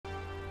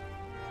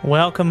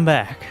Welcome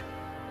back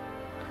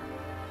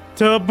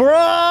to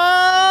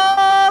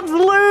Bronze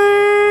League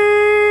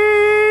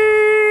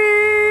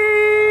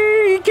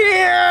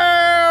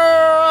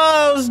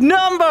Heroes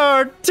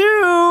number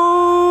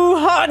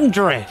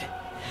 200.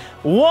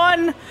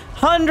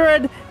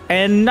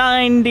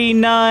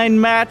 199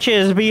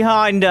 matches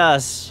behind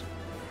us,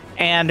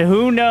 and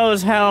who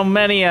knows how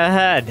many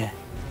ahead.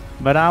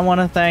 But I want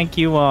to thank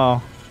you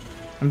all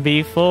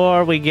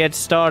before we get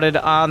started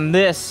on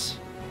this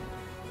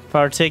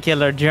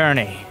particular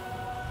journey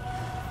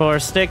for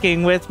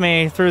sticking with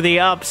me through the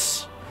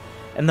ups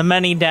and the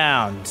many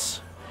downs,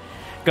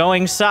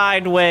 going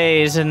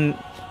sideways and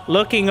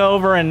looking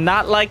over and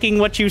not liking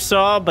what you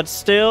saw, but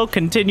still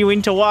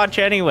continuing to watch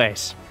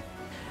anyways,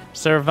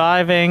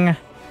 surviving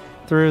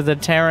through the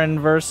Terran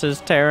versus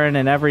Terran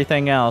and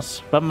everything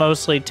else, but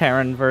mostly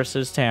Terran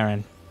versus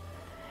Terran.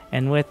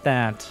 And with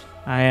that,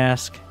 I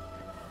ask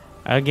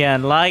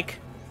again, like,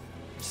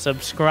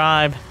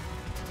 subscribe,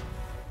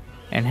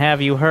 and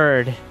have you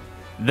heard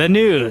the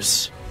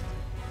news?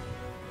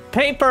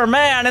 Paper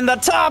Man in the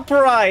top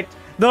right,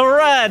 the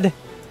red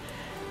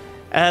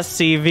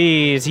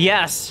SCVs.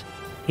 Yes,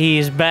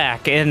 he's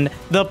back, and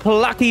the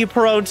plucky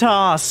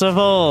Protoss of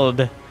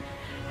old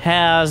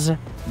has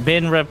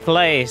been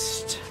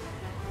replaced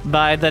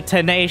by the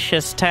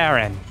tenacious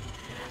Terran.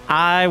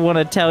 I want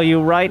to tell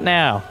you right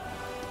now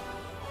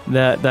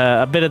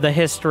a bit of the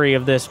history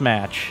of this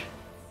match.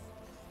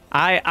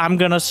 I'm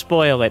gonna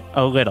spoil it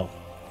a little.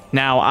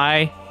 Now,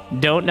 I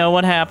don't know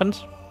what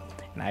happens,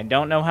 and I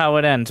don't know how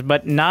it ends,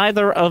 but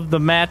neither of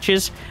the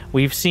matches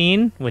we've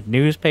seen with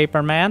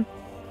Newspaper Man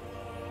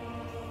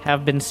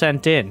have been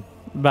sent in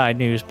by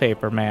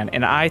Newspaper Man,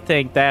 and I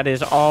think that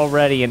is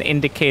already an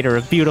indicator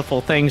of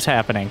beautiful things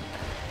happening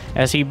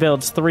as he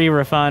builds 3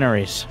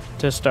 refineries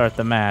to start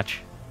the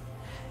match.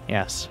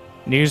 Yes,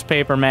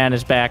 Newspaper Man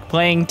is back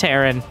playing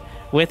Terran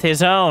with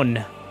his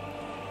own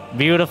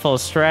beautiful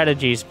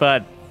strategies,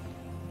 but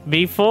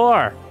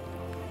before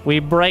we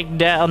break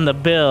down the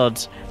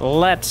builds,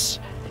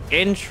 let's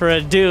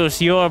introduce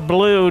your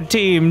blue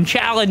team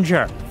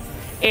challenger.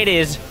 It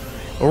is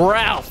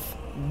Ralph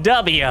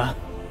W,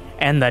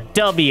 and the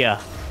W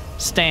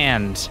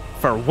stands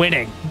for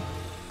winning.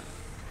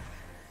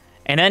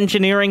 An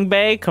engineering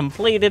bay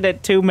completed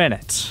at 2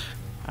 minutes.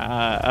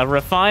 A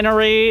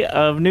refinery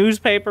of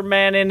Newspaper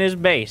Man in his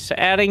base,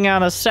 adding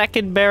on a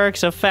second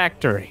barracks of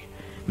factory.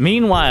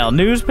 Meanwhile,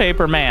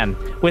 Newspaper Man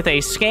with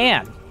a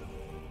scan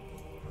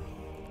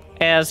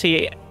as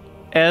he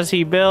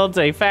builds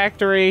a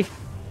factory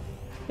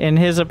in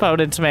his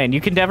opponent's main. You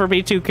can never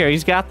be too careful.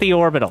 He's got the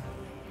orbital.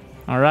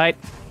 All right?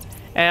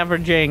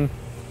 Averaging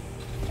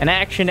an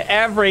action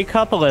every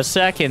couple of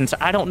seconds.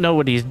 I don't know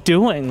what he's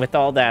doing with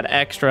all that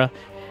extra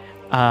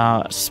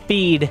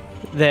speed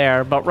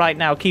there, but right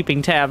now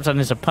keeping tabs on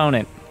his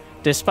opponent,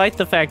 despite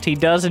the fact he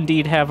does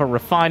indeed have a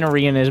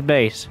refinery in his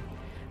base.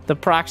 The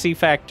proxy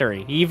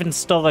factory. He even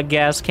stole a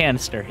gas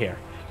canister here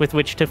with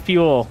which to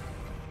fuel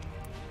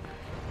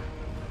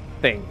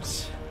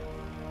things.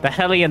 The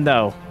Hellion,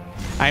 though,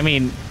 I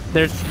mean,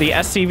 the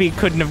SCV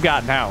couldn't have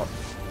gotten out.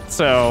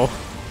 So,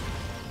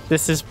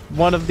 this is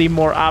one of the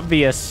more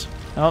obvious.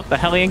 Oh, the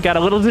Hellion got a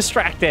little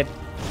distracted.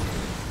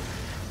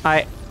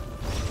 The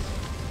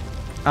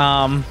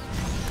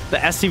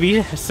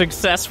SCV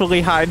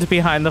successfully hides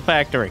behind the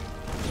factory.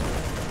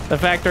 The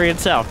factory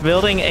itself,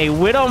 building a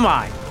Widow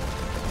Mine.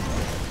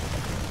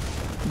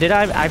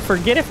 I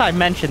forget if I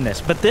mentioned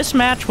this, but this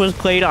match was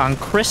played on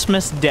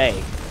Christmas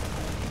Day.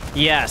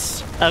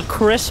 Yes, a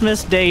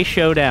Christmas Day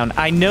showdown.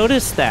 I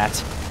noticed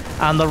that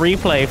on the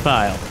replay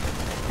file.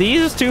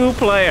 These two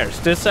players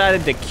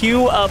decided to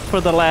queue up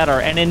for the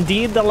ladder, and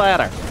indeed the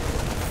ladder,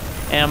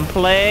 and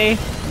play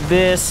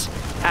this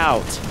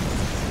out.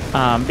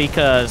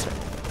 Because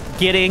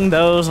getting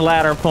those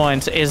ladder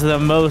points is the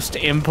most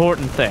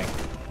important thing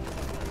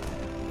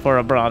for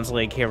a Bronze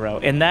League hero,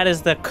 and that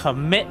is the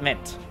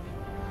commitment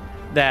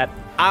that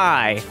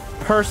I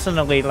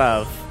personally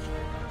love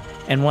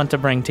and want to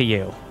bring to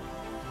you.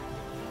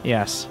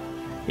 Yes.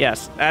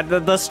 Yes.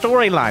 The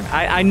storyline.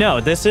 I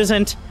know this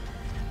isn't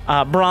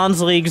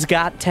Bronze League's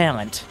Got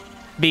Talent,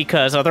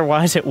 because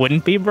otherwise it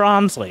wouldn't be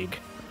Bronze League.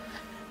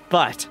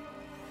 But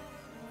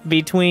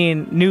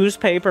between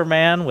Newspaper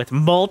Man with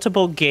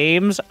multiple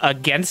games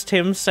against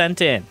him sent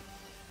in,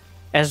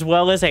 as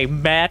well as a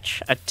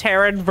match, a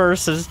Terran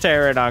versus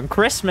Terran on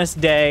Christmas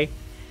Day,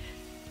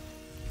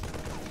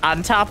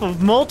 on top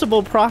of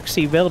multiple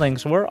proxy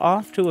buildings, we're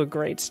off to a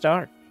great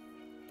start.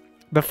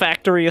 The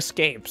factory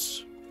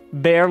escapes,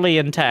 barely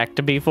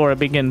intact before it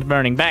begins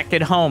burning. Back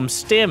at home,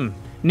 Stim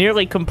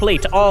nearly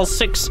complete. All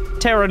 6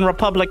 Terran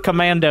Republic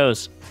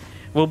commandos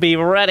will be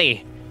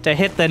ready to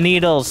hit the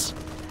needles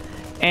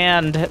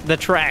and the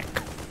track,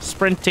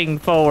 sprinting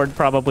forward,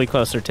 probably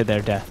closer to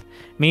their death.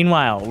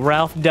 Meanwhile,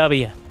 Ralph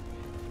W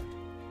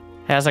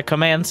has a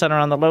command center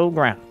on the low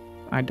ground.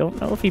 I don't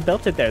know if he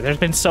built it there. There's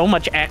been so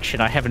much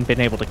action, I haven't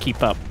been able to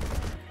keep up.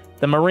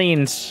 The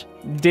Marines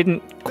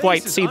didn't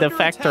quite see the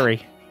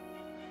factory.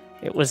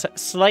 It was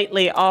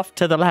slightly off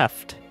to the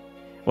left.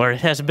 where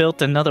it has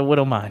built another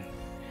widow mine.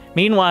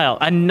 Meanwhile,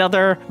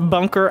 another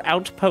bunker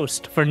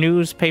outpost for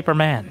Newspaper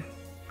Man.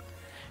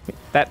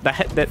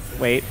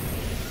 Wait.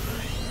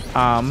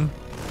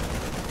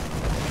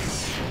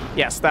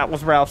 Yes, that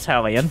was Ralph's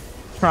Hellion,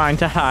 trying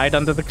to hide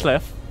under the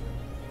cliff.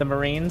 The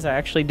Marines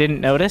actually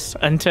didn't notice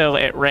until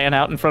it ran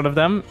out in front of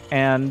them,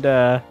 and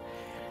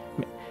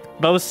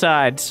both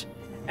sides,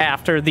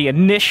 after the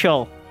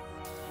initial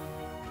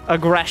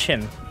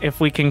aggression, if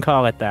we can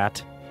call it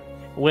that,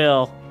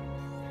 will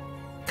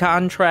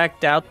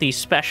contract out the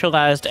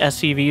specialized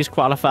SCVs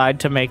qualified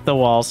to make the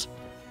walls.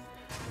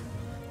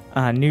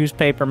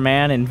 Newspaper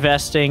Man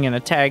investing in a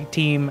tag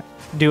team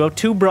duo,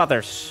 Two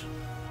Brothers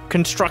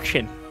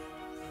Construction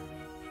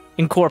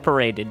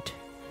Incorporated,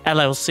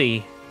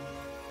 LLC,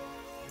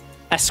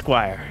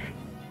 Esquire.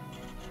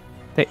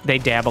 They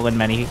dabble in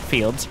many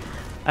fields.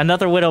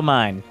 Another widow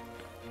mine,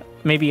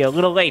 maybe a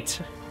little late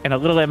and a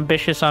little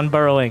ambitious on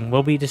burrowing,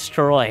 will be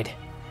destroyed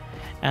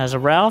as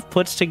Ralph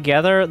puts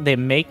together the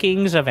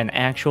makings of an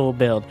actual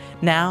build.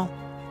 Now,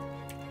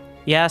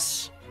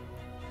 yes,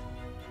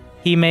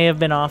 he may have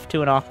been off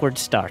to an awkward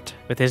start,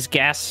 with his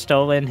gas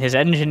stolen, his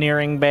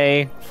engineering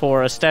bay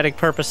for aesthetic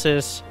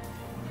purposes,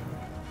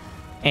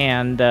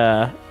 and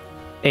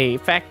a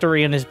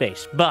factory in his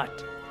base.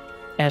 But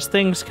as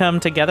things come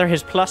together,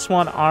 his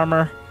 +1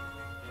 armor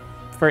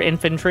for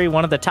infantry,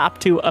 one of the top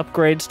 2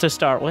 upgrades to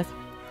start with,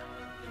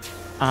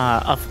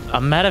 a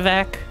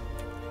medevac.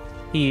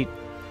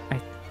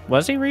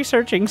 Was he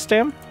researching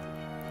STEM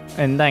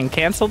and then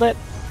canceled it?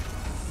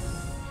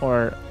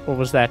 Or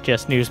was that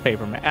just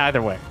Newspaper Man?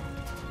 Either way.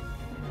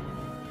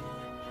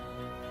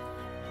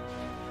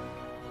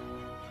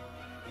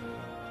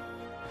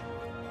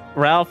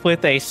 Ralph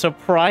with a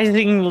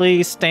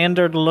surprisingly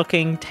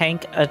standard-looking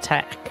tank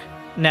attack.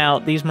 Now,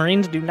 these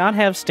Marines do not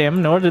have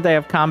stim, nor do they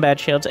have combat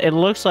shields. It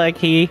looks like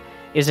he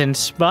is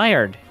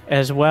inspired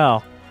as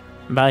well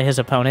by his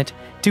opponent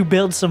to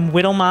build some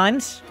widow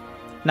mines.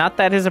 Not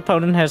that his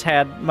opponent has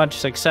had much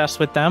success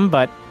with them,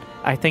 but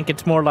I think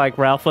it's more like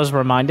Ralph was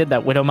reminded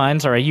that widow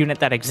mines are a unit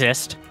that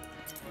exist.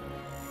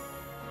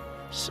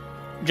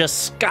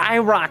 Just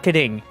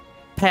skyrocketing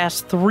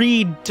past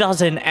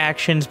 36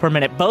 actions per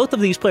minute. Both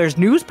of these players,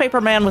 Newspaper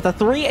Man with a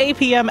 3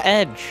 APM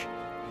edge.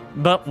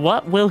 But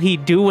what will he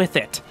do with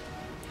it?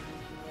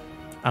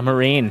 A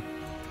Marine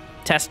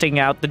testing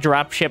out the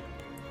dropship.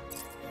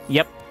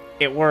 Yep,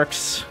 it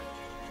works.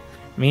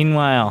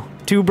 Meanwhile,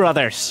 Two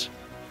Brothers,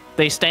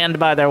 they stand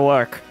by their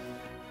work.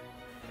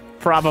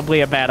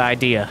 Probably a bad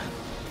idea.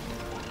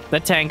 The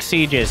tank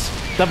sieges.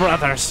 The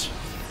brothers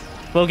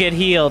will get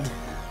healed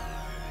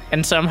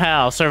and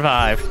somehow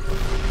survive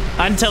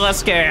until a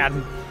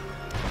scan.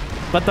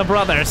 But the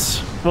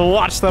brothers will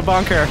watch the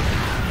bunker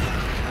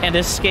and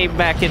escape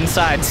back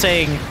inside,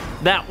 saying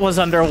that was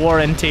under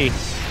warranty.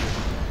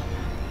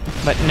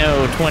 But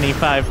no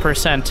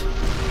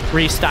 25%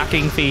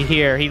 restocking fee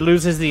here. He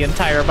loses the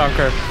entire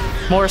bunker.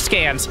 More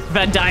scans.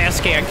 Vendaya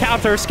scan.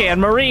 Counter scan.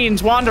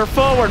 Marines wander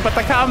forward, but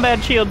the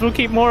combat shields will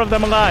keep more of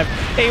them alive.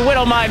 A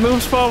widow mine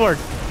moves forward.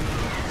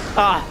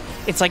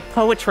 It's like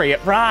poetry.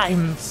 It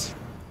rhymes.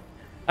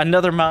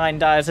 Another mine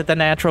dies at the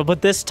natural,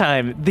 but this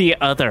time the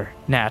other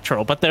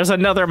natural. But there's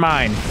another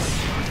mine.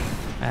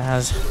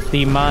 As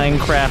the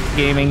Minecraft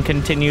gaming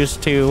continues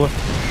to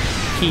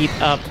heat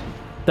up,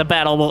 the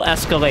battle will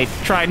escalate,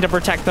 trying to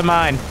protect the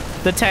mine.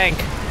 The tank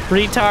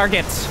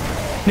retargets.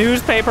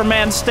 Newspaper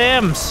Man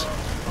stems.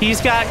 He's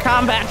got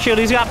combat shield.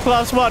 He's got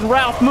 +1.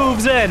 Ralph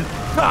moves in.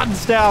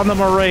 Guns down the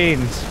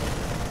Marines.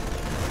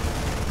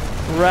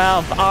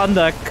 Ralph on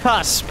the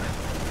cusp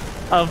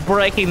of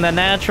breaking the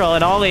natural,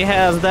 and all he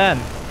has then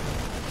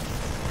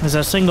is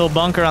a single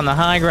bunker on the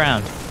high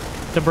ground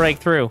to break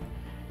through.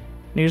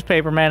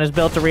 Newspaper Man has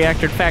built a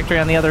reactor factory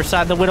on the other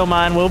side. The widow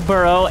mine will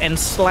burrow and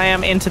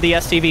slam into the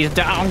SCVs.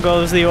 Down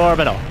goes the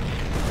orbital.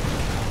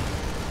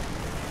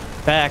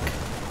 Back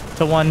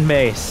to one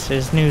base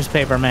is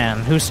Newspaper Man,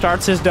 who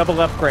starts his double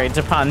upgrades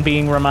upon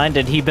being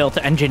reminded he built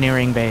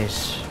engineering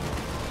base.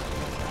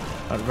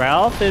 But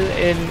Ralph,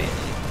 in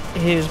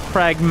his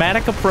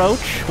pragmatic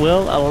approach,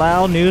 will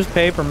allow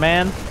Newspaper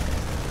Man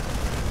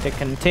to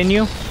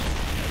continue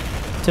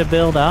to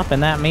build up,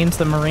 and that means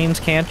the Marines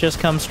can't just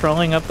come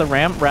strolling up the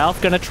ramp. Ralph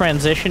gonna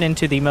transition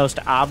into the most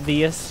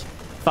obvious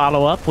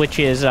follow-up, which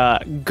is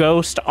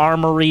Ghost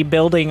Armory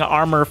building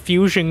Armor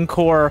Fusion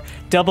Core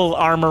Double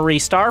Armory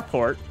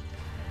Starport,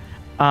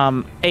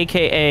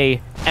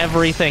 aka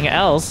everything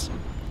else,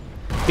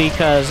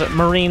 because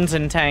Marines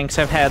and tanks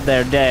have had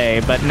their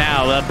day, but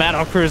now the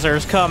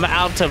battlecruisers come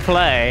out to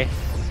play.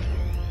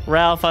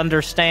 Ralph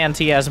understands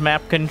he has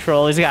map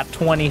control. He's got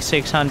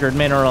 2,600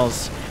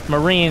 minerals.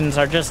 Marines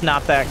are just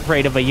not that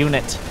great of a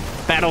unit.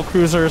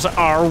 Battlecruisers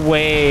are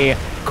way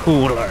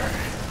cooler.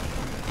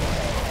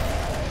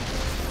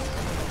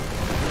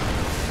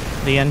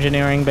 The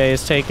engineering bay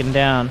is taken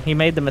down. He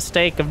made the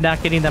mistake of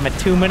not getting them at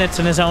 2 minutes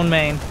in his own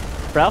main.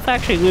 Ralph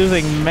actually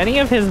losing many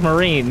of his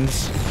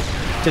Marines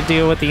to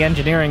deal with the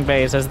engineering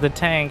bays as the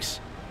tanks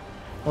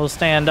will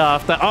stand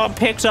off.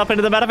 Picks up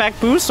into the medevac,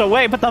 boosts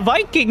away, but the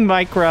Viking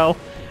micro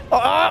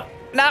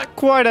Not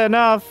quite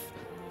enough.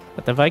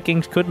 But the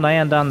Vikings could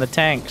land on the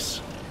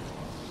tanks.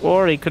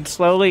 Or he could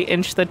slowly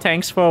inch the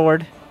tanks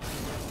forward.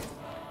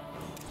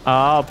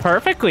 Oh,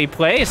 perfectly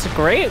placed.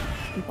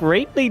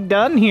 Greatly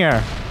done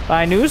here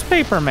by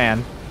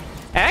Newspaperman.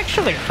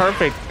 Actually,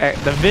 perfect.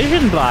 The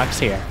vision blocks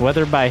here,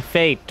 whether by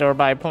fate or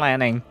by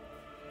planning.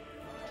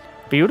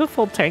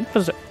 Beautiful tank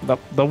position.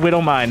 The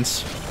Widow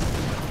Mines.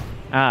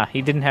 Ah,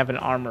 he didn't have an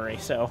armory,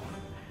 so...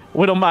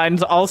 Widow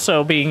Mines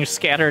also being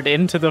scattered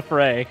into the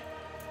fray.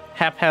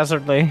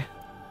 Haphazardly.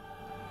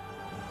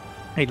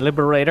 A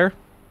Liberator,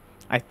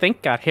 I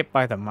think, got hit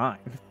by the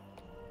mine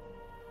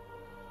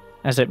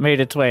as it made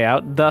its way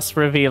out, thus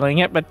revealing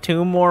it, but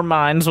 2 more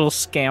mines will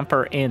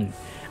scamper in.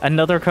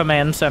 Another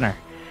command center.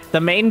 The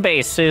main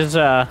base is,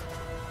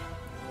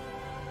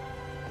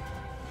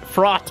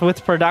 fraught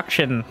with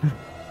production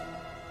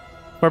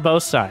for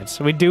both sides.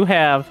 We do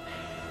have,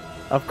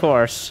 of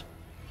course,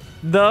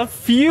 the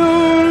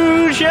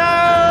Fusion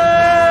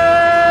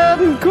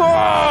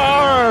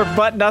Core!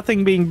 But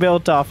nothing being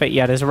built off it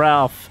yet, as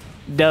Ralph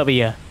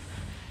W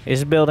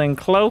is building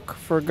Cloak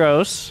for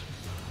Ghosts,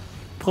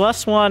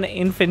 +1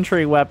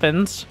 infantry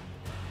weapons,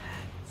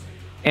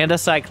 and a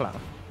Cyclone,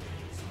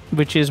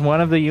 which is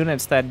one of the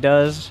units that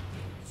does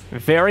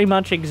very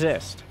much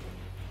exist.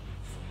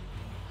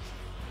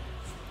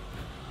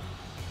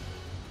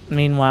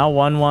 Meanwhile,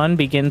 1-1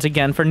 begins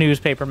again for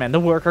Newspaperman. The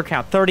worker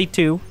count,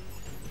 32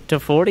 to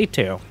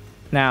 42.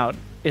 Now,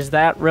 is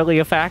that really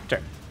a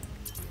factor?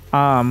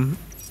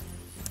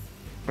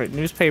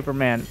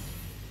 Newspaperman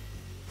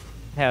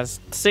has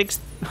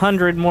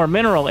 600 more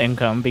mineral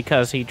income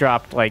because he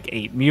dropped like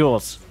 8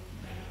 mules.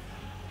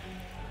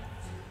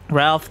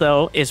 Ralph,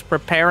 though, is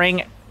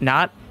preparing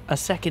not a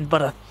second,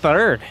 but a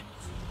third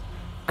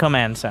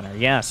command center.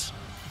 Yes.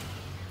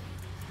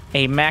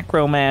 A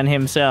macro man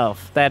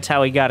himself. That's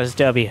how he got his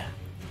W.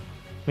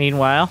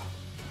 Meanwhile,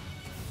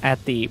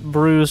 at the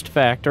bruised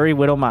factory,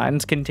 Widow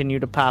Mines continue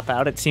to pop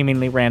out at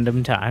seemingly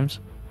random times.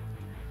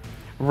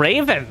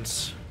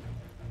 Ravens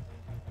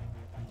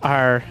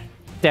are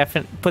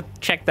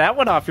check that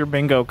one off your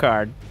bingo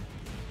card.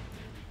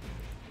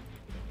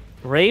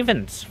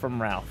 Ravens from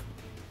Ralph.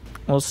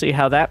 We'll see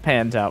how that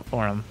pans out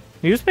for him.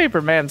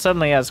 Newspaperman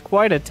suddenly has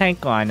quite a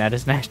tank line at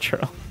his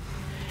natural.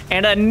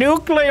 And a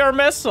nuclear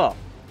missile.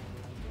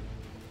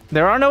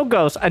 There are no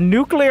ghosts. A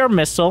nuclear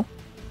missile,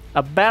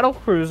 a battle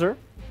cruiser,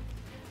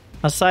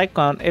 a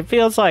Cyclone. It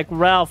feels like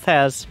Ralph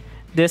has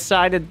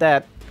decided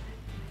that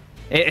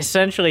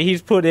essentially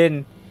he's put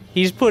in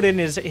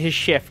his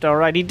shift, all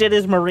right? He did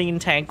his Marine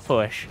tank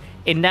push.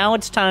 And now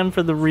it's time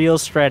for the real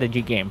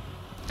strategy game.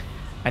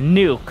 A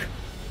nuke,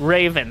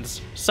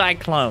 Ravens,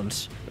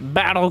 Cyclones,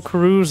 battle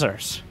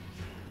cruisers.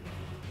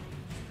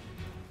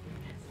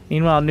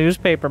 Meanwhile,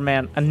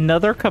 Newspaperman,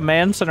 another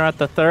command center at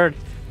the third,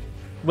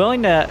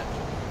 willing to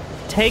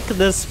take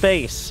the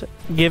space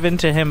given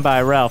to him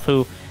by Ralph,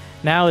 who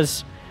now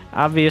is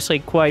obviously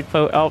quite...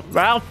 Oh,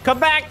 Ralph, come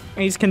back!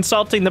 He's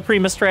consulting the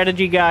Prima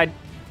strategy guide.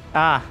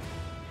 Ah.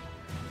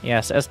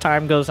 Yes, as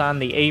time goes on,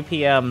 the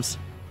APMs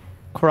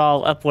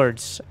crawl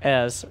upwards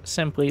as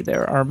simply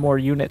there are more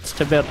units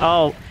to build.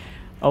 Oh,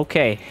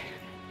 okay.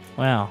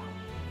 Well.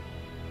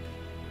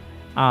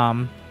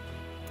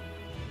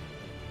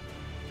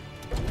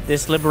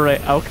 This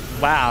Liberator... Oh,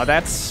 wow,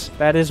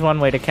 that is one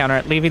way to counter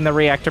it. Leaving the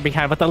reactor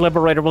behind, but the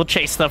Liberator will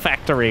chase the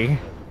factory.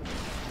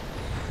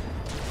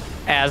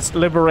 As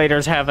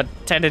Liberators have a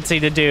tendency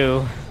to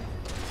do.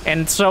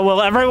 And so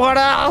will everyone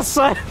else!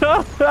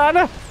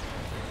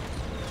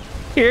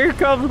 Here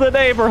comes the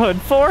neighborhood.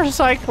 4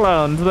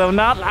 Cyclones, though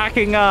not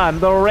locking on.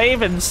 The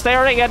Ravens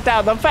staring it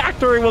down. The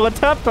factory will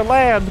attempt to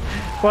land,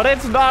 but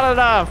it's not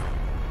enough.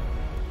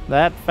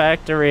 That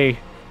factory,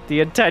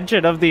 the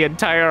attention of the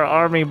entire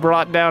army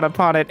brought down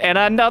upon it. And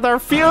another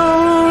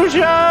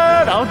fusion!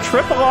 Oh,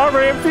 triple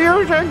army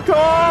fusion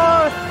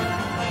core!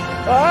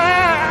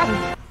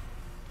 Ah!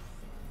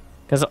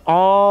 Because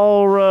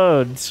all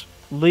roads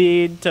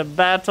lead to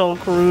battle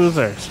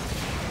cruisers.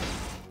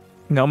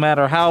 No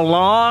matter how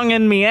long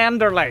and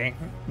meandering.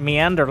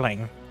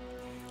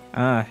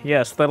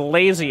 Yes, the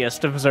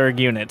laziest of Zerg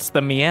units, the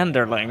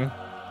meanderling.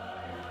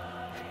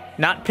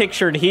 Not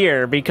pictured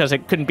here because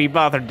it couldn't be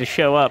bothered to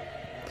show up.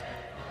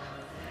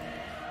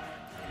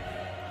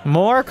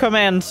 More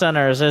command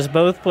centers as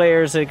both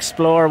players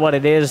explore what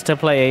it is to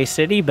play a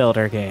city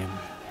builder game.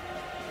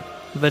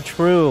 The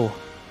true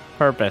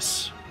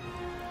purpose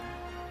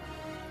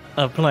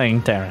of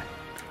playing Terra.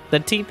 The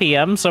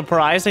TPM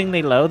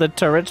surprisingly low, the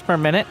turrets per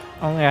minute,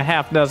 only a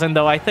half dozen,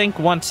 though I think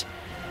once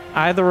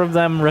either of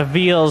them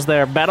reveals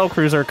their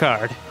battlecruiser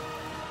card,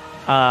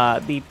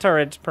 the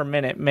turrets per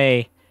minute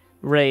may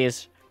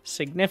raise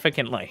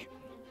significantly.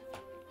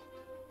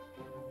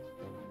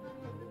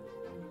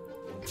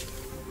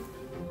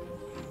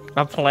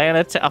 A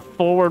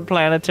forward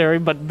planetary,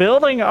 but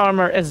building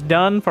armor is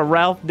done for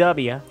Ralph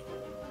W.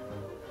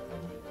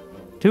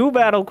 2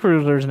 battle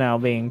cruisers now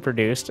being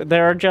produced.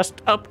 There are just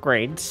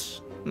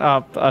upgrades.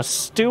 A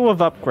stew of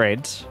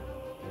upgrades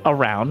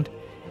around.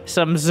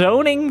 Some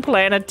zoning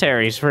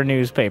planetaries for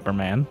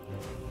Newspaperman.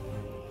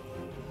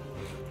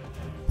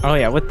 Oh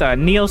yeah, with the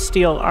Neil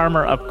Steel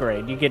armor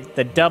upgrade, you get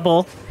the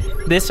double.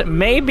 This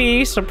may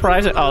be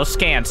surprising. Oh,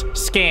 scans.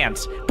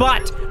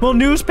 But will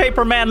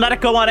Newspaper Man let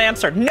it go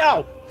unanswered?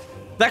 No!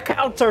 The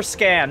counter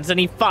scans, and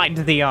he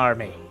finds the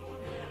army.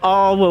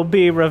 All will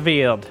be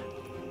revealed,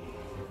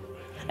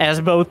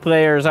 as both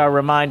players are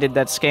reminded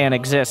that scan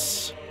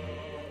exists.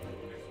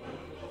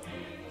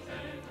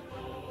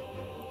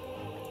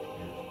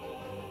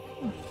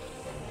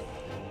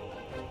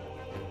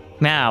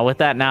 Now, with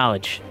that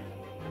knowledge,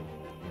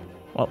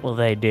 what will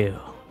they do?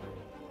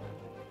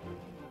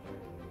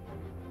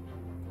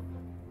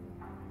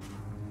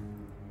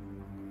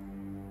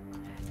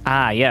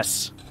 Ah,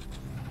 yes.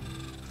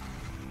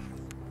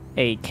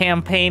 A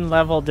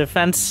campaign-level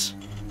defense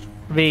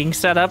being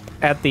set up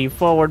at the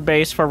forward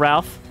base for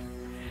Ralph.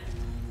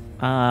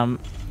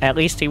 At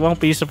least he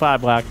won't be supply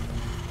blocked.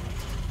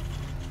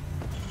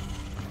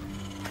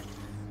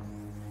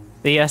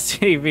 The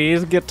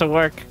SCVs get to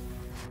work.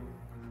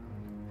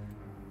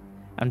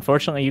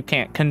 Unfortunately, you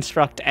can't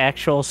construct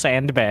actual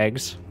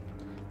sandbags,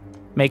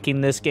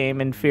 making this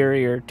game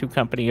inferior to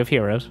Company of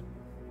Heroes.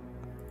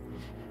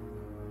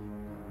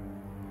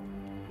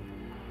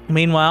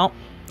 Meanwhile,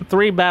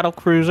 3 battle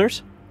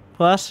cruisers,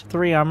 plus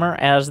 3 armor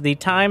as the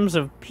times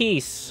of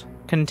peace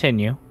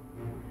continue,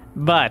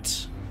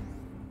 but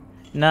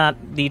not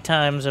the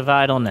times of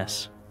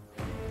idleness,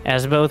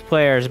 as both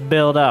players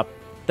build up.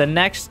 The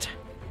next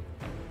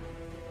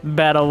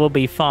battle will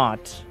be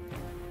fought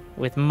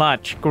with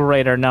much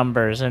greater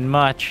numbers and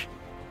much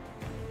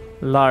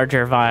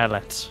larger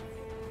violence.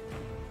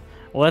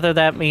 Whether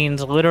that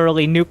means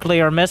literally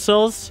nuclear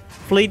missiles,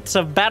 fleets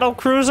of battle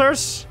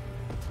cruisers,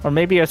 or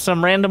maybe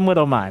some random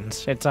widow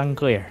mines, it's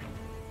unclear.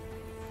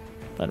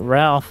 But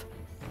Ralph,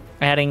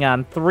 adding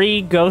on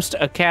 3 ghost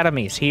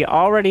academies. He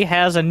already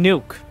has a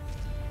nuke,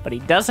 but he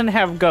doesn't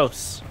have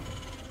ghosts.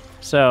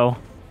 So,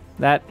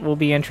 that will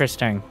be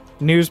interesting.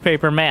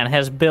 Newspaper Man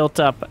has built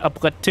up a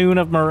platoon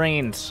of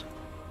Marines.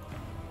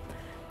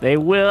 They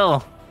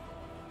will,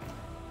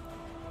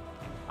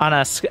 on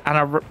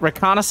a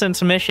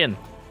reconnaissance mission,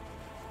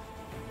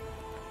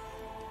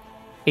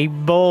 a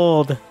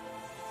bold,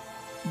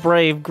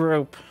 brave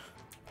group,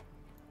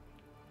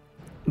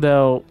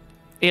 though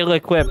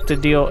ill-equipped to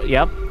deal.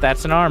 Yep,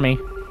 that's an army.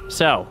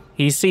 So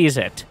he sees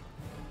it.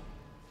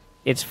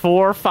 It's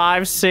 4,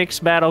 5, 6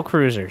 battle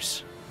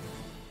cruisers.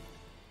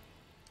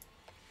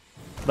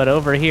 But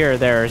over here,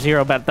 there are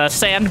 0 the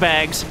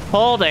sandbags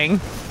holding.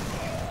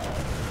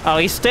 Oh,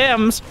 he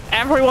stims.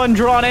 Everyone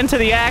drawn into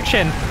the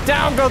action.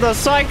 Down go the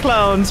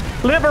Cyclones.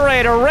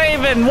 Liberator,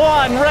 Raven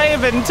 1,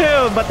 Raven 2.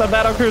 But the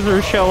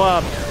battlecruisers show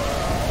up.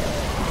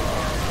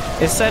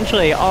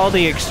 Essentially, all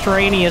the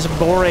extraneous,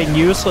 boring,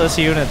 useless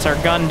units are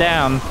gunned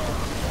down,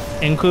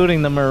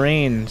 including the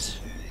Marines.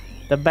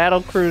 The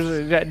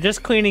battlecruiser,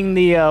 just cleaning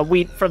the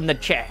wheat from the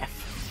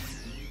chaff,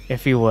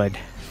 if you would.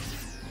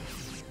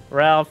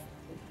 Ralph,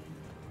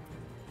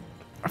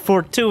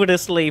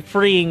 fortuitously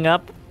freeing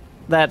up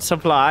that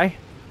supply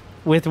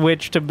with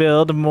which to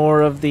build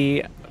more of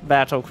the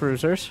battle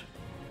cruisers.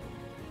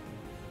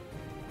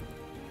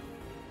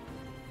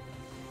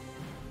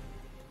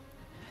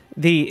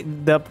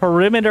 The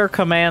perimeter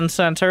command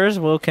centers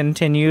will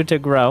continue to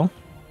grow.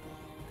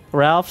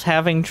 Ralph's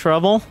having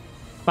trouble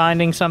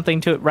finding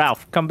something to...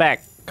 Ralph, come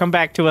back. Come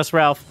back to us,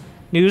 Ralph.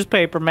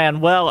 Newspaper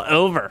Man well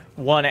over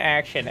 1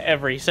 action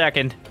every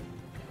second.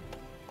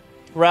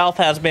 Ralph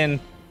has been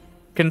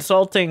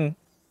consulting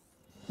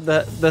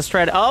the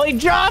strat. Oh, he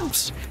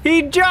jumps!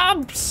 He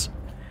jumps!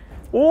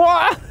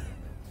 What?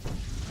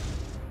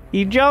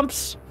 He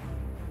jumps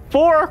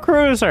 4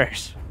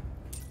 cruisers.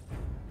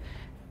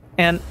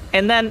 And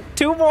then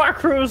 2 more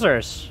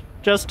cruisers.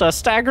 Just a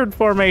staggered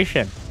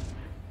formation.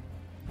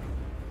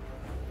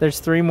 There's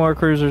 3 more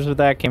cruisers where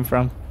that came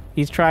from.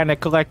 He's trying to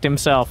collect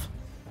himself.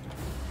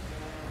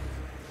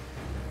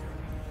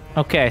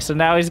 Okay, so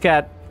now he's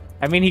got...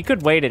 I mean, he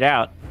could wait it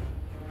out.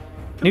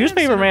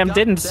 Newspaper Man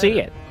didn't see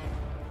it.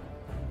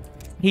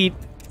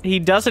 He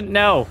doesn't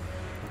know.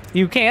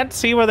 You can't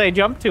see where they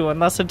jump to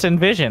unless it's in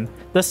vision.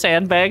 The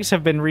sandbags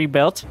have been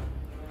rebuilt.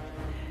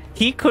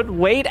 He could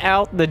wait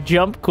out the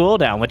jump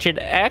cooldown, which would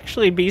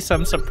actually be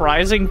some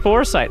surprising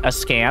foresight. A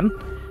scan.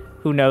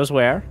 Who knows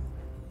where?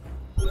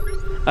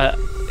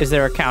 Is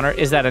there a counter?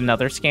 Is that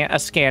another scan? A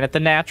scan at the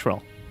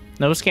natural.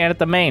 No scan at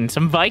the main.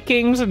 Some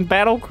Vikings and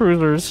battle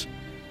cruisers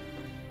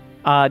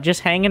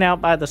just hanging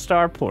out by the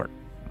starport.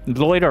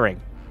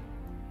 Loitering.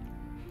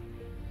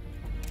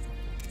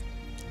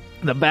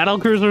 The battle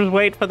cruisers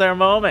wait for their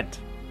moment.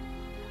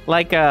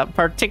 Like a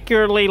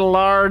particularly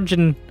large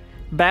and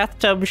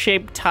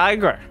bathtub-shaped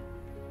tiger.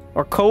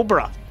 Or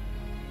cobra.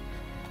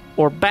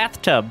 Or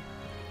bathtub.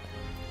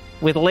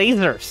 With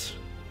lasers.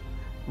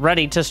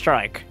 Ready to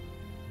strike.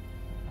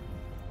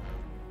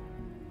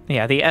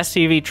 Yeah, the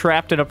SCV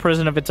trapped in a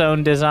prison of its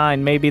own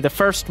design may be the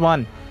first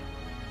one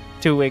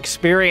to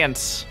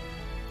experience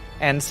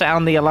and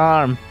sound the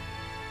alarm.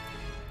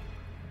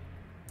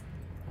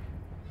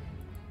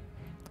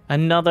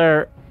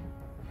 Another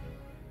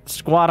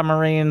squad of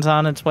Marines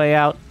on its way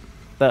out.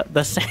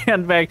 The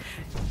sandbag.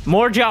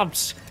 More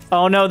jumps.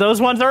 Oh no, those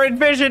ones are in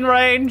vision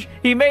range.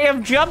 He may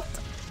have jumped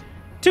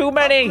too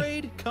many.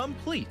 Upgrade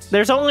complete.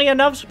 There's only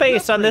enough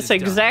space on this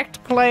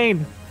exact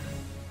plane.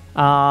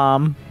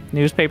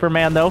 Newspaper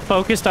man, though,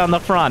 focused on the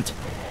front.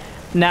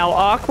 Now,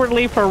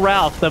 awkwardly for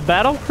Ralph, the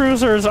battle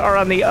cruisers are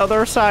on the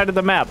other side of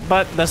the map,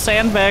 but the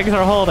sandbags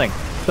are holding.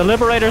 The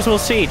Liberators will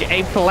siege.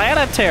 A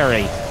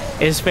planetary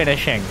is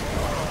finishing.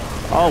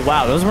 Oh,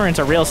 wow, those Marines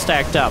are real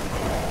stacked up.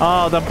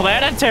 Oh, the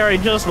planetary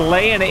just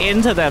laying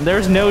into them.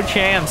 There's no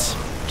chance.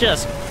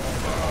 Just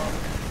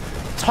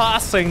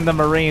tossing the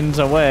Marines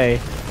away.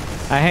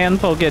 A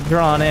handful get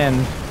drawn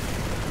in.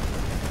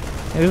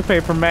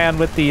 Newspaper man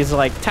with these,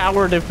 like,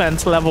 tower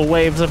defense level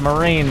waves of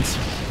Marines.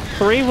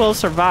 3 will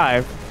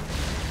survive.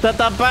 That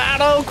the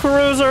battle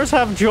cruisers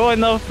have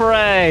joined the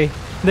fray.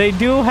 They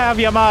do have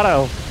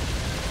Yamato.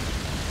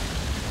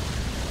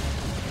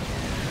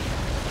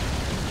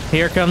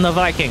 Here come the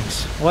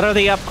Vikings. What are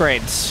the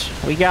upgrades?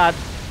 We got...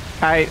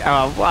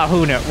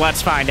 who knows?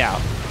 Let's find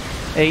out.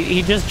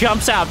 He just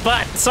jumps out,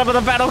 but some of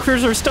the battle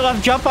cruisers still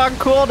have jump on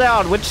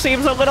cooldown, which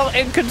seems a little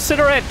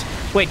inconsiderate.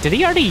 Wait, did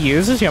he already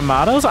use his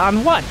Yamatos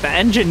on what? The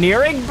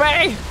engineering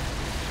bay?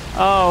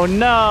 Oh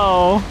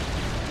no.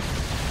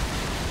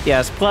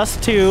 Yes,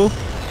 +2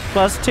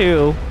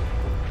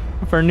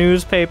 for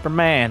newspaper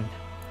man.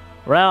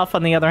 Ralph,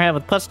 on the other hand,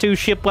 with +2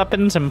 ship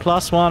weapons and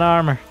 +1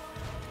 armor.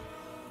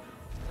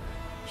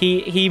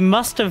 He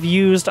must have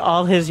used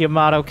all his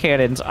Yamato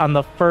cannons on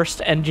the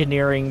first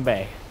engineering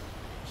bay.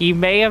 He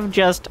may have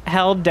just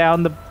held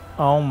down the...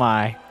 Oh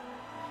my.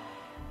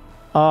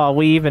 Oh,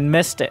 we even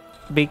missed it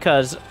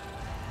because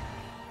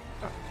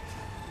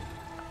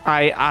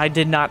I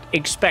did not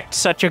expect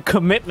such a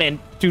commitment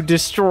to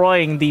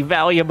destroying the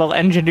valuable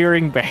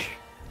engineering bay.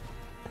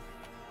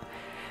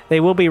 They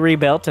will be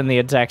rebuilt in the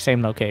exact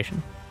same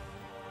location.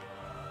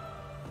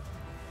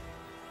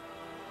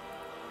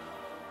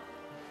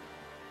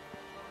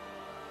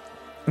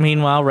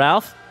 Meanwhile,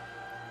 Ralph,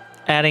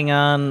 adding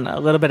on a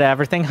little bit of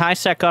everything.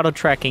 High-sec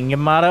auto-tracking.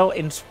 Yamato,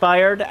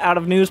 inspired out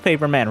of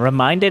Newspaper Man.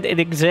 Reminded it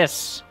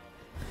exists.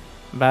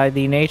 By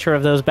the nature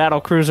of those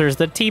battle cruisers,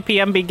 the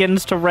TPM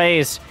begins to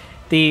raise.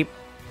 The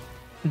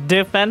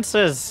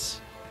defenses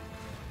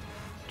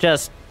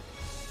just...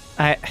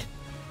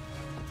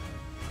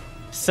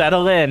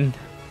 settle in.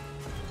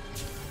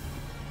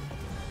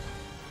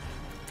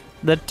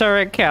 The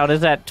turret count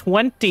is at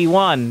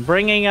 21,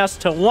 bringing us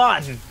to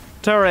 1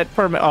 turret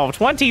per... Oh,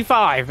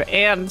 25,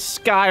 and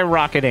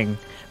skyrocketing,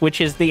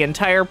 which is the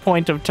entire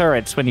point of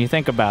turrets when you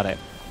think about it.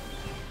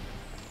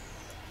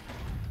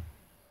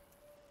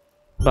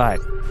 But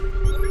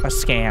a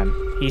scan.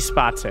 He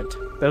spots it.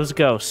 Those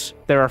ghosts.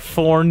 There are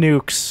 4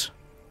 nukes.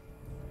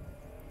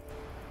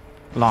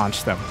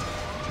 Launch them.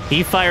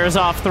 He fires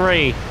off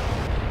 3.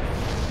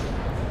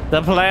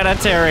 The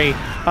planetary.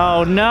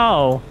 Oh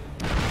no.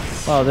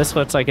 Well, this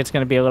looks like it's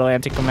going to be a little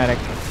anticlimactic.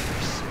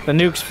 The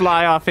nukes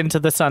fly off into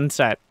the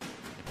sunset.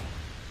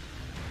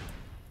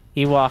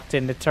 He walked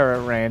into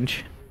turret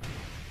range.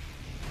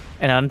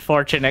 An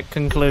unfortunate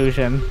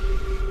conclusion.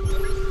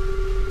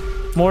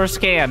 More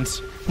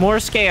scans. More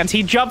scans.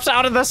 He jumps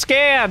out of the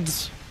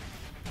scans.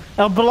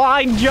 A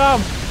blind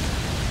jump.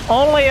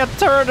 Only a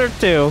turret or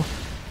 2.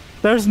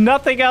 There's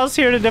nothing else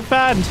here to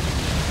defend.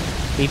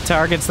 He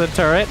targets the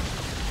turret.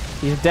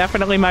 He's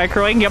definitely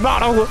microing.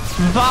 Yamato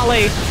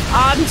volley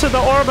onto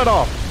the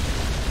orbital.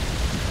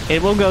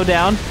 It will go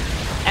down.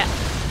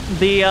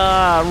 The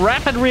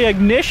rapid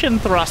reignition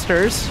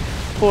thrusters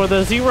for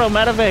the Zero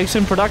medevacs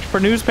in production for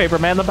Newspaper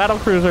Man. The battle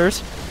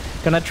cruisers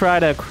gonna try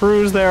to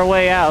cruise their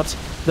way out.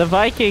 The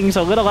Vikings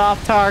a little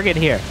off target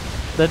here.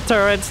 The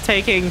turret's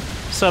taking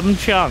some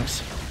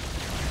chunks.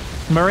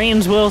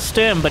 Marines will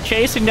stim, but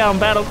chasing down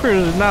battle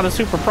cruisers is not a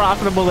super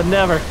profitable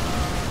endeavor.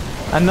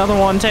 Another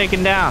one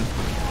taken down.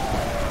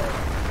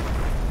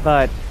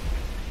 But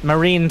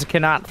Marines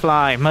cannot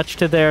fly, much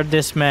to their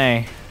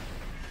dismay.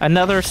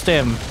 Another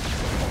stim.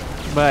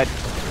 But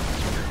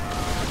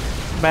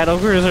battle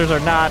cruisers are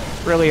not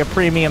really a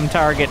premium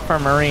target for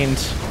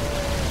Marines.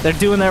 They're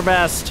doing their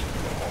best.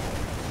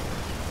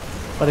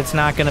 But it's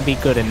not going to be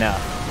good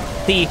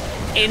enough. The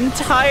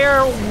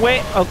entire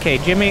way... Okay,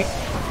 Jimmy.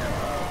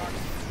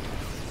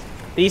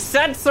 The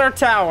sensor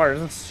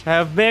towers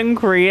have been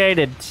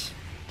created,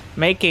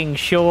 making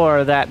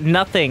sure that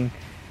nothing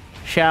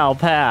shall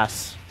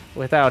pass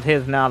without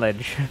his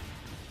knowledge.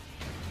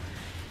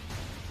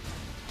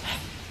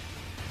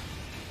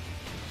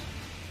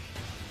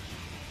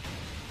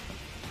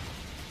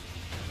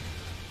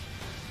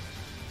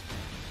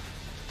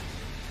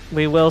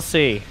 We will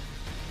see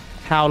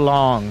how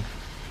long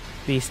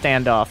the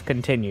standoff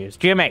continues.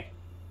 Jimmy!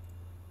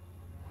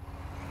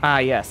 Ah,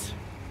 yes.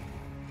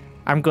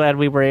 I'm glad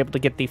we were able to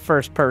get the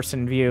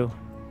first-person view.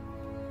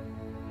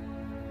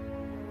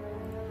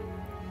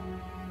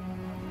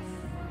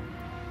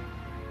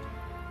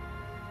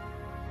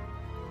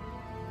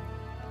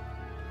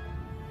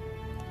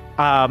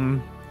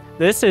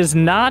 This is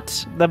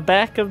not the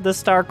back of the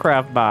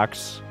StarCraft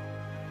box.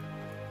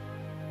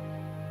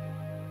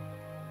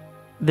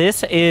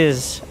 This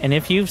is, and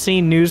if you've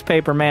seen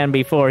Newspaper Man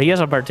before, he has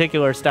a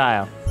particular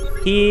style.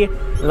 He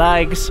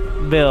likes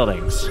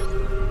buildings.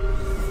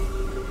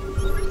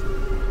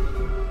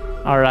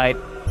 Alright.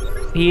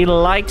 He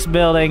likes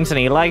buildings, and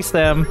he likes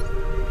them.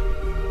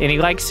 And he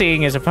likes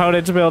seeing his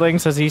opponent's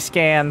buildings as he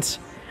scans.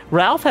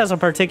 Ralph has a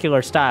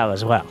particular style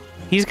as well.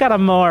 He's got a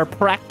more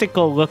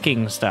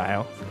practical-looking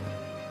style.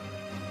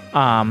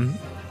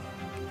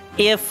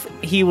 If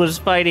he was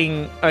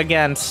fighting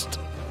against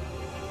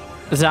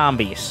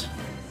zombies.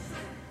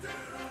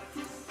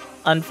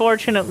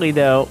 Unfortunately,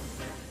 though,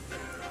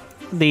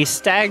 the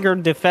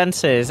staggered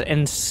defenses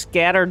and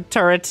scattered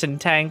turrets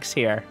and tanks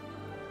here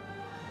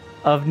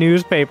of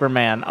Newspaper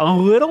Man, a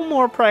little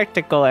more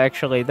practical,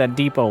 actually, than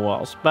depot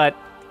walls, but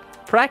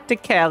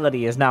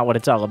practicality is not what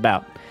it's all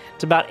about.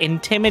 It's about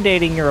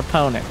intimidating your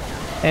opponent,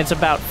 and it's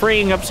about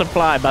freeing up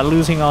supply by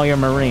losing all your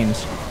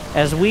Marines.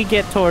 As we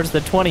get towards the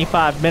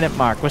 25-minute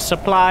mark, with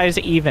supplies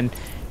even.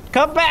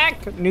 Come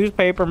back!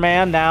 Newspaper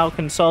Man now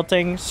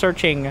consulting,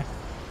 searching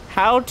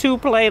how to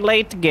play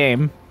late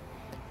game.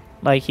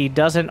 Like he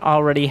doesn't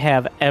already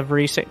have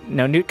every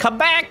come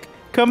back!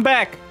 Come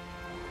back!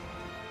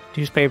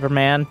 Newspaper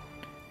Man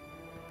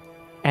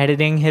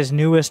editing his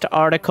newest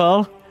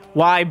article.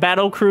 Why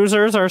battle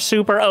cruisers are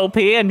super OP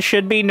and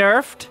should be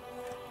nerfed.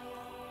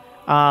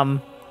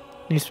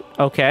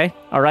 Okay.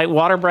 Alright,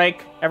 water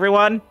break.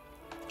 Everyone,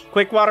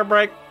 quick water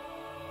break.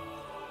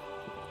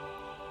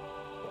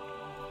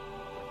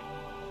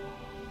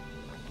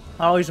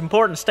 Always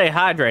important to stay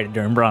hydrated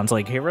during Bronze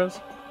League Heroes.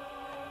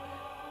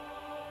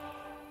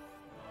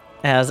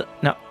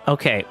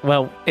 Okay,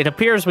 well, it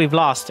appears we've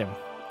lost him.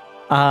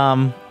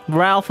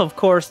 Ralph, of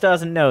course,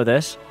 doesn't know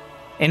this.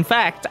 In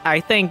fact, I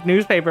think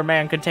Newspaper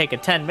Man could take a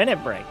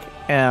 10-minute break.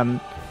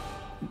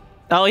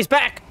 Oh, he's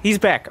back! He's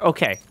back.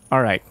 Okay,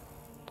 alright.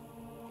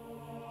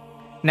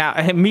 Now,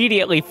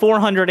 immediately,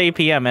 400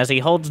 APM as he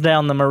holds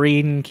down the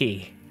Marine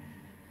key.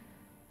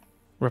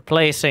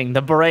 Replacing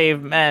the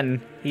brave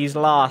men he's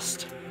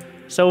lost.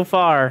 So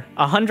far,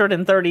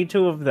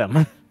 132 of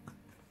them.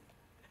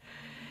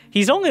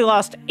 He's only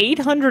lost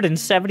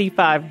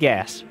 875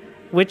 gas,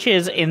 which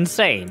is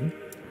insane.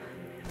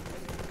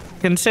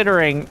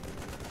 Considering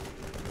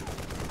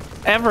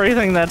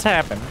everything that's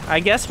happened. I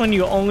guess when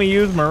you only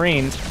use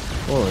Marines...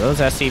 Whoa, those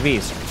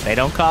SCVs. They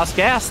don't cost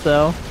gas,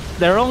 though.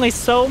 There are only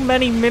so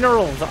many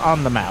minerals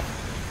on the map.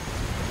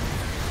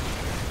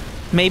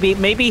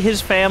 Maybe his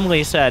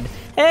family said,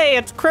 hey,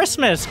 it's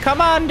Christmas, come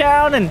on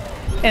down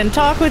and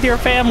talk with your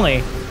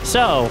family.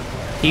 So,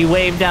 he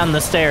waved down the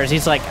stairs.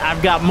 He's like,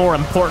 I've got more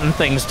important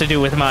things to do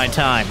with my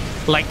time.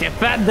 Like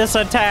defend this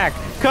attack.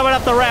 Coming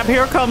up the ramp,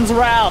 here comes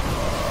Ralph.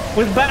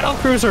 With battle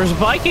cruisers,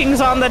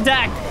 Vikings on the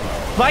deck.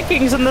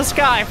 Vikings in the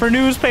sky for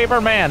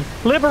Newspaper Man.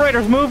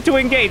 Liberators move to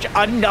engage.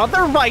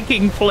 Another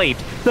Viking fleet.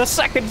 The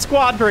 2nd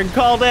Squadron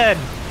called in.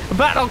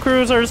 Battle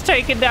cruisers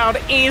taken down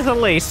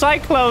easily.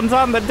 Cyclones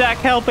on the deck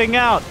helping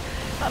out.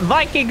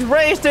 Vikings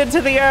raised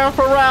into the air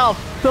for Ralph.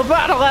 The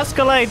battle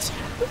escalates.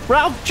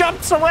 Ralph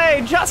jumps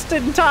away just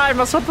in time.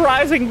 A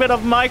surprising bit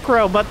of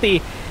micro, but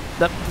the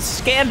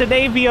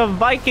Scandinavia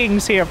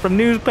Vikings here from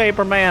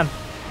Newspaper Man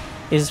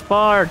is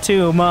far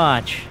too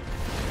much.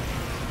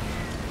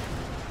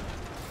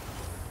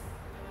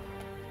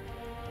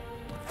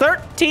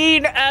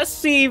 13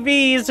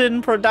 SCVs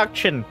in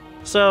production.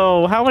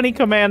 So, how many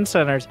command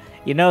centers?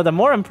 You know, the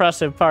more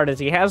impressive part is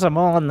he has them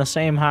all in the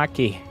same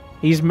hotkey.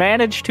 He's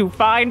managed to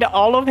find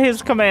all of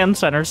his command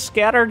centers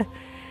scattered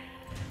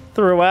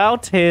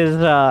throughout his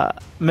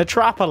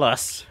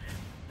metropolis.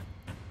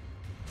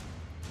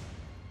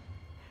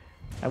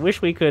 I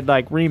wish we could,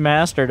 like,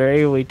 remaster to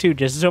AoE 2.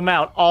 Just zoom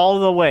out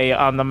all the way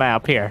on the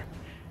map here.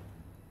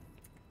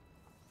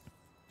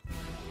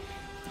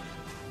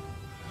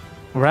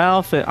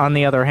 Ralph, on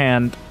the other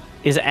hand,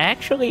 is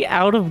actually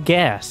out of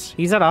gas.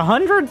 He's at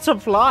 100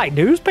 supply.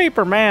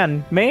 Newspaper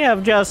Man may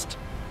have just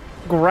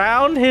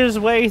ground his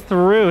way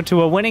through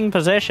to a winning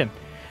position.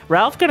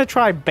 Ralph's gonna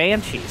try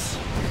Banshees,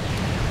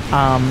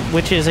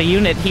 which is a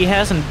unit he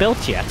hasn't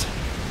built yet.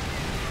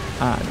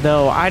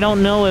 Though I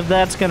don't know if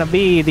that's gonna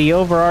be the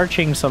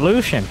overarching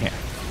solution here.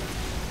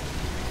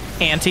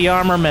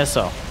 Anti-armor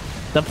missile.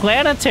 The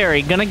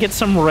Planetary gonna get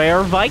some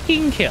rare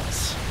Viking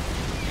kills.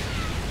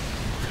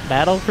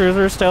 Battle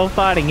cruiser still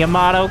fighting.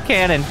 Yamato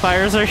cannon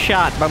fires a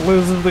shot but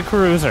loses the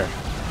cruiser.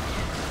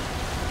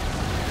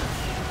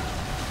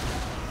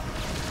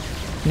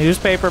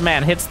 Newspaper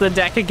Man hits the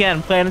deck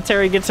again.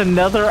 Planetary gets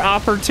another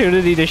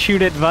opportunity to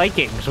shoot at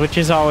Vikings, which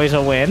is always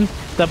a win.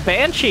 The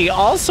Banshee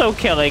also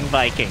killing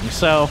Vikings,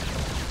 so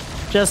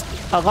just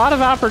a lot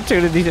of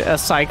opportunity. A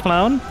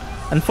Cyclone.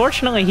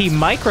 Unfortunately, he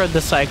microed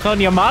the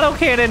Cyclone. Yamato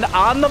cannon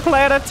on the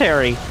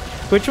Planetary,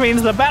 which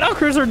means the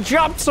battlecruiser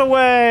jumps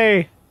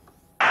away.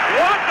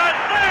 What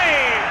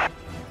a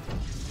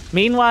save!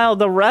 Meanwhile,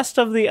 the rest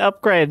of the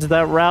upgrades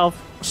that Ralph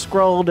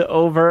scrolled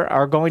over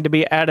are going to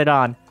be added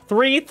on.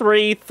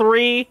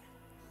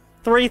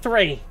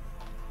 3-3-3-3-3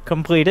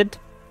 completed.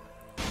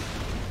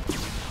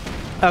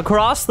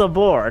 Across the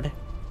board.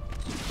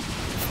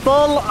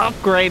 Full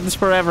upgrades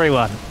for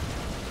everyone.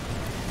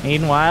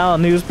 Meanwhile, a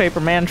newspaper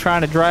man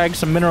trying to drag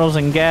some minerals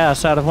and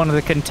gas out of one of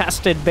the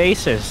contested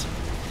bases.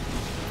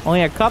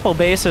 Only a couple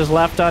bases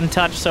left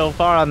untouched so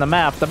far on the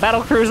map. The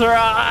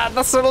battlecruiser,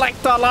 the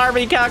select all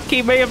army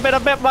key may have been a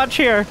bit much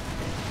here.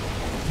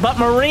 But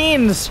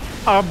Marines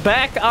are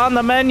back on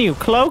the menu.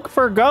 Cloak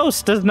for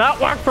Ghost does not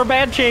work for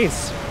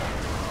Banshees.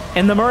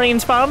 And the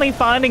Marines finally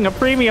finding a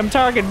premium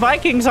target.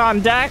 Vikings on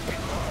deck.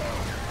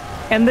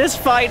 And this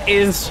fight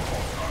is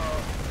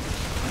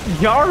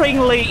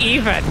jarringly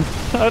even.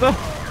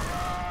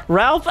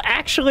 Ralph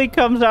actually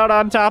comes out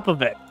on top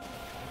of it.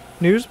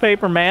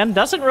 Newspaper man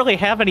doesn't really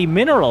have any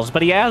minerals,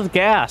 but he has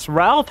gas.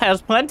 Ralph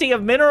has plenty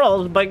of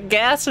minerals, but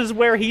gas is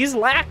where he's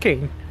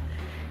lacking.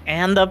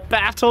 And the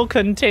battle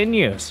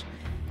continues.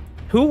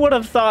 Who would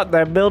have thought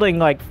that building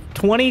like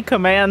 20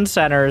 command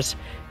centers,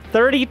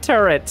 30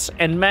 turrets,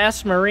 and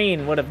mass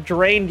marine would have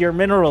drained your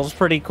minerals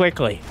pretty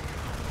quickly?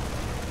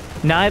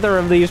 Neither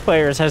of these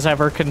players has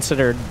ever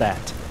considered that.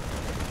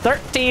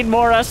 13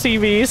 more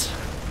SCVs.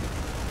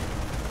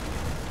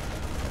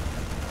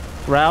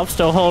 Ralph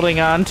still holding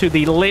on to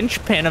the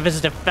linchpin of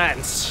his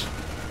defense.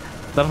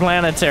 The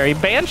planetary.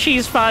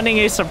 Banshee's finding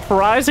a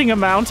surprising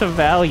amount of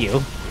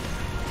value.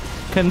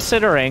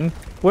 Considering,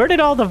 where did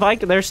all the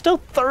Vikings... There's still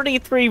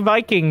 33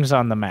 Vikings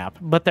on the map,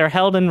 but they're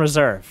held in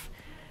reserve.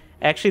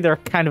 Actually, they're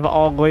kind of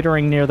all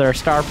loitering near their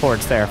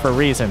starports there for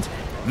reasons.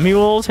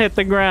 Mules hit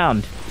the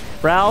ground.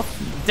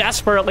 Ralph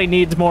desperately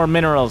needs more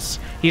minerals.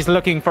 He's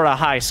looking for a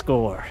high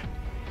score.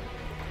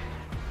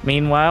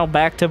 Meanwhile,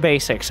 back to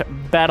basics.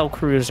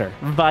 Battlecruiser,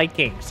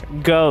 Vikings,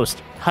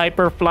 Ghost,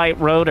 Hyperflight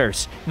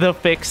Rotors, the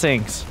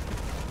fixings.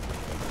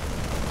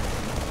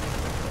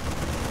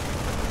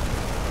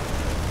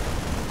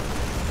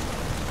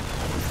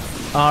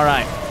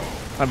 Alright.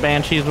 Our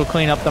Banshees will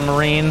clean up the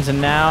Marines,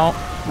 and now,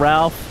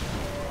 Ralph,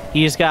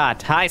 he's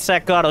got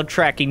high-sec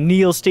auto-tracking,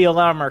 Neil Steel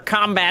Armor,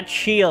 Combat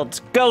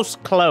Shields,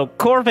 Ghost Cloak,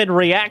 Corvid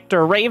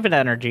Reactor, Raven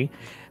Energy,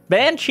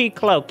 Banshee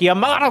Cloak,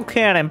 Yamato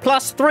Cannon,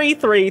 plus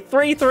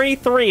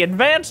 33333,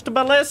 Advanced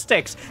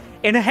Ballistics,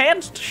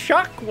 Enhanced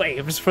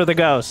Shockwaves for the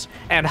Ghosts,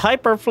 and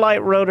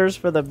Hyperflight Rotors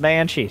for the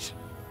Banshees.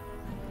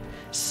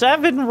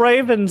 7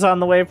 Ravens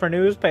on the way for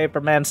Newspaper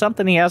Man,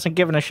 something he hasn't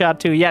given a shot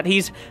to yet.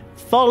 He's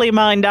fully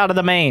mined out of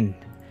the main.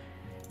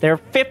 There are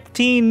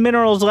 15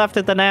 minerals left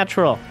at the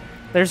natural.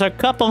 There's a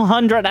couple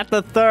hundred at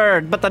the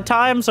third, but the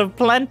times of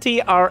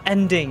plenty are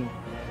ending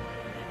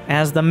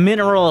as the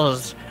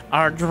minerals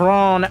are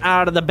drawn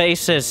out of the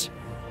bases,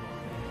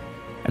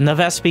 and the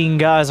Vespine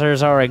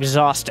geysers are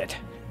exhausted.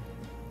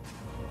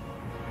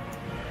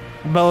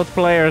 Both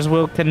players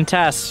will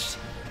contest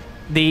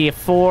the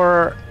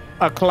 4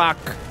 o'clock,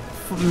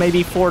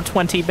 maybe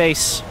 4:20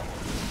 base.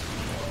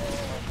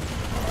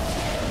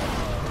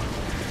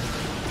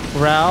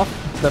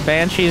 Ralph, the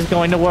Banshee is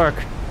going to work.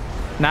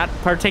 Not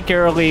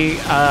particularly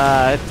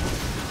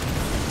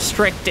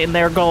strict in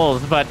their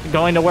goals, but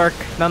going to work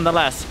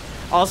nonetheless.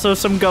 Also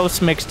some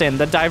ghosts mixed in.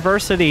 The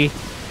diversity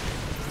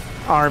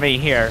army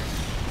here.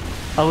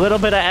 A little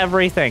bit of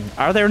everything.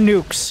 Are there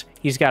nukes?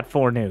 He's got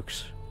 4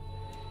 nukes.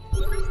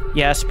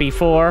 Yes,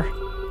 before.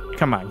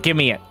 Come on, give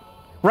me it.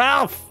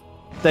 Ralph!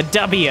 The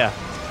W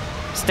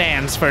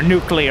stands for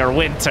nuclear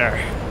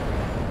winter.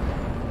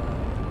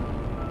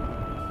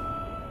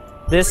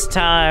 This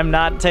time,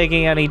 not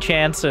taking any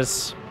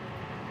chances.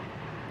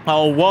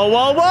 Oh, whoa,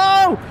 whoa,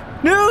 whoa!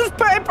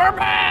 Newspaper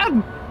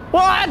Man!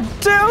 1,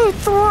 2,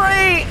 3!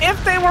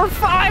 If they were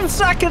 5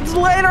 seconds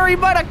later, he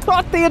might have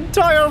caught the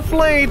entire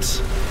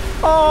fleet!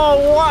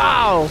 Oh,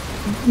 wow!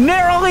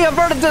 Narrowly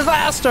averted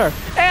disaster!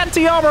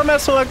 Anti-armor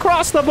missile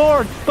across the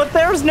board, but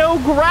there's no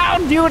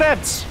ground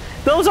units!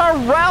 Those are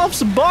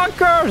Ralph's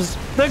bunkers!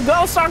 The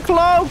Ghosts are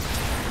cloaked!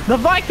 The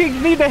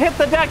Vikings need to hit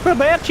the deck, the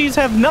Banshees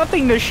have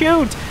nothing to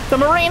shoot! The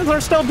Marines are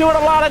still doing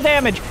a lot of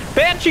damage!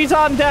 Banshees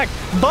on deck!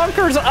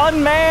 Bunkers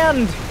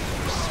unmanned!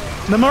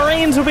 The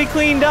Marines will be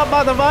cleaned up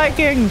by the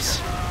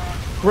Vikings.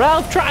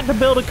 Ralph tried to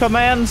build a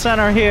command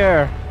center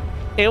here.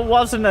 It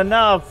wasn't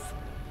enough.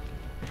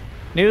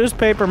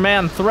 Newspaper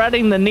Man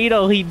threading the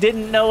needle he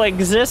didn't know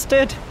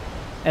existed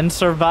and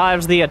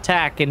survives the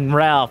attack, and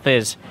Ralph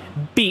is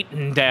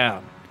beaten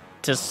down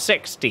to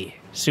 60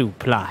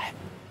 supply.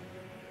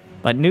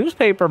 But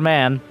Newspaper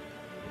Man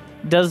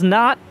does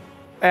not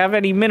have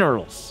any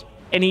minerals,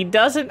 and he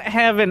doesn't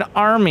have an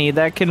army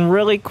that can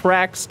really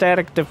crack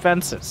static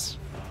defenses.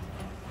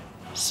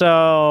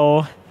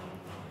 So,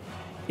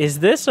 is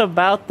this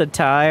about the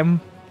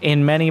time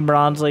in many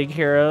Bronze League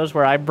Heroes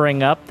where I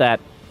bring up that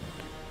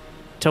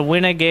to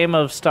win a game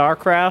of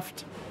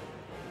StarCraft,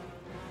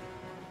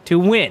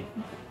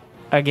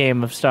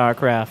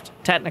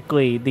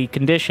 technically the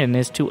condition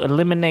is to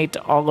eliminate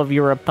all of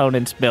your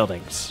opponent's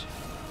buildings.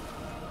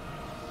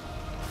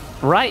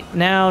 Right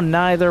now,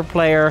 neither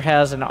player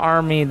has an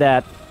army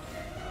that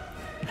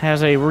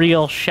has a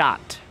real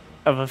shot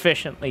of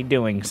efficiently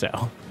doing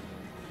so.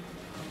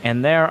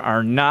 And there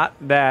are not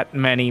that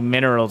many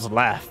minerals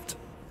left.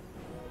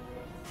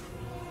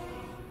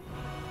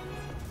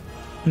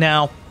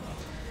 Now,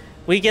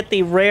 we get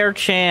the rare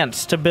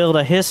chance to build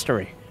a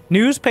history.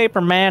 Newspaper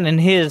Man and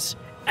his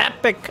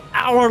epic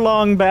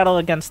hour-long battle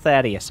against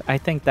Thaddeus. I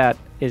think that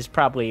is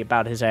probably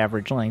about his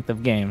average length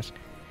of games.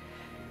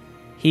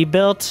 He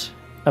built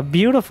a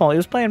beautiful... He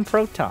was playing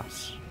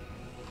Protoss,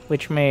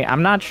 which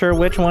I'm not sure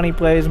which one he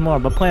plays more,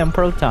 but playing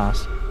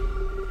Protoss.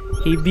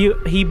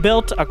 He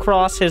built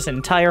across his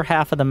entire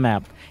half of the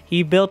map.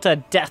 He built a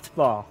death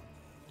ball.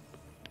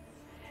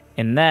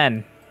 And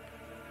then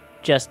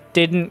just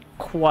didn't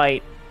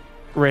quite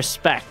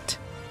respect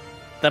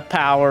the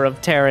power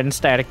of Terran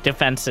static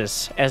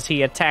defenses as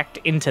he attacked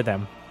into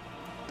them.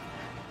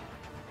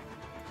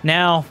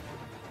 Now,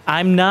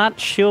 I'm not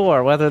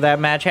sure whether that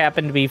match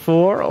happened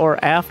before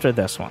or after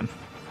this one.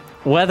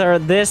 Whether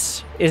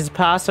this is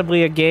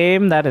possibly a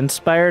game that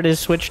inspired his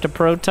switch to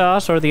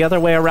Protoss or the other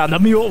way around. The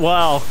mule,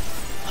 well,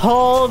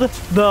 hold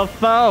the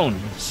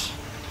phones.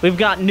 We've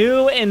got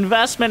new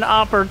investment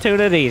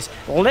opportunities.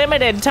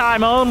 Limited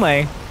time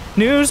only.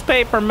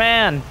 Newspaper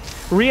man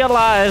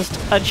realized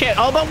a chance.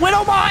 Oh, the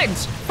Widow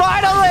Mines!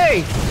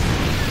 Finally!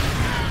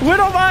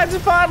 Widow Mines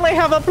finally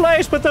have a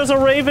place, but there's a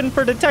Raven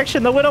for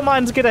detection. The Widow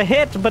Mines get a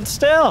hit, but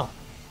still.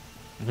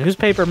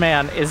 Newspaper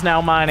man is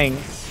now mining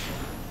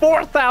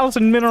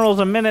 4,000 minerals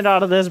a minute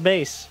out of this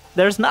base.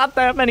 There's not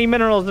that many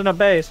minerals in a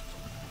base.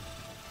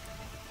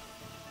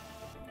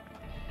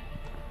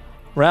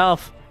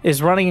 Ralph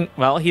is running,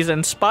 well, he's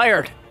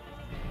inspired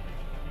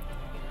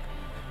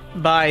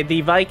by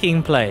the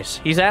Viking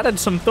place. He's added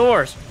some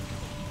Thors.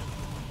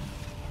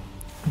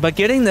 But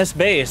getting this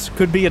base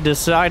could be a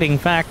deciding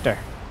factor,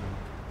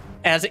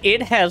 as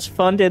it has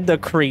funded the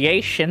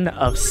creation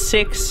of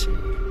 6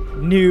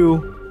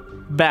 new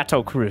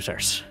battle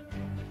cruisers.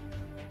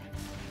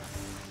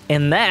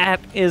 And that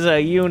is a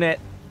unit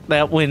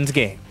that wins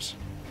games.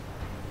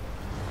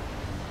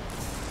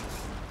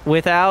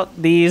 Without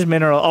these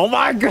minerals... Oh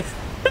my god!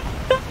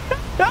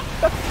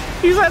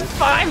 He's at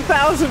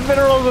 5,000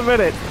 minerals a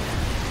minute.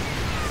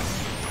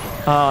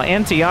 Oh,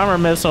 anti-armor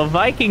missile.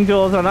 Viking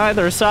duels on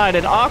either side.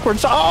 And awkward...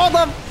 Oh,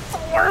 the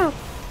Thor!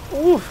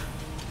 Ooh.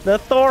 The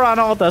Thor on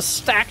all the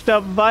stacked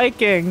up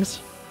Vikings.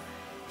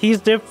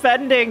 He's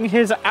defending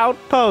his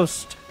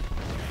outpost.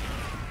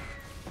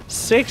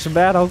 6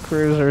 battle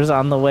cruisers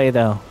on the way,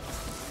 though.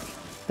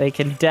 They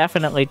can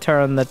definitely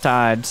turn the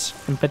tides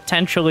and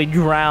potentially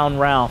drown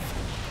Ralph.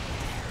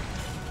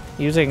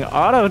 Using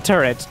auto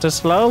turrets to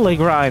slowly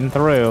grind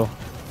through.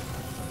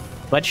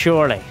 But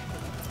surely,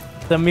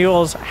 the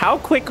mules... How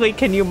quickly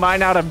can you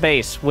mine out a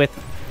base with...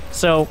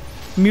 So,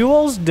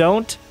 mules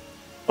don't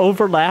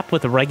overlap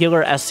with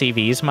regular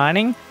SCVs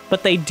mining,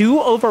 but they do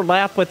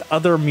overlap with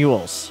other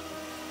mules.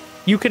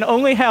 You can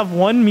only have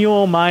one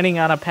mule mining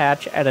on a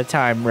patch at a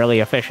time really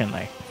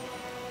efficiently.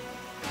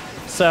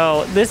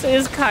 So this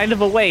is kind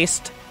of a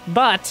waste,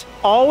 but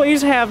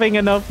always having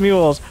enough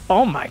mules.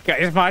 Oh my god,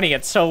 he's mining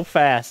it so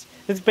fast.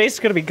 This base is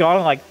going to be gone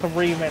in like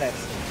 3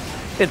 minutes.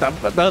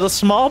 The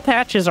small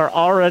patches are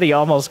already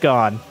almost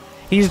gone.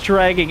 He's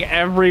dragging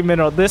every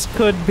mineral. This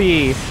could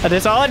be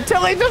all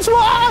until he just...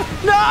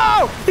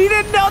 No! He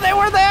didn't know they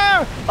were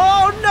there!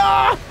 Oh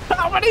no!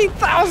 How many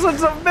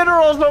thousands of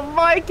minerals of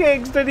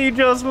Vikings did he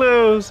just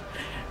lose?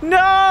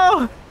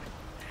 No!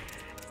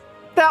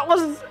 That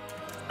was...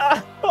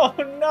 oh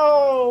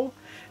no!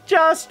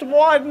 Just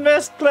one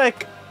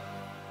misclick.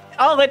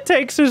 All it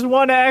takes is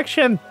one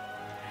action.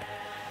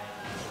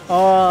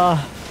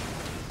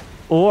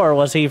 Or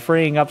was he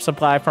freeing up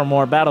supply for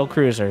more battle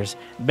cruisers?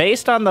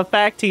 Based on the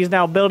fact he's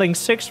now building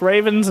 6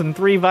 Ravens and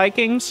 3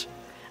 Vikings,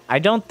 I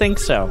don't think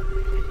so.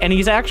 And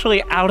he's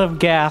actually out of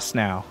gas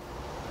now.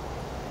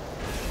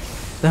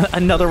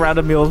 Another round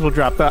of mules will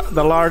drop.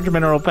 The large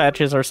mineral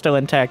patches are still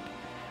intact.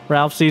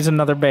 Ralph sees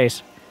another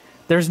base.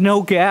 There's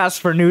no gas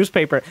for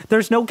newspaper.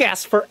 There's no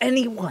gas for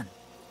anyone.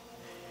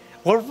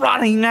 We're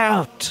running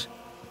out.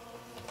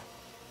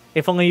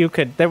 If only you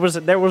could. There was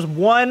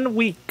 1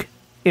 week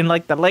in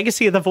like the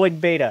Legacy of the Void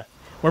beta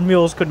where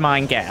mules could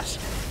mine gas.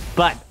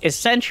 But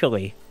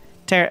essentially,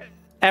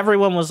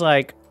 everyone was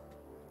like,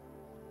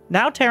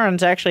 now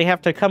Terrans actually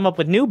have to come up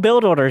with new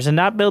build orders and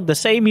not build the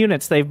same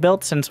units they've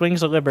built since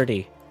Wings of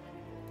Liberty.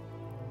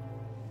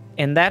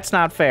 And that's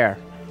not fair.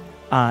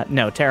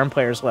 No, Terran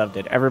players loved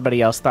it.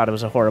 Everybody else thought it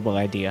was a horrible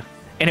idea.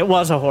 And it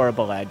was a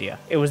horrible idea.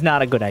 It was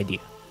not a good idea.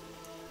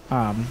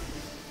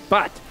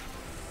 But...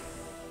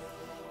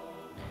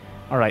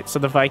 Alright, so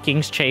the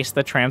Vikings chase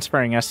the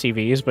transferring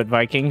SCVs, but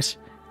Vikings...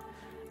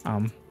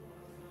 the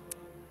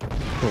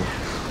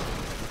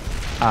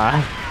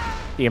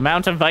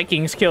amount of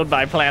Vikings killed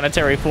by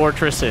planetary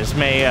fortresses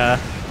may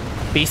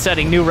be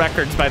setting new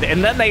records by the...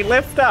 And then they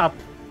lift up,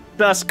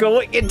 thus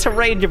going into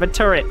range of a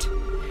turret.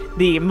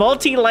 The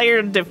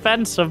multi-layered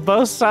defense of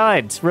both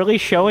sides really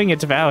showing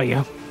its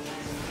value.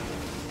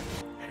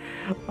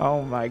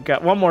 Oh my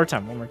god. One more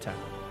time.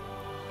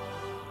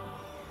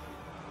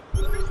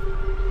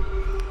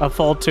 A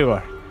full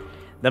tour.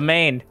 The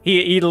main.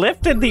 He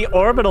lifted the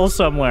orbital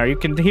somewhere. You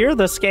can hear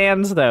the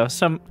scans, though.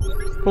 Some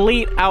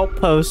fleet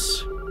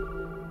outposts.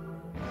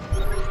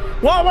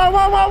 Whoa!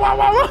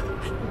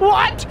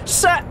 What?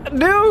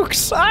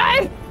 Nukes!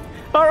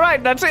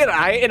 Alright, that's it.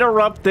 I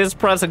interrupt this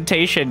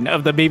presentation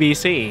of the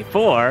BBC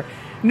for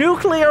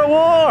Nuclear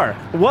war!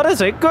 What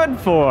is it good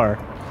for?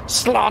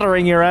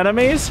 Slaughtering your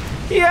enemies?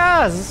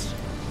 Yes!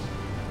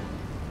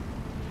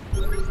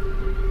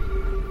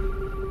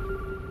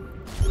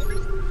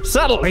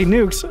 Suddenly,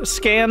 nukes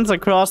scans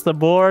across the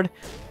board.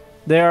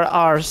 There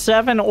are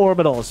 7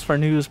 orbitals for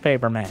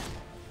Newspaperman.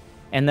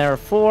 And there are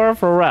 4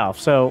 for Ralph,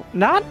 so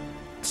not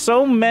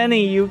so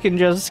many you can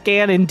just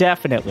scan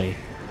indefinitely.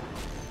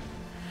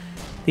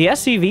 The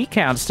SCV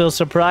count's still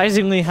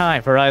surprisingly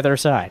high for either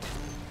side.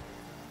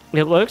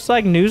 It looks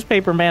like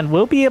Newspaperman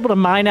will be able to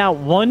mine out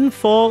 1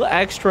 full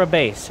extra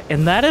base,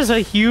 and that is a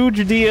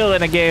huge deal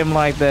in a game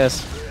like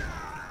this.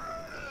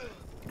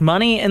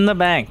 Money in the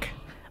bank.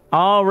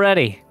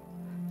 Already.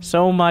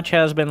 So much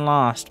has been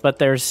lost, but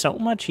there's so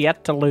much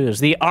yet to lose.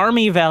 The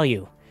army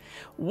value.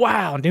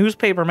 Wow,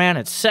 Newspaperman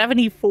at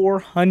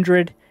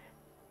 7,400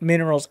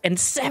 minerals and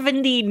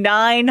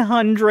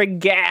 7,900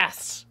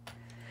 gas.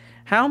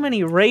 How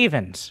many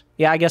ravens?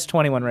 Yeah, I guess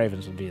 21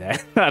 ravens would be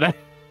that.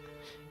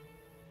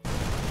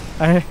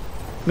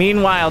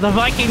 Meanwhile, the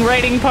Viking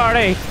raiding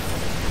party.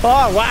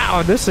 Oh,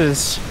 wow, this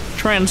is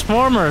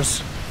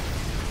Transformers.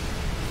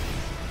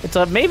 It's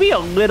maybe a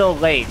little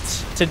late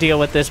to deal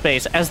with this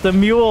base as the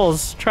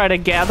mules try to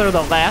gather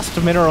the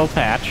last mineral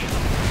patch.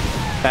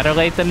 Better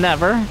late than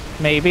never,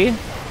 maybe.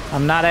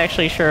 I'm not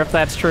actually sure if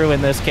that's true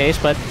in this case,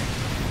 but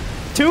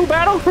 2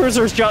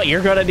 battlecruisers, Joe.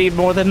 You're gonna need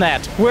more than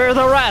that. Where are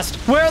the rest?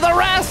 Where are the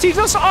rest? He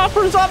just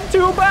offers up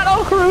 2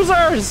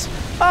 battlecruisers.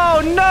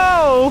 Oh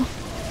no!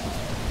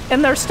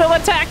 And they're still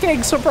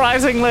attacking,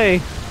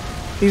 surprisingly.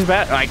 These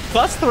like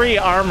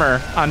 +3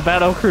 armor on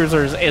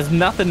battlecruisers is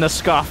nothing to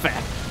scoff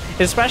at,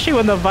 especially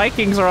when the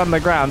Vikings are on the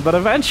ground. But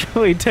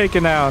eventually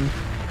taken down.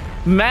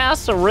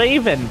 Mass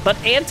Raven,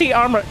 but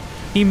anti-armor.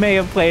 He may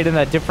have played in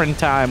a different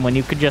time when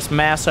you could just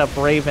mass up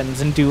ravens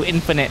and do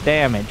infinite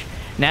damage.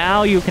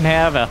 Now you can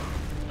have a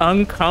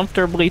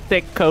uncomfortably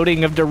thick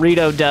coating of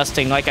Dorito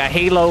dusting like a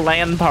Halo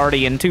LAN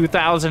party in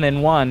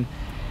 2001.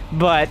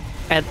 But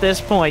at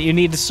this point, you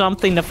need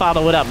something to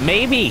follow it up.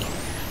 Maybe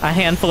a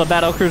handful of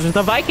battlecruisers.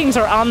 The Vikings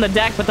are on the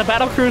deck, but the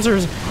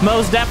battlecruisers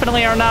most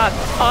definitely are not.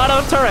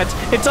 Auto turrets.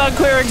 It's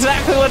unclear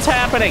exactly what's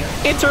happening.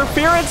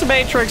 Interference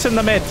matrix in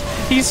the midst.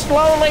 He's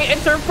slowly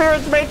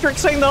interference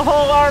matrixing the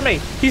whole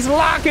army. He's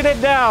locking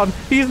it down.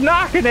 He's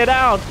knocking it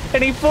out,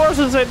 and he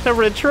forces it to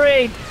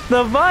retreat.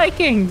 The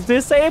Vikings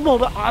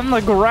disabled on the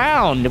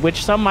ground,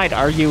 which some might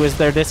argue is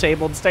their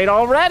disabled state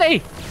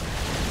already.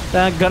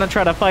 They're gonna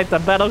try to fight the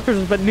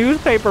battlecruisers, but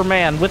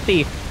Newspaperman with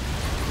the...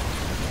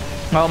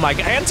 Oh my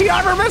god,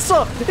 anti-armor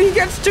missile! He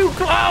gets too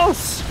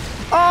close!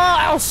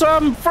 Oh,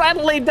 some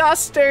friendly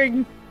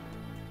dusting!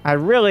 I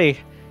really...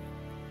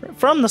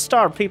 From the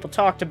start, people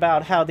talked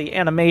about how the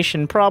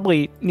animation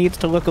probably needs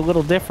to look a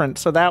little different,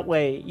 so that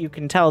way you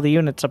can tell the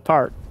units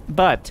apart.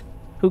 But,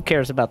 who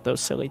cares about those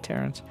silly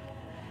Terrans?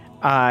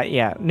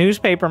 Yeah,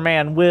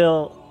 Newspaperman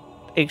will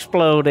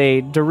explode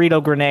a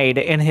Dorito grenade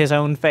in his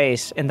own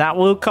face, and that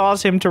will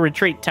cause him to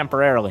retreat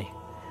temporarily,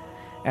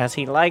 as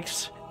he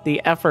likes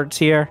the efforts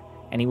here,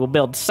 and he will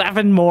build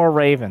 7 more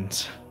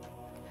ravens.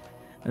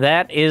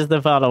 That is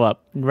the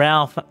follow-up.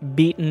 Ralph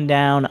beaten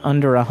down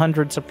under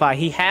 100 supply.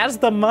 He has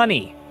the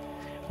money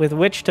with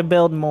which to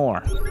build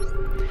more.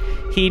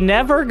 He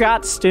never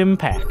got Stim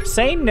Pack.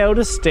 Say no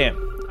to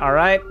Stim, all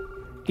right?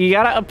 You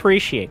gotta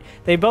appreciate.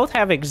 They both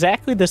have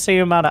exactly the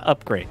same amount of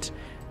upgrades.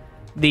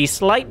 The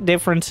slight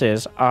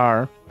differences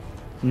are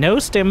no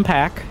Stim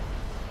Pack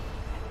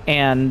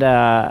and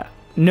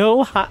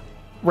no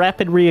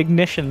rapid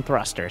reignition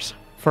thrusters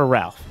for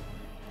Ralph.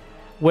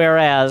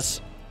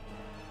 Whereas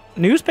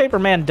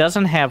Newspaperman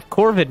doesn't have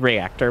Corvid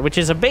Reactor, which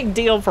is a big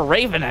deal for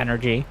Raven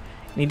Energy,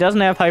 and he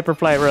doesn't have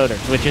Hyperflight Rotors,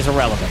 which is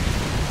irrelevant.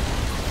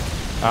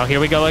 Oh,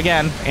 here we go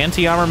again.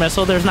 Anti-armor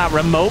missile, there's not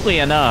remotely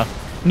enough.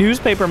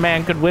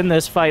 Newspaperman could win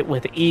this fight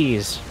with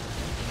ease.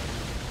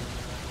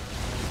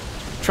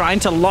 Trying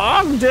to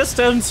long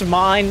distance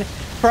mine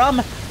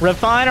from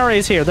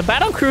refineries here. The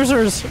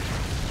battlecruisers,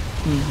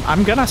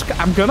 I'm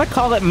gonna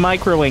call it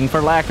microing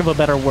for lack of a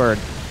better word.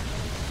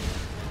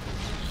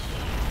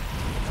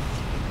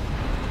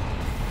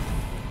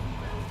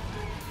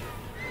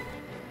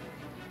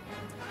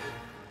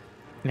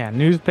 Yeah,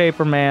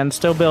 Newspaperman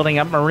still building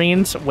up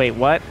Marines. Wait,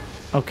 what?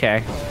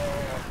 Okay.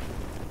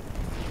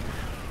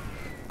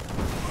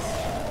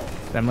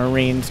 The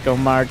Marines go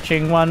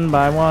marching one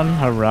by one.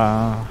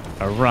 Hurrah,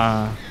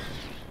 hurrah.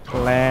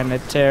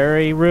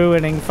 Planetary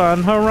ruining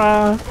fun.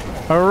 Hurrah,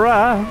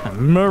 hurrah.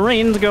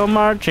 Marines go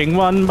marching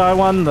one by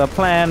one. The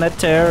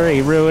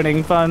planetary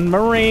ruining fun.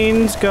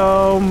 Marines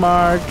go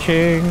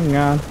marching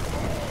on.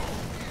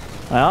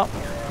 Well,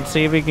 let's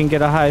see if we can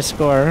get a high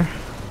score.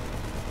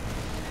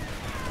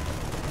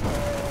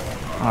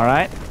 All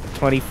right,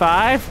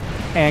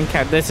 25, and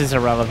this is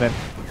irrelevant.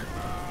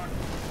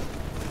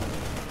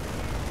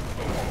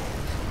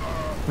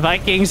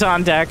 Vikings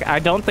on deck. I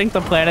don't think the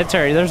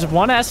planetary... There's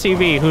one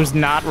SCV who's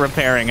not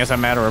repairing as a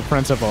matter of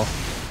principle.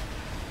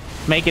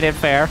 Making it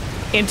fair.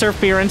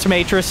 Interference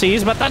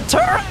matrices, but the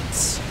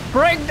turrets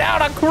bring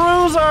down a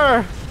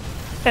cruiser!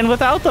 And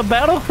without the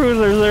battle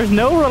cruisers, there's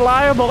no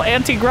reliable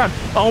anti-ground.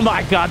 Oh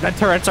my god, the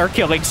turrets are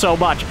killing so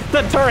much.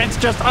 The turrets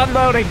just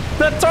unloading.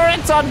 The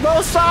turrets on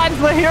both sides,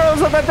 the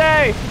heroes of the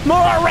day.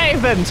 More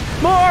ravens,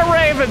 more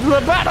ravens.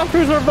 The battle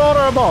cruiser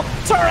vulnerable.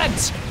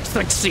 Turrets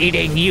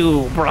succeeding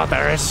you,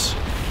 brothers.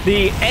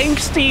 The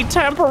angsty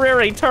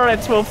temporary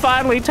turrets will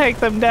finally take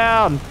them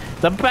down.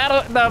 The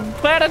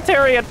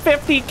planetary at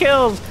 50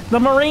 kills. The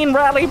Marine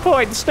rally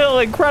point still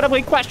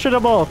incredibly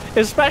questionable,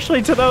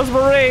 especially to those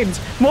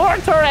Marines. More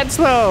turrets,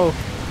 though.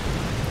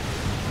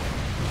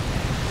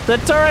 The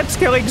turrets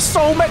killing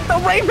so many. The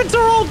Ravens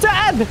are all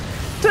dead.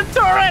 The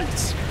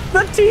turrets.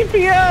 The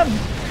TPM.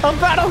 A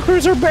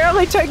battlecruiser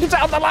barely taking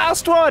down the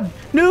last one.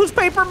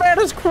 Newspaper Man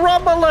is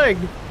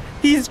crumbling.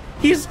 He's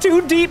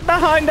too deep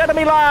behind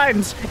enemy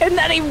lines. And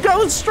then he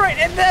goes straight,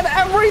 and then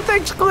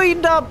everything's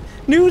cleaned up.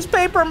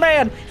 Newspaper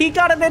Man, he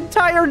got an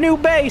entire new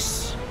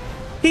base.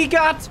 He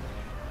got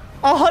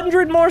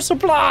 100 more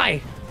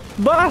supply.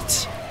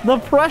 But the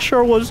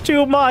pressure was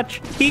too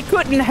much. He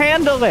couldn't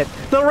handle it.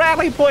 The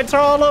rally points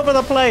are all over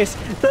the place.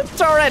 The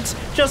turrets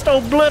just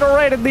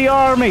obliterated the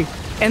army.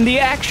 And the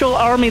actual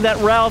army that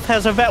Ralph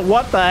has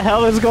what the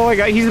hell is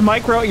going on? You're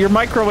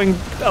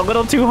microing a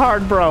little too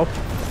hard, bro.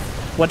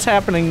 What's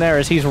happening there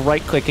is he's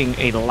right-clicking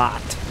a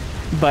lot,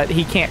 but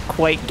he can't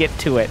quite get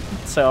to it.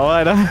 So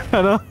I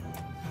don't.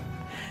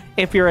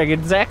 If you're at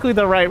exactly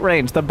the right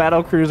range, the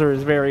battlecruiser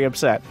is very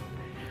upset.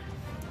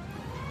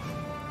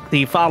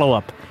 The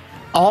follow-up.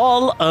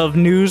 All of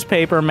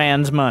Newspaper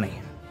Man's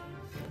money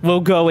will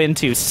go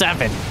into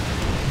 7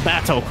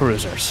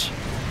 battlecruisers.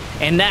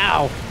 And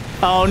now,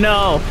 oh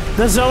no,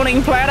 the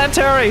zoning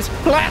planetaries,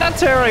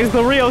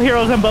 the real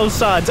heroes on both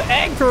sides,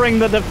 anchoring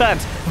the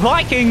defense.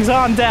 Vikings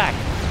on deck.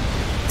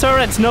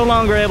 Turrets no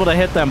longer able to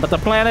hit them, but the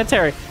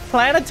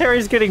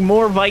planetary's getting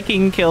more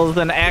Viking kills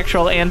than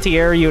actual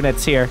anti-air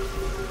units here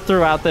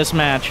throughout this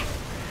match.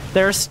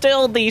 There's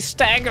still the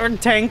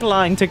staggered tank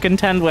line to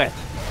contend with.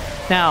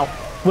 Now,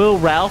 will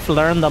Ralph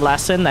learn the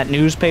lesson that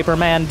Newspaper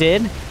Man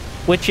did?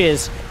 Which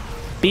is,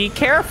 be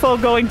careful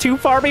going too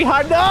far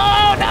behind. No,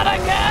 not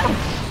again!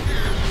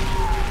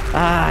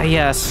 Ah,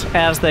 yes,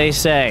 as they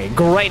say,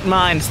 great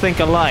minds think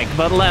alike,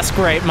 but less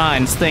great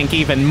minds think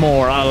even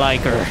more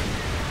aliker.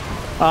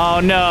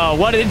 Oh no,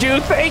 what did you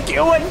think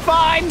you would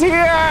find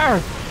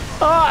here?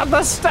 Oh,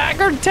 the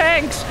staggered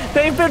tanks!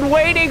 They've been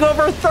waiting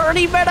over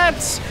 30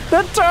 minutes!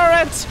 The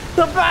turrets!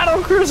 The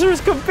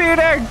battlecruisers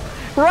competing!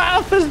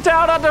 Ralph is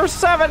down under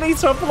 70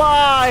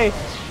 supply!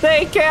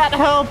 They can't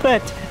help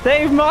it!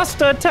 They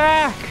must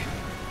attack!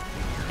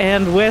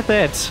 And with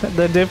it,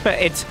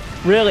 it's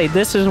really,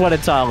 this is what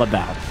it's all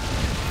about.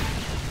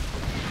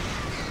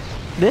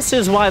 This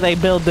is why they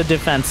build the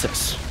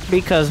defenses.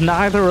 Because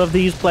neither of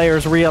these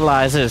players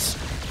realizes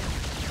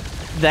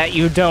that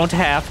you don't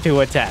have to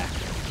attack.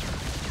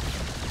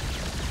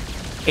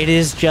 It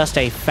is just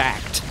a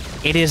fact.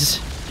 It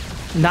is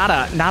not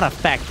a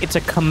fact, it's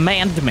a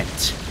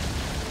commandment.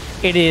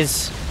 It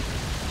is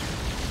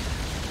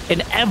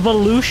an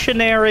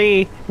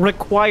evolutionary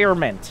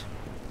requirement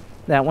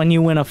that when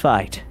you win a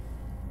fight,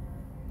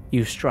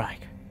 you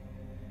strike.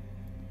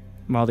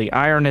 While the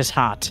iron is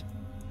hot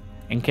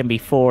and can be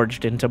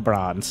forged into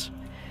bronze.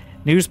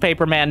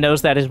 Newspaper Man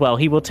knows that as well.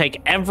 He will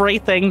take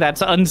everything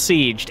that's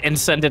unsieged and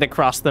send it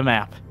across the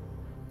map,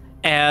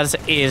 as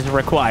is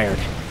required.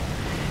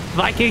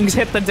 Vikings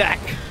hit the deck.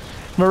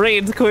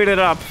 Marines clean it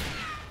up.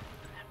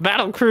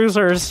 Battle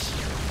cruisers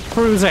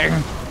cruising.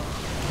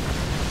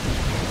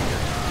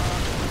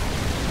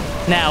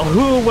 Now,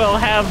 who will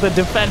have the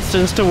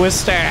defenses to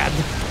withstand?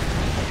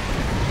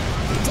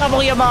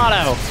 Double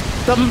Yamato.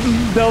 The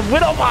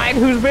Widowmine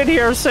who's been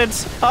here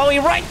since... Oh, he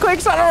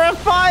right-clicks on a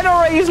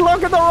refinery! He's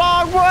looking the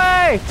wrong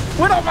way!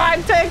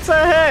 Widowmine takes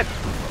a hit!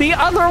 The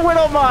other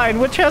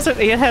Widowmine, which has it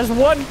has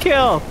 1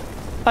 kill.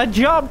 A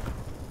jump.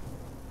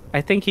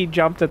 I think he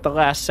jumped at the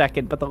last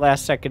second, but the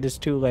last second is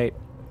too late.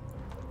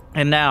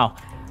 And now,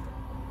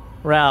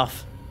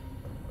 Ralph,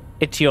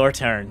 it's your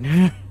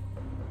turn.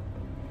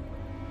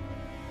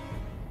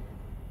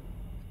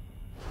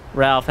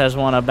 Ralph has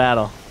won a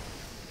battle.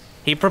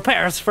 He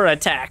prepares for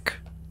attack.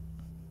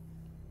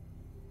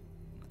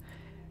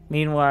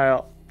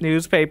 Meanwhile,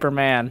 Newspaper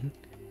Man,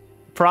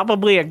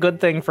 probably a good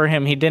thing for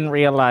him. He didn't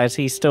realize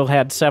he still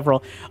had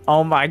several.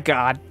 Oh my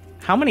god.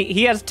 How many?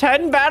 He has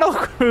 10 battle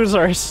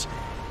cruisers.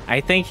 I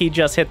think he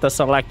just hit the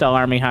select all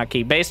army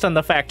hotkey. Based on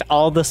the fact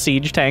all the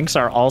siege tanks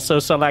are also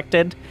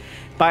selected.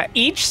 But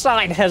each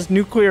side has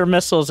nuclear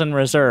missiles in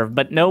reserve,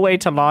 but no way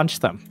to launch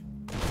them.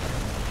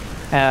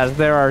 As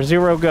there are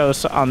 0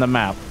 ghosts on the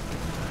map.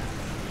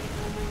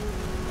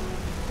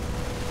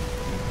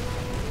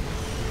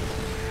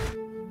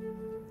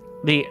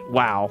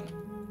 Wow.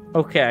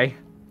 Okay.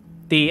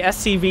 The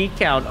SCV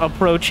count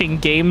approaching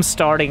game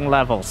starting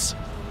levels.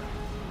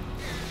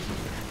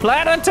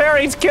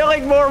 Planetary's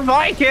killing more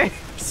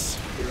Vikings!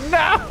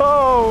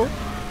 No!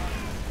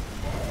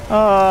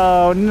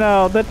 Oh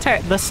no,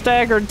 the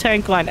staggered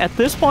tank line. At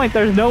this point,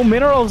 there's no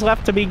minerals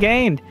left to be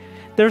gained.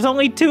 There's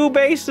only 2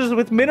 bases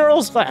with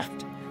minerals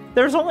left.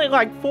 There's only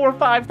like 4,000 or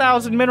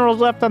 5,000 minerals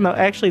left on the...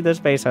 Actually, this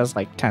base has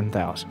like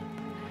 10,000.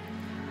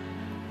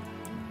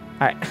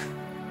 Alright.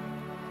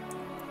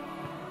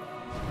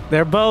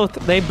 They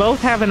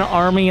both have an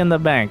army in the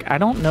bank. I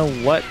don't know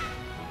what...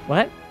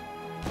 What?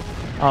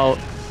 Oh,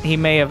 he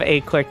may have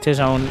A-clicked his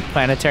own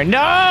planetary.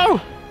 No!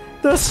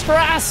 The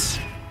stress!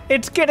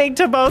 It's getting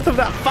to both of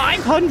them.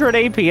 500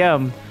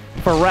 APM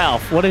for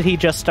Ralph. What did he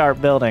just start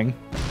building?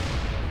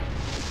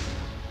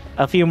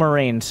 A few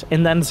Marines,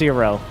 and then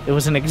 0. It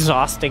was an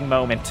exhausting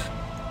moment.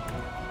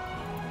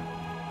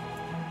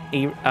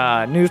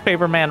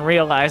 Newspaper man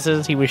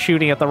realizes he was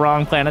shooting at the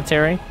wrong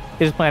planetary.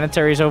 His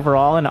planetary's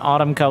overall in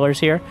autumn colors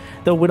here.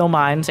 The Widow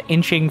Mine's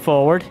inching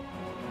forward.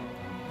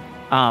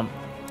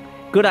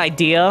 Good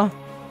idea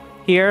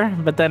here,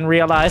 but then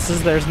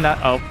realizes there's not...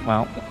 Oh,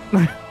 well.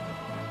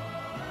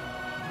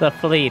 The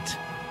fleet.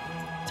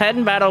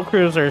 10 battle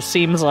cruisers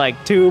seems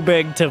like too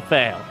big to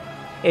fail.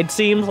 It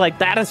seems like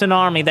that is an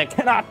army that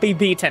cannot be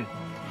beaten.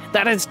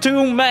 That is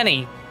too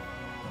many.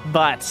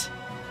 But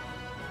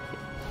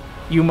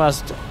you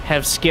must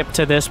have skipped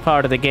to this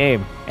part of the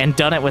game and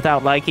done it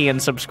without liking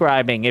and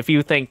subscribing if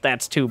you think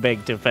that's too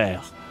big to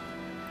fail.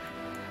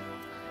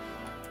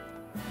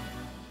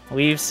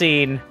 We've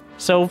seen,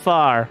 so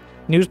far,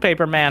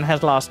 Newspaper Man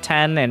has lost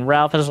 10 and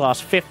Ralph has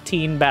lost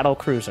 15 battle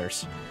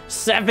cruisers.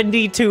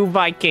 72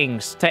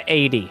 Vikings to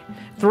 80.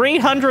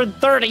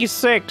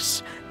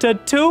 336 to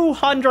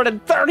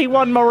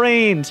 231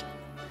 Marines.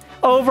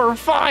 Over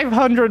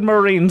 500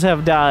 Marines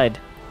have died.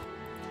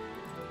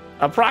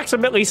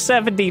 Approximately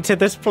 70 to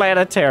this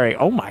planetary.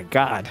 Oh my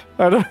god.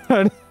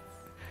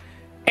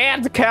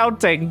 And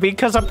counting,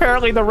 because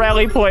apparently the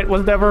rally point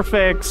was never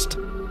fixed.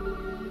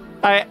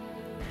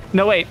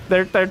 No wait,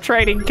 they're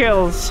trading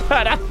kills.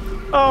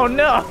 Oh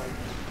no.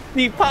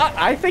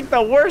 I think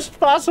the worst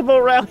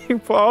possible rally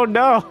point. Oh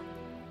no.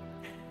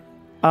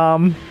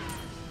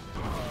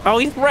 Oh,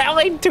 he's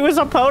rallying to his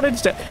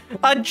opponents to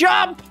a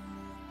jump!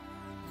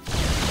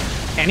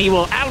 And he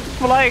will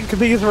outflank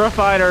these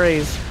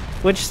refineries,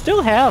 which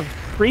still have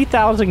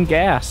 3,000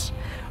 gas.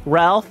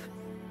 Ralph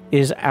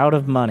is out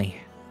of money.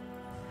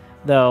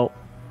 Though,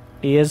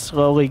 he is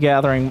slowly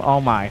gathering... Oh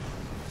my.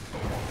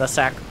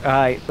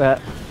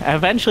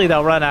 Eventually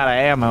they'll run out of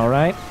ammo,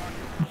 right?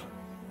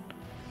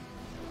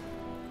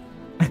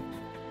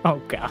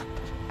 Oh god.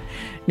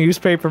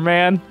 Newspaper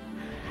man.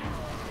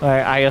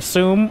 I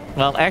assume...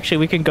 Well, actually,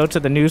 we can go to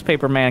the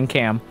Newspaper Man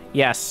cam.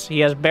 Yes,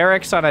 he has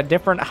barracks on a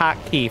different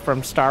hotkey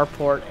from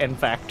Starport and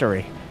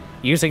Factory.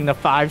 Using the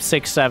 5,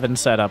 6, 7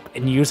 setup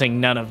and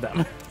using none of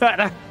them.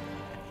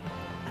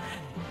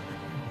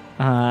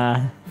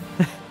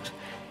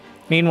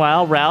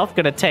 Meanwhile, Ralph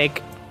gonna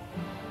take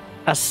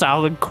a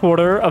solid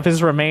quarter of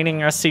his remaining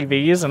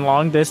SCVs and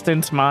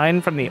long-distance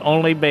mine from the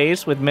only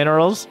base with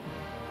minerals.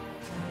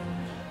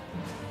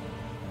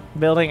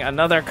 Building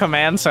another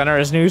command center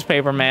as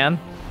Newspaper Man.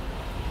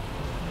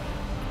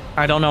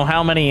 I don't know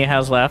how many he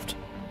has left.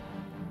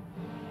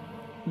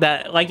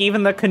 That, like,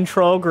 even the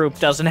control group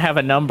doesn't have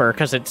a number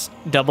because it's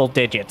double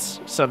digits.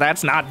 So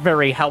that's not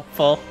very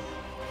helpful.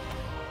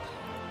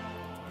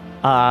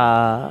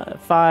 5,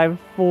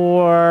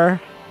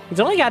 4... He's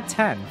only got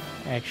 10,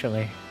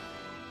 actually.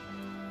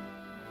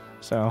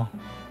 So...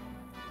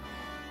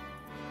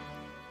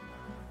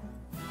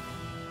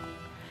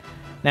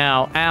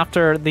 Now,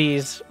 after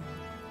these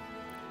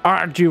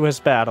arduous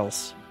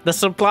battles, the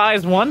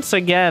supplies once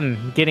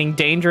again getting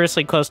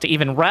dangerously close to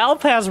even.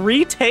 Ralph has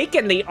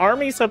retaken the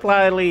army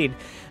supply lead,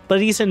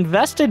 but he's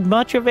invested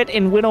much of it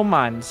in widow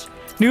mines.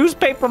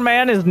 Newspaper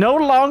Man is no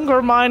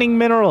longer mining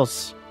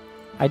minerals.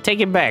 I take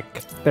it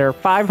back. There are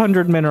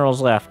 500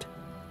 minerals left.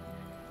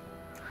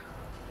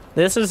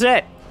 This is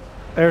it.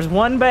 There's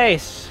one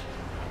base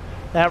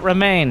that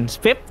remains.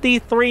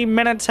 53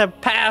 minutes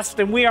have passed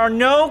and we are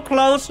no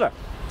closer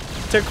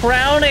to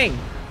crowning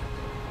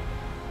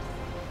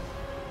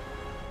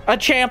a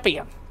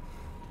champion,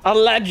 a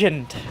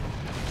legend.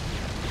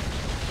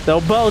 They'll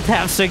both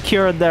have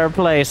secured their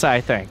place, I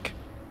think.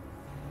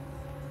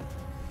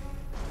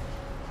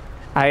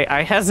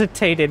 I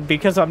hesitated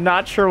because I'm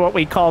not sure what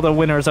we call the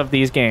winners of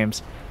these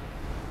games.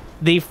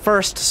 The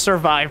first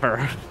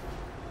survivor.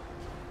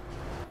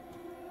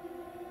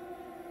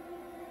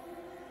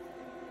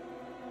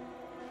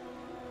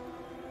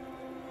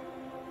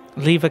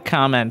 Leave a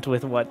comment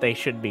with what they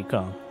should be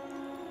called,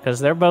 because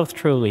they're both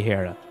truly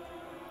heroes.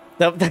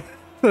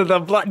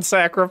 The blood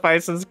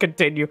sacrifices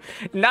continue.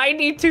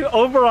 92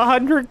 over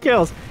 100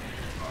 kills.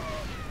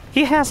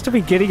 He has to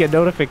be getting a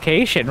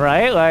notification,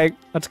 right? Like,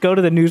 let's go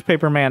to the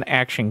Newspaper Man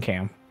action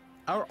cam.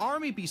 Our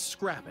army be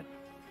scrapping.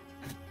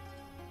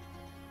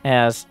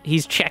 As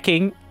he's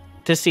checking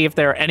to see if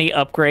there are any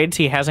upgrades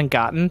he hasn't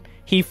gotten.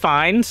 He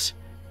finds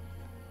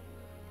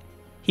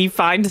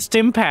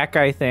Stimpack,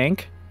 I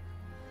think.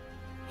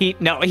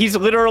 He's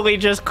literally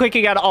just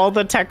clicking on all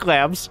the tech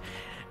labs.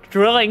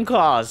 Drilling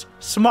claws,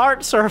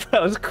 smart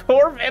servos,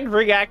 Corvin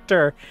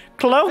reactor,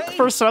 cloak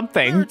for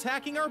something. They're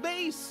attacking our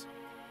base.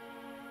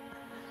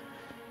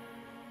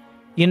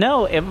 You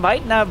know, it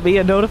might not be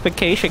a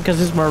notification because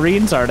his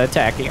Marines aren't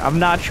attacking. I'm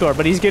not sure,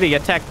 but he's getting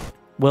attacked.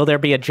 Will there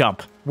be a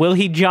jump? Will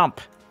he jump?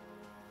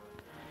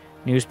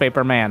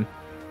 Newspaper man.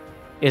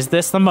 Is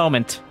this the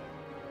moment?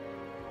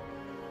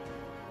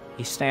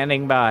 He's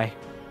standing by.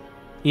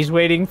 He's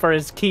waiting for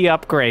his key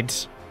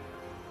upgrades.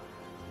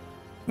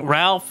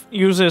 Ralph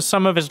uses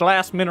some of his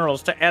last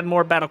minerals to add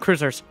more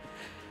battlecruisers.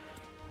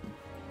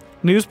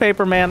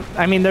 Newspaper man,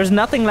 I mean, there's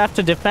nothing left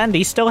to defend.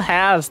 He still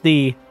has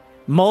the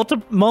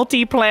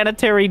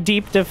multi-planetary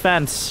deep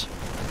defense.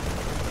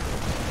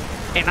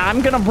 And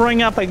I'm gonna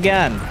bring up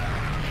again.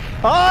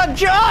 Oh,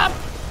 jump!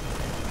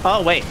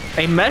 Oh, wait.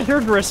 A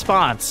measured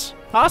response.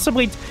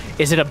 Possibly...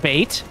 Is it a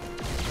bait?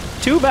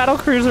 2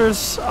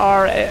 battlecruisers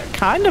are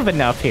kind of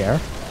enough here.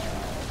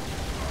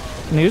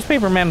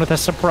 Newspaperman with a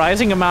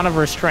surprising amount of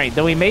restraint,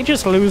 though he may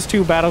just lose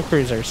 2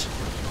 battlecruisers.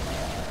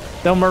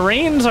 Though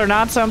Marines are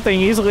not something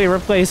easily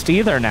replaced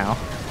either now.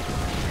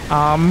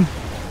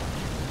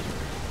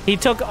 He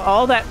took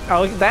all that...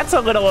 Oh, that's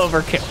a little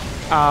overkill.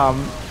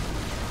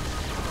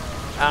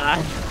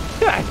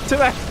 To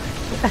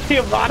the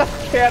amount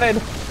of cannon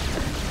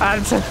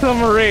onto the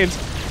Marines.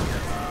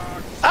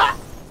 Ah!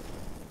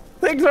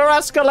 Things are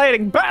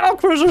escalating.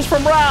 Battlecruisers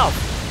from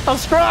Ralph. A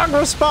strong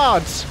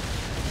response.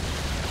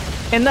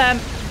 And then...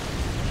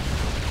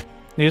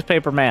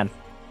 Newspaper man.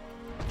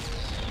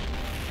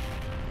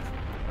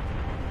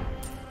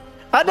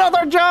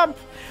 Another jump!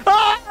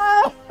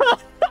 Ah!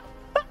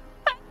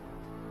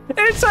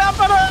 It's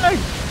happening!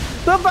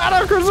 The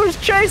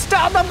battlecruisers chase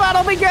down, the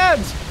battle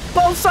begins!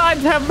 Both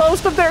sides have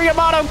most of their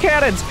Yamato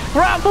cannons.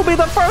 Ralph will be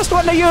the first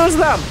one to use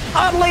them.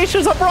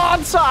 Unleashes a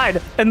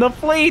broadside, and the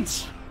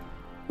fleets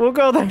will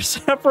go their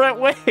separate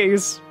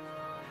ways.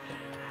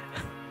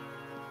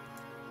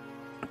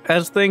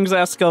 As things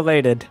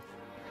escalated,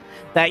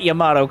 that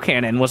Yamato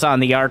cannon was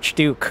on the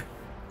Archduke.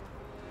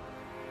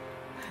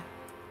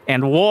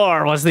 And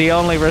war was the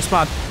only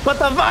response. But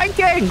the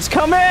Vikings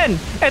come in,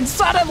 and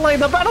suddenly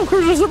the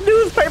battlecruisers of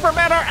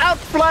Newspaperman are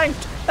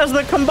outflanked as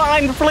the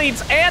combined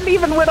fleets and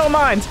even Widow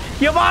Mines.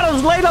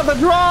 Yamato's late on the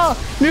draw.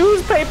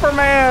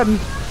 Newspaperman.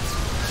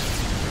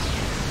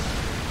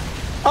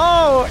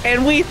 Oh,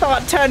 and we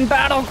thought 10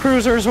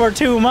 battlecruisers were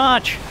too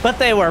much, but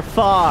they were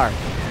far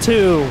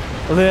too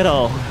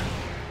little.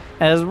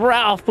 As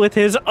Ralph, with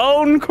his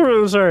own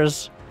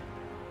cruisers,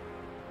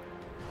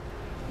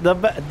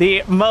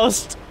 the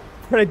most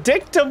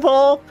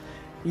predictable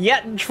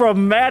yet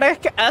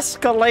dramatic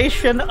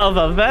escalation of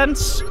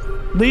events,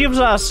 leaves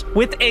us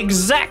with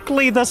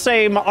exactly the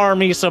same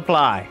army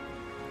supply,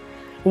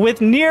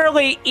 with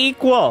nearly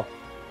equal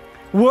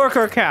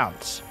worker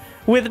counts,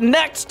 with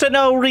next to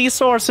no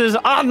resources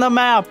on the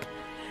map,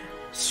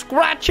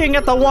 scratching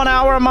at the 1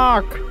 hour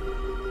mark.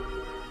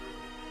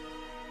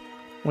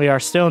 We are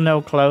still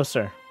no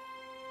closer.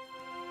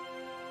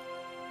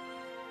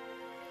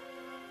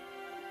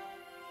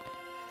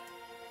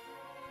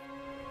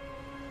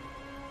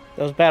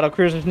 Those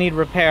battlecruisers need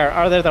repair,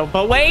 are there though?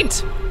 But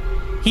wait!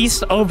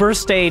 He's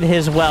overstayed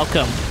his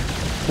welcome.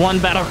 1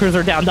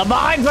 battlecruiser down. The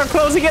mines are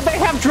closing in. They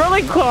have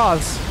drilling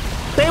claws.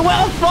 They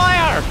will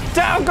fire.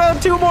 Down go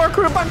 2 more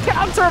crew, but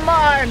counter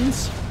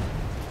mines.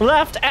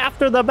 Left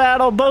after the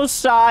battle, both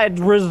sides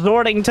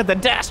resorting to the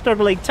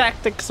dastardly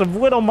tactics of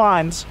Widow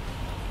Mines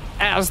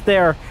as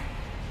their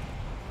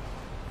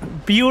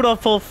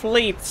beautiful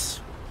fleets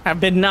have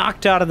been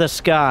knocked out of the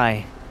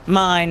sky.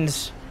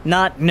 Mines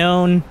not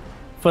known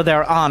for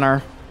their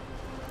honor,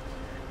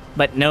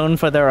 but known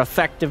for their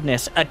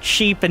effectiveness. A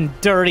cheap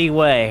and dirty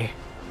way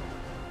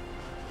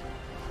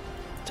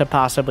to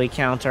possibly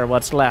counter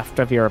what's left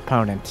of your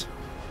opponent.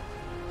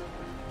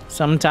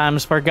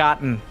 Sometimes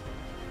forgotten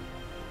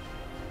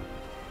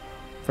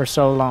for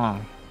so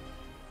long.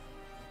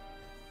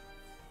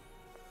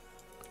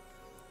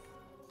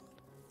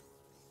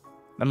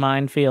 The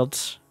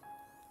minefields,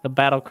 the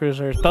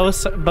battlecruisers,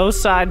 both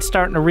sides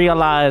starting to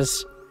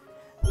realize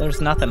there's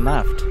nothing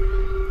left.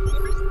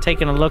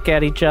 Taking a look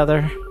at each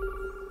other.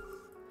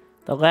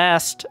 The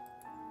last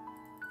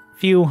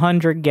few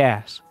hundred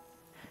gas.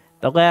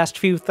 The last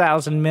few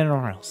thousand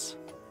minerals.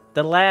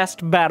 The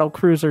last battle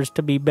cruisers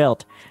to be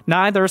built.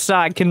 Neither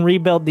side can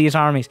rebuild these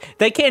armies.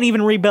 They can't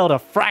even rebuild a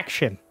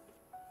fraction.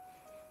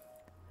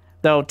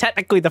 Though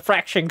technically the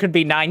fraction could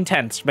be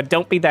 9/10, but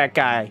don't be that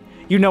guy.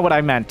 You know what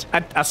I meant.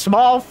 A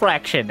small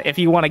fraction if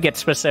you want to get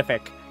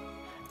specific.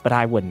 But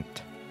I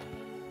wouldn't.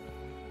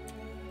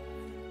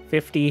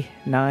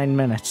 59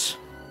 minutes.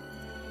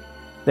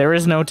 There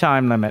is no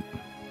time limit.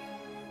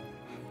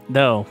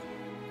 Though,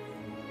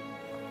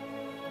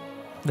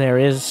 there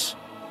is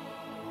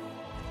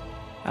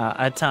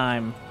a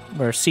time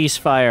where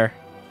ceasefire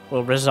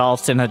will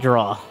result in a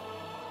draw.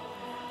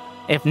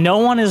 If no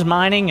one is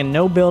mining and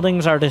no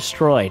buildings are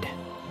destroyed,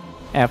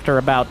 after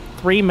about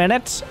 3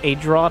 minutes, a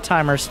draw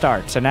timer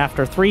starts. And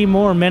after 3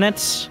 more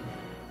minutes,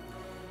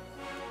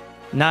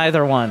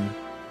 neither one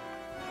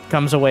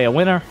comes away a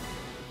winner,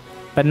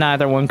 but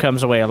neither one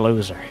comes away a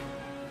loser.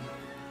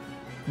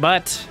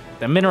 But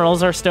the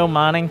minerals are still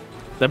mining.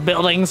 The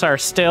buildings are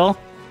still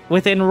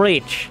within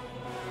reach.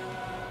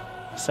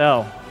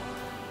 So.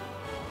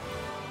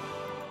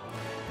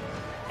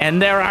 And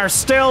there are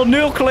still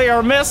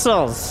nuclear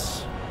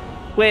missiles.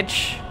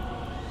 Which.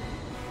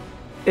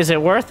 Is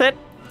it worth it?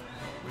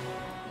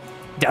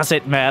 Does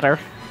it matter?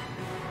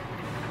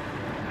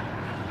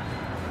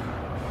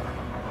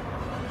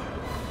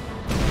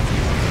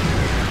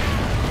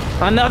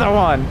 Another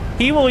one.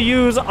 He will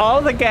use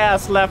all the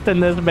gas left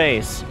in this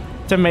base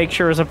to make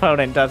sure his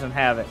opponent doesn't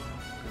have it.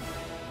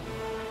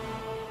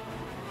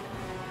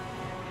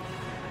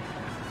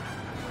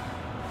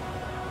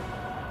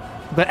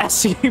 The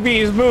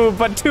SCVs move,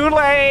 but too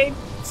late!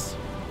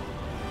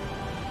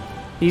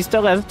 He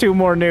still has 2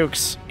 more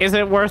nukes. Is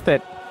it worth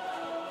it?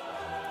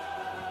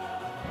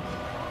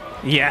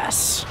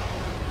 Yes.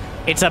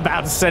 It's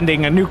about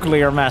sending a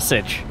nuclear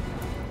message.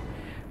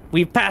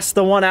 We've passed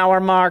the 1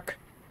 hour mark.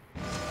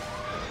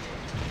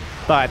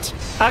 But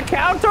a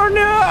counter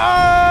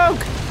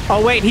nuke!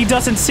 Oh wait, he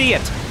doesn't see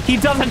it. He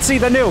doesn't see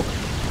the nuke.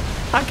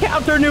 A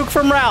counter nuke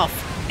from Ralph.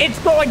 It's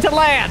going to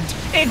land.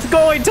 It's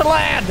going to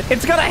land.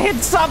 It's gonna hit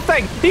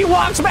something. He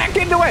walks back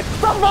into it.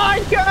 The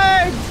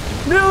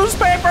Vikings!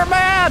 Newspaper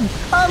Man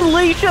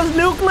unleashes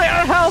nuclear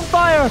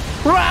hellfire.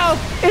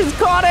 Ralph is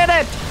caught in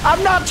it.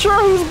 I'm not sure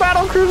whose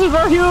battle cruisers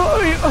are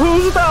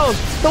whose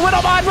those. The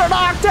Widow mines are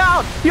knocked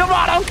out.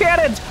 Yamato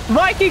cannons.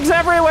 Vikings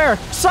everywhere.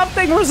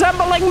 Something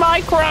resembling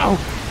micro.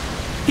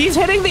 He's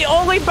hitting the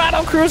only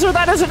battle cruiser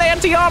that is an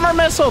anti-armor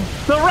missile.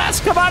 The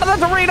rest come out of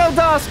the Dorito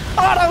dust.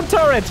 Auto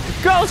turrets.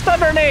 Ghost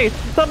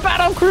underneath. The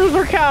battle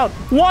cruiser count.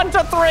 1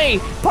 to 3.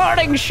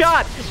 Parting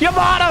shot.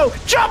 Yamato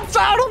jumps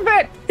out of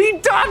it. He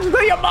dodged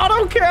the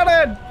Yamato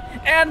cannon.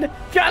 And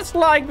just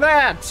like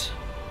that,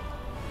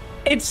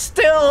 it's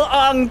still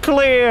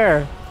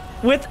unclear.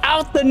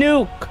 Without the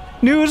nuke,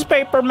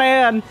 Newspaper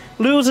Man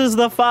loses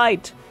the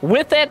fight.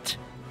 With it,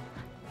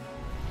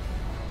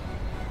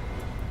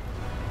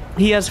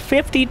 he has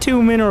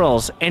 52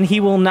 minerals, and he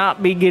will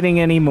not be getting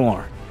any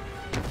more.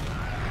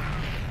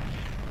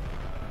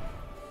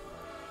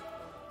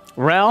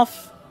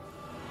 Ralph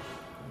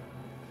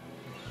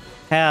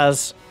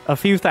has a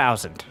few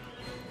thousand.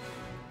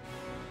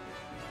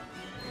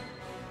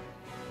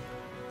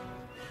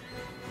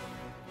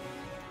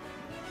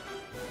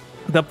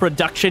 The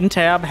production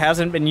tab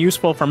hasn't been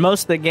useful for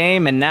most of the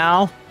game, and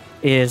now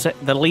is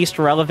the least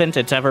relevant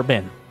it's ever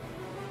been.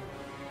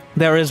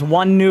 There is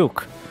 1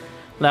 nuke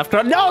left.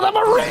 No, the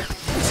Marines!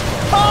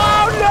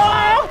 Oh,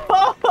 no!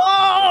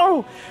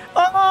 Oh!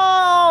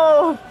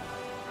 Oh!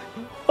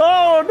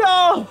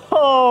 Oh,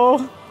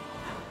 no!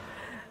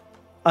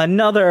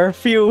 Another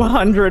few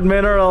hundred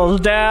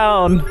minerals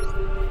down.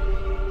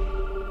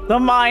 The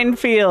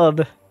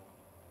minefield.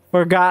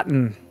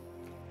 Forgotten.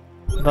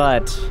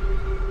 But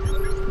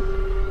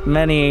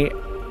many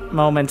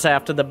moments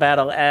after the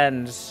battle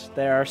ends,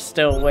 they are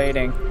still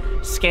waiting.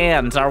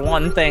 Scans are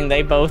one thing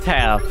they both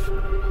have.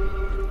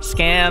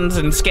 Scans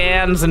and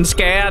scans and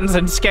scans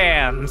and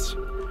scans.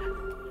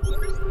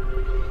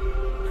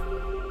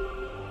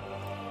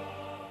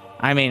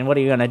 I mean, what are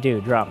you gonna do?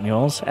 Drop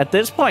mules? At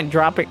this point,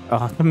 dropping...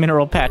 Oh, the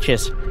mineral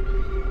patches.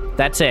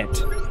 That's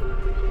it.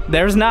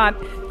 There's not...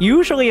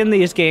 Usually in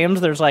these games,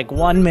 there's like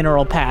 1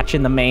 mineral patch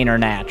in the main or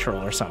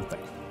natural or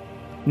something.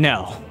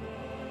 No.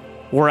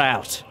 We're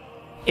out.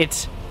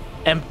 It's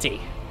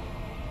empty.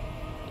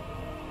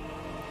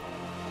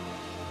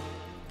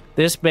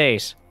 This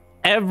base,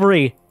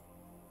 every...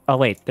 Oh,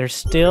 wait, there's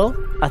still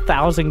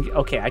 1,000...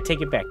 Okay, I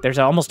take it back. There's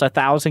almost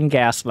 1,000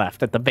 gas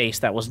left at the base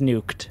that was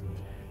nuked.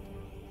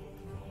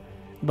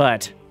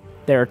 But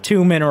there are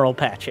 2 mineral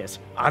patches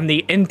on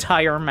the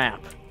entire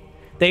map.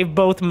 They've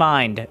both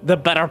mined the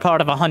better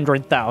part of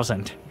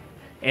 100,000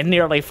 and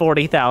nearly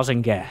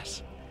 40,000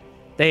 gas.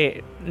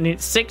 They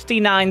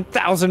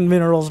 69,000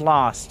 minerals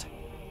lost.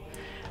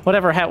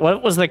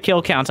 What was the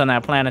kill count on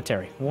that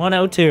planetary?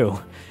 102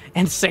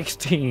 and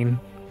 16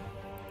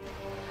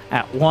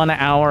 at 1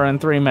 hour and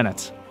 3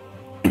 minutes.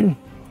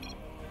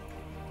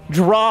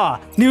 Draw.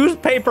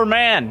 Newspaper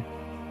Man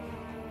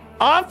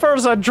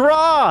offers a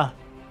draw.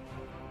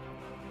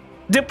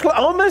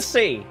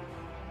 Diplomacy.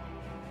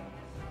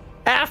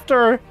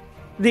 After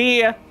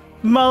the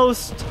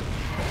most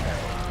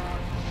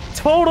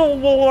total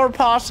war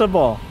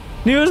possible,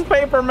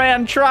 Newspaper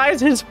Man tries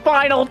his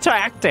final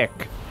tactic.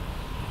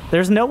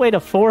 There's no way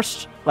to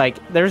force,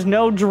 there's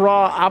no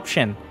draw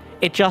option.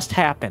 It just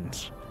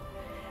happens.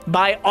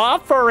 By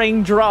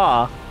offering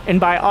draw, and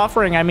by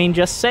offering, I mean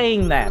just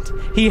saying that,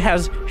 he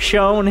has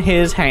shown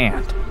his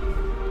hand.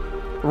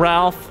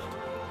 Ralph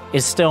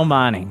is still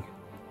mining.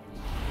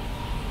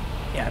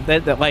 Yeah,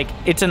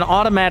 it's an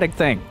automatic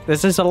thing.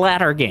 This is a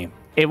ladder game.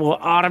 It will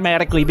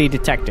automatically be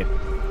detected.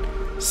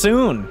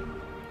 Soon,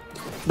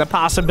 the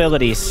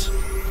possibilities.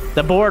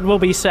 The board will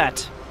be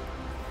set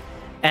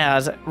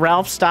as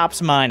Ralph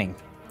stops mining.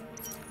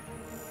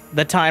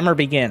 The timer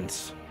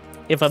begins.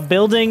 If a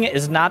building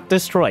is not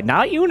destroyed,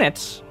 not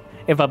units,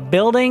 if a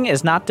building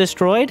is not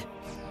destroyed,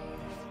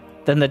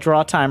 then the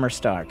draw timer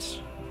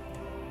starts.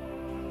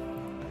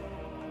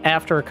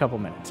 After a couple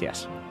minutes,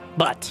 yes.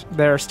 But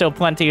there are still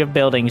plenty of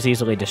buildings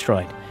easily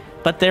destroyed.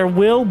 But there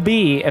will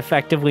be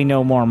effectively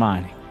no more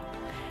mining.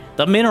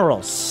 The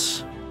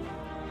minerals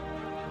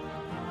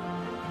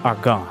are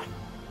gone.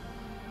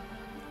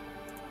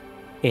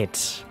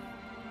 It's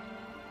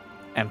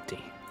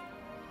empty.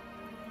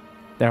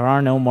 There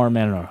are no more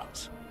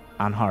minerals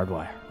on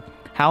Hardwire.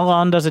 How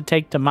long does it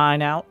take to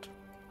mine out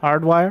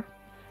Hardwire?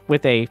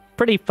 With a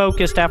pretty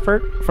focused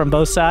effort from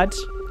both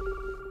sides?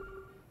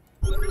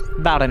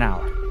 About an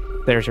hour.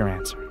 There's your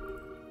answer.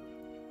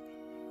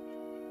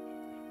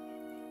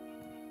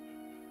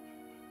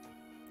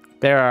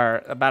 There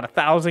are about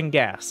 1,000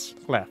 gas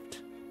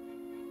left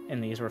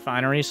in these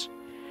refineries.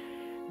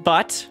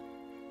 But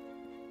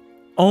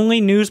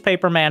only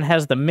Newspaperman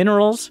has the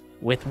minerals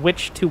with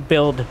which to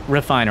build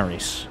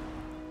refineries.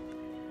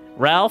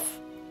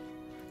 Ralph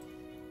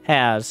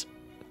has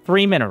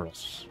 3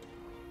 minerals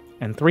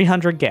and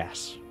 300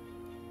 gas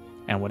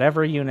and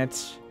whatever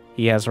units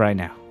he has right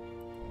now.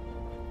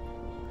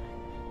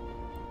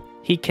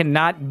 He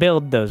cannot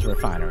build those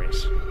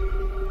refineries.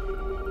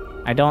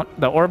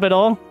 The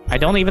orbital, I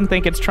don't even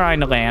think it's trying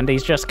to land.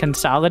 He's just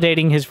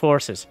consolidating his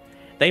forces.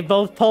 They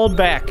both pulled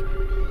back.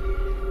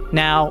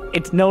 Now,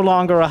 it's no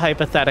longer a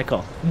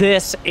hypothetical.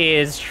 This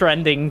is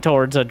trending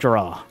towards a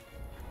draw.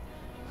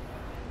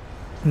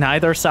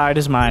 Neither side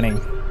is mining,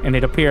 and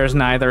it appears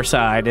neither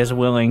side is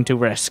willing to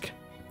risk.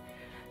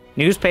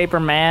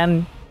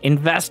 Newspaperman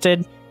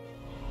invested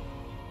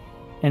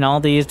in all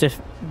these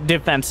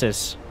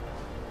defenses.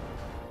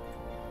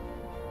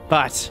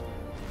 But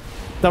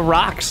the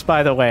rocks,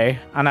 by the way,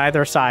 on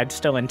either side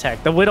still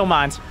intact. The Widow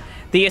Mines.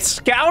 The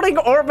scouting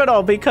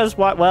orbital, because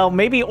what? Well,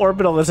 maybe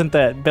orbital isn't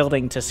the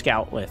building to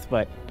scout with,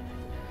 but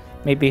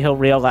maybe he'll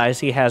realize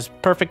he has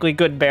perfectly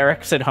good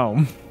barracks at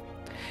home.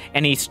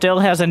 And he still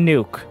has a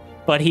nuke,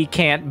 but he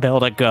can't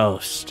build a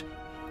ghost.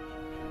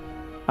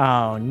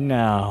 Oh,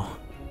 no.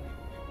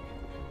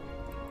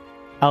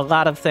 A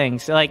lot of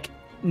things. Like,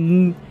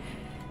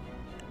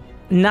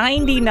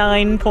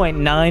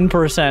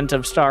 99.9%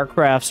 of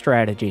StarCraft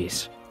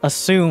strategies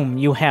assume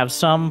you have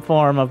some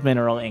form of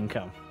mineral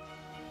income.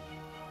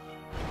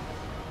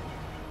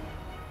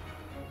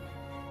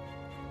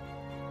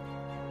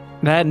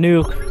 That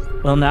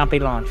nuke will not be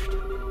launched.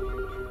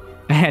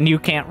 And you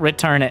can't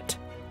return it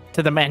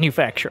to the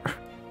manufacturer.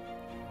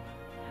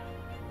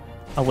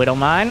 A Widow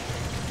Mine.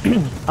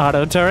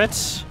 Auto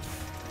turrets.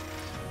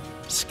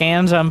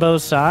 Scans on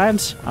both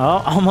sides.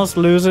 Oh, almost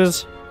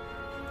loses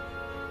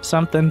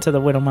something to the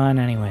Widow Mine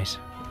anyways.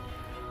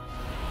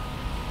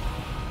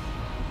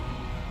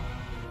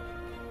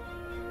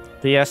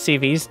 The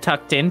SCV's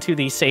tucked into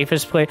the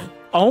safest place.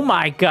 Oh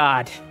my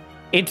god.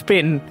 It's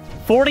been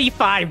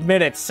 45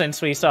 minutes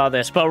since we saw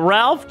this, but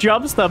Ralph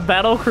jumps the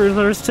battle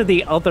cruisers to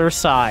the other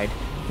side.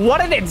 What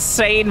an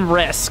insane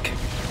risk.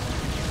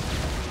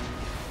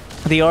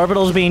 The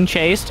orbital's being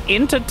chased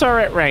into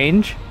turret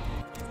range.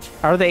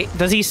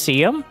 Does he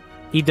see them?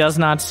 He does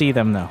not see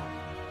them, though.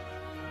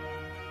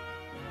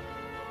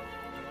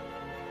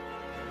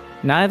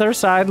 Neither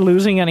side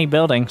losing any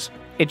buildings.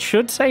 It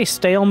should say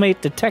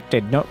stalemate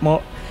detected. No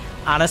more.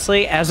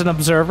 Honestly, as an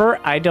observer,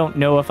 I don't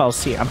know if I'll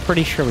see it. I'm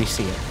pretty sure we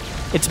see it.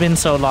 It's been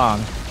so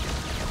long.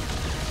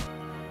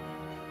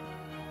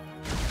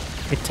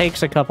 It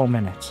takes a couple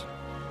minutes.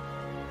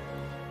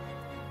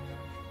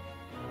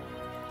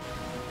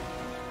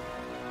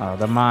 Oh,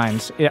 the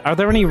mines. Are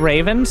there any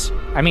ravens?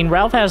 I mean,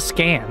 Ralph has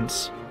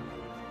scans.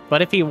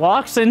 But if he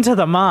walks into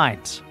the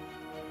mines,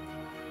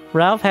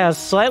 Ralph has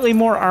slightly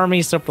more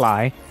army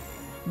supply,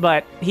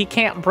 but he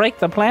can't break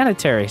the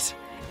planetaries.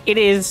 It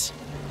is...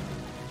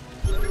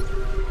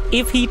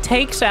 If he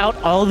takes out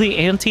all the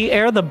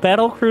anti-air, the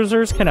battle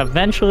cruisers can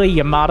eventually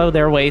Yamato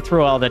their way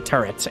through all the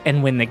turrets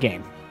and win the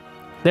game.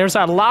 There's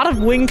a lot of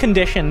win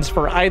conditions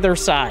for either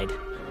side.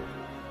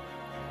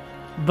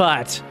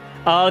 But,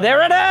 oh,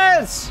 there it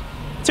is!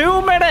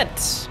 2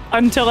 minutes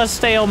until a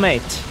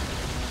stalemate.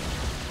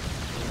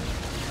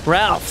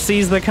 Ralph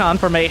sees the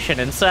confirmation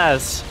and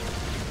says,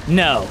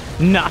 no,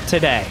 not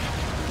today.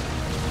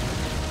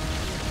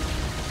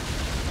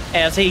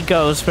 As he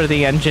goes for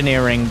the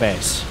engineering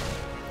base.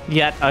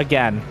 Yet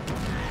again.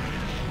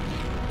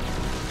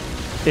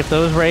 If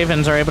those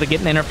Ravens are able to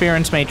get an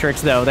interference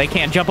matrix, though, they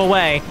can't jump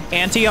away.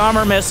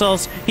 Anti-armor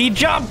missiles. He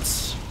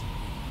jumps!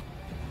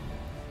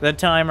 The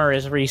timer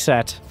is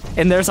reset.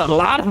 And there's a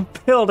lot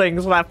of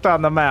buildings left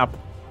on the map.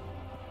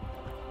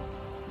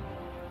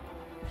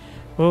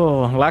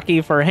 Oh,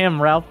 lucky for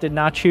him, Ralph did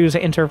not choose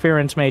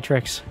interference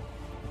matrix.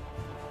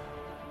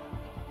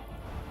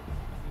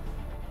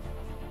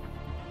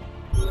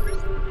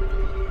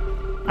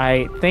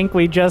 I think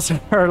we just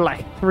heard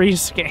like 3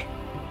 scans.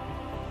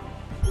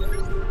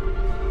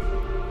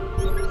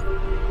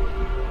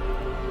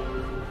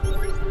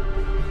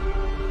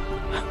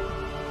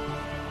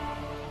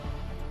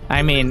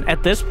 I mean,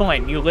 at this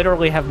point, you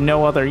literally have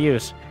no other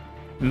use.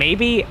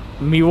 Maybe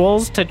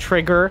mules to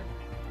trigger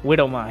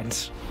Widow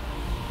Mines.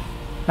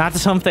 Not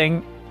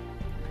something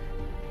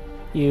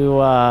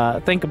you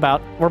think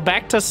about. We're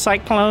back to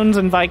Cyclones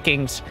and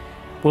Vikings.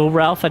 Will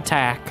Ralph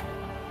attack?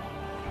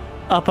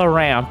 Up a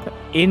ramp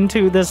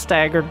into the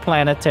staggered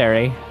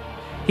planetary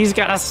He's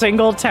got a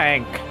single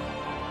tank.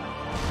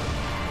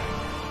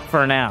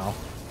 For now.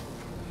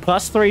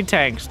 +3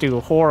 tanks do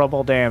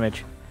horrible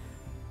damage.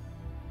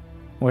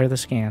 Where are the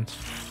scans?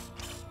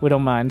 We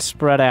don't mind.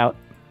 Spread out.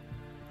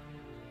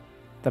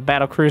 The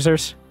battle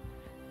cruisers.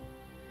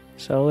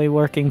 Slowly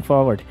working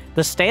forward.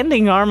 The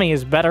standing army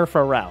is better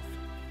for Ralph.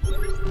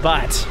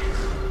 But...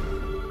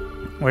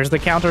 where's the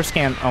counter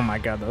scan? Oh my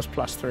god, those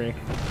 +3.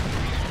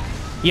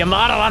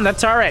 Yamato on the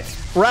turret!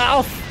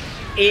 Ralph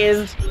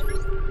is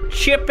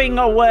chipping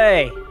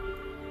away.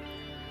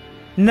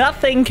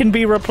 Nothing can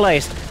be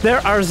replaced.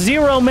 There are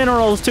 0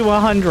 minerals to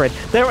 100.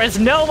 There is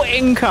no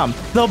income.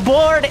 The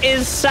board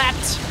is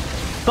set.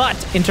 But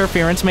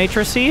interference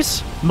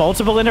matrices,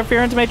 multiple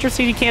interference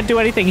matrices, he can't do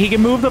anything. He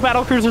can move the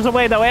battle cruisers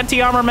away, though.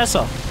 Anti-armor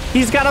missile.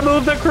 He's got to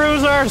move the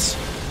cruisers.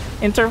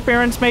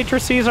 Interference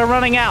matrices are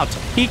running out.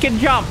 He can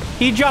jump.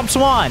 He jumps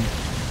 1.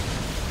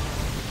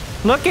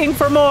 Looking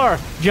for more.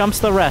 Jumps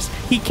the rest.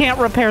 He can't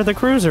repair the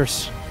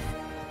cruisers.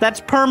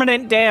 That's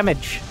permanent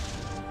damage.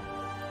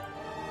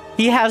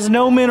 He has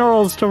no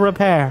minerals to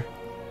repair.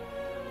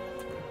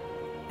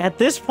 At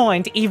this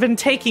point, even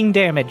taking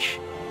damage.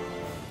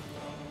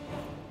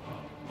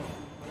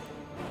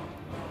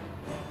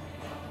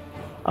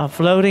 A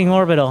floating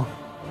orbital.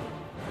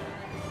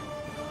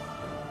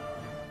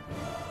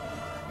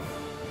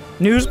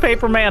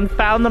 Newspaper Man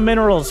found the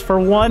minerals for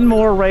 1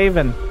 more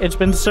Raven. It's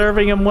been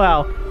serving him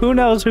well. Who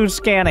knows who's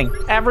scanning?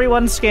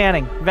 Everyone's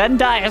scanning.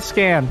 Vendia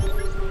scan.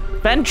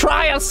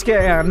 Ventria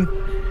scan.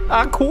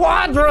 A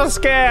Quadra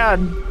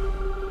scan.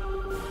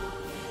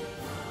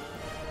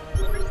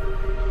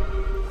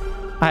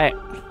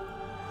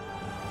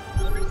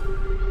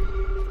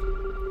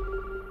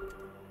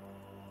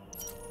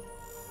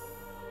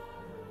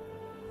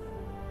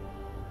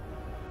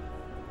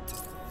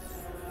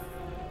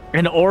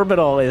 An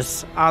orbital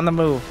is on the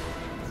move,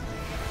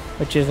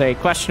 which is a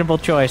questionable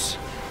choice.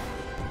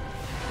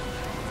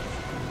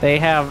 They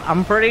have...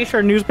 I'm pretty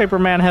sure Newspaper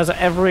Man has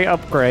every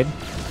upgrade.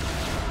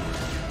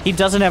 He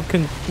doesn't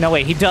have... No,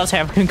 wait, he does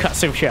have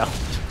concussive shell.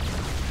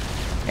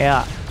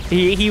 Yeah.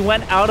 He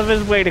went out of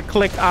his way to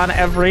click on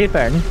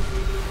everything.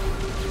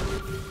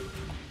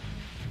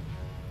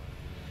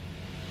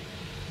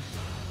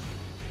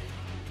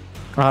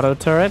 Auto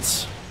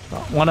turrets.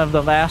 One of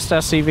the last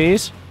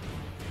SCVs.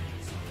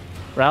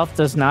 Ralph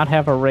does not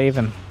have a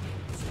Raven.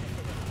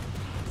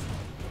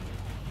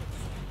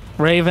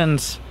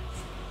 Ravens,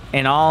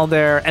 in all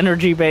their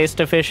energy-based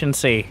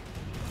efficiency,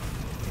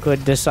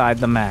 could decide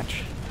the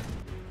match.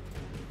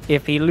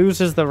 If he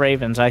loses the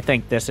Ravens, I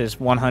think this is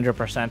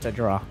 100% a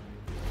draw.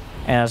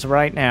 As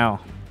right now,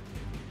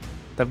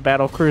 the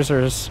battle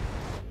cruisers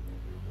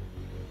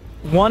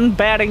 1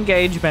 bad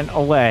engagement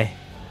away.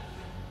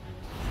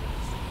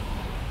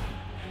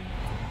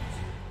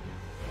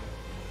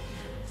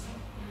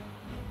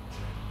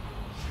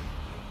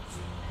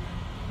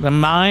 The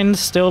mine's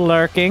still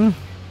lurking,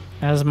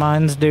 as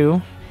mines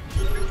do.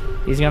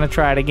 He's gonna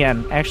try it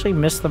again. Actually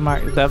missed the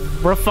mark. The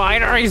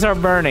refineries are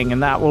burning,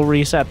 and that will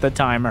reset the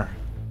timer.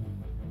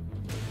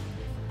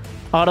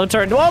 Auto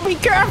turn. Oh, be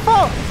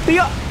careful!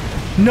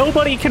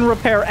 Nobody can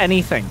repair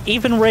anything.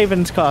 Even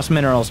Ravens cost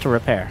minerals to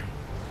repair.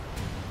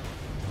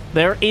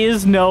 There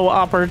is no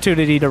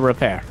opportunity to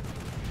repair.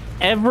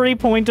 Every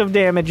point of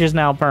damage is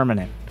now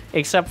permanent.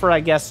 Except for, I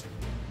guess,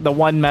 the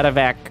 1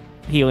 medevac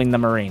healing the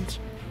Marines.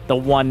 The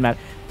 1 med...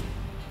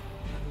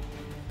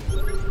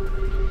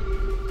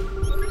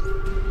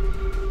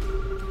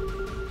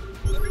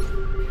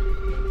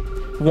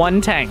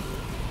 One tank.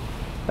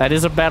 That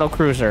is a battle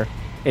cruiser.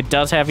 It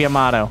does have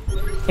Yamato.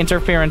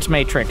 Interference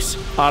matrix.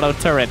 Auto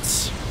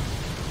turrets.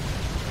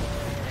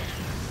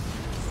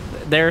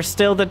 They're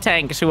still the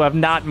tanks who have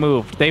not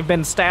moved. They've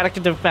been static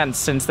defense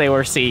since they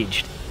were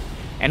sieged.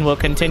 And will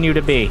continue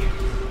to be.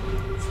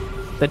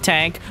 The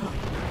tank.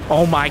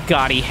 Oh my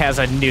god, he has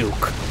a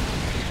nuke.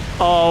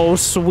 Oh,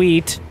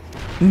 sweet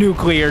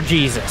nuclear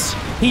Jesus.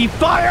 He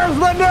fires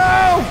the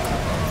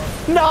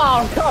nuke!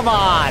 No, come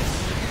on!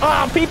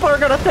 Oh, people are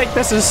gonna think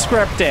this is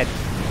scripted.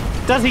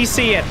 Does he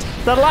see it?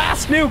 The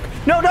last nuke!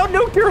 No, don't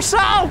nuke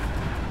yourself!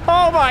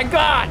 Oh my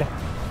god!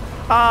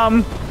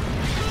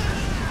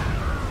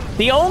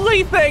 The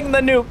only thing the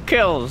nuke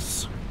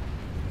kills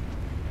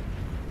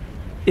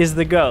is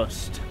the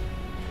ghost.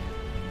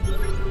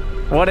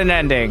 What an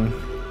ending.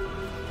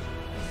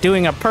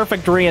 Doing a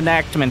perfect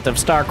reenactment of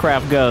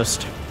StarCraft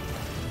Ghost.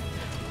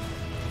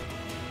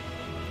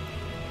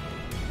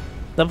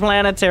 The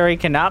planetary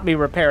cannot be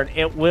repaired.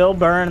 It will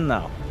burn,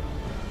 though.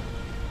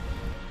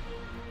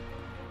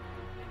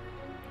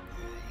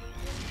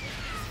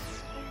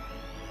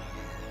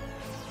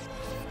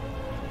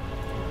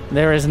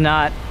 There is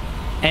not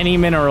any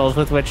minerals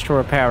with which to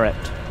repair it.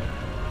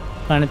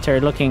 Planetary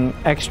looking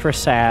extra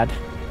sad.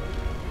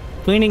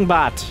 Cleaning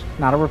bot,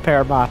 not a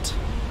repair bot.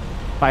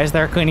 Why is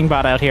there a cleaning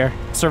bot out here?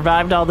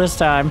 Survived all this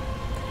time.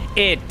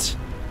 It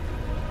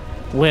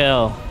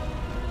will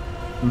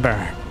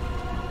burn.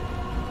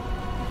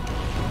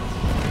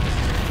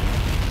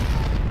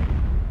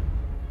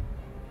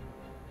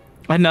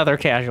 Another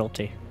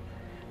casualty.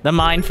 The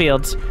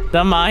minefields.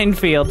 The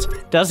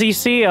minefields. Does he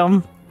see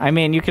them? I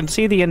mean, you can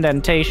see the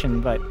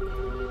indentation, but...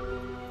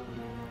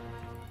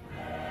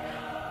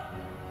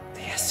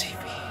 The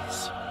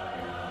SCVs.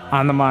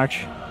 On the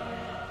march.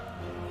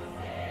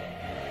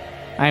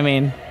 I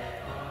mean...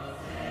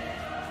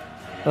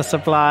 The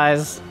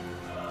supplies...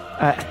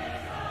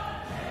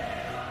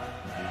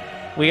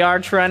 we are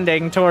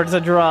trending towards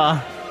a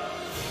draw.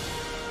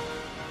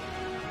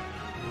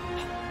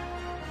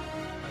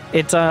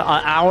 It's an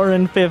hour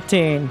and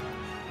 15.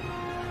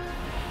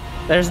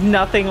 There's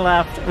nothing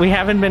left. We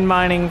haven't been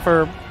mining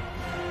for...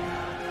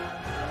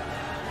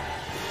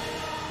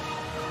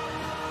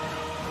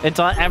 It's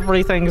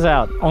everything's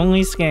out.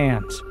 Only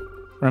scans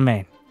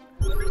remain.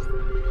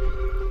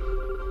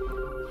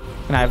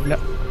 And I've no...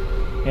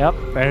 Yep,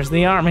 there's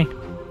the army.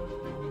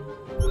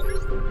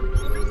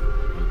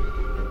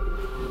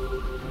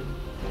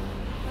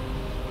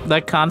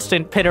 The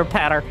constant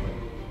pitter-patter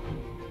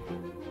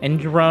and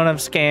drone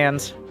of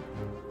scans.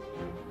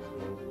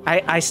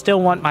 I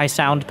still want my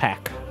sound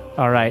pack.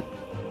 Alright.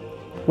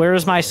 Where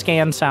is my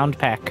scan sound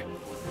pack?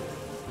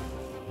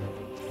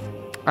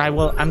 I'm...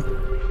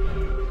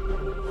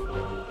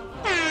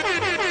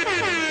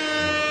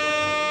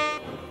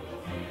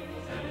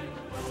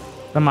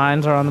 The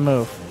mines are on the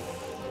move.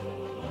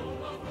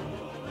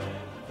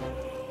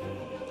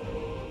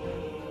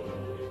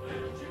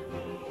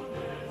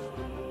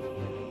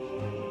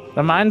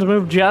 The mines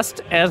move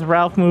just as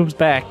Ralph moves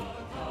back.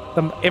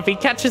 If he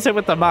catches it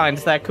with the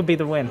mines, that could be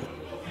the win.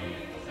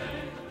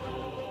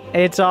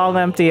 It's all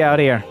empty out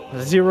here.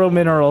 0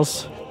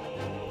 minerals.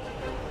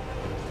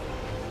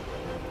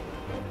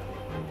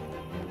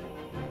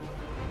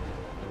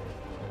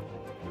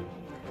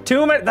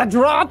 The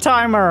draw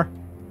timer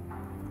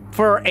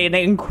for an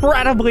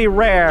incredibly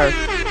rare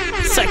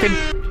second.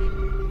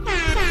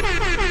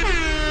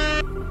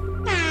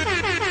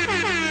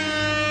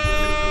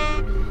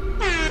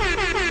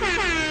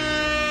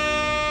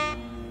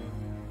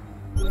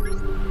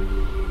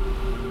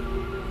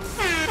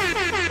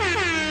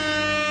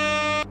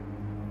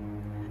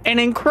 An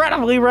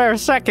incredibly rare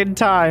second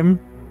time.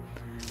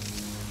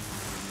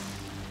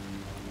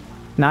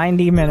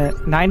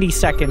 90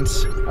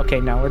 seconds. Okay,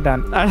 no, we're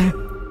done.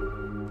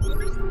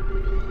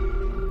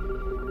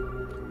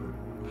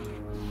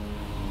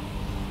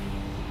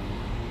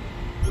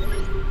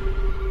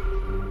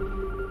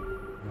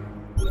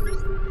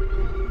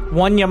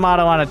 One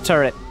Yamato on a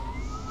turret.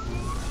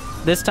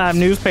 This time,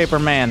 Newspaper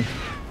Man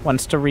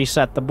wants to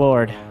reset the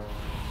board.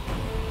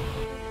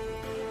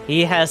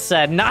 He has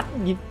said, not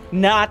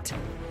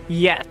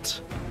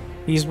yet.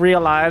 He's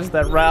realized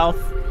that Ralph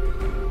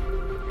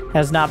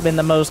has not been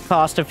the most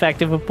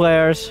cost-effective of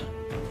players.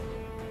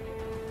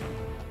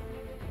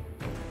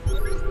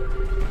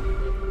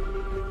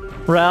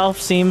 Ralph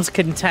seems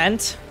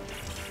content.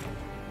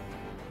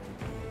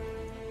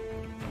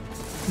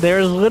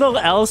 There's little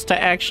else to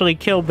actually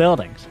kill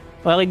buildings.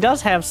 Well, he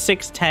does have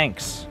 6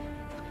 tanks.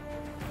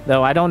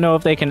 Though I don't know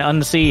if they can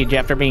unsiege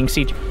after being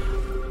sieged.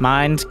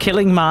 Mines,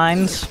 killing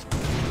mines.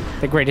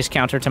 The greatest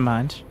counter to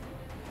mines.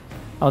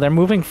 Oh, they're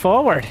moving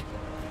forward.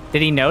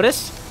 Did he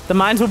notice? The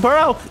mines will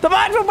burrow! The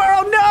mines will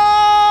burrow! No!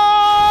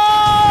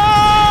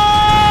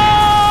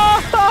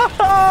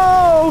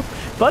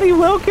 But he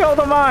will kill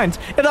the mines.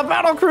 And the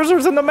battle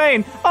cruisers in the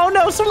main. Oh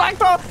no,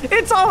 Selecto!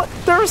 It's all...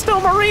 There are still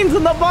Marines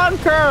in the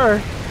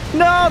bunker!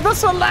 No, the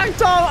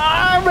Selecto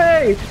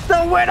army!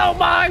 The Widow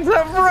mines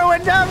have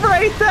ruined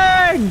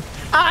everything!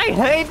 I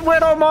hate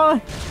Widow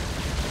mines!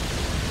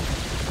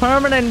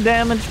 Permanent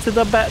damage to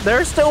the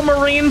There's still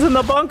Marines in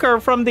the bunker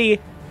from the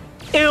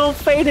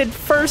ill-fated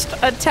first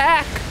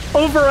attack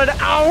over an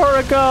hour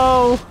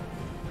ago.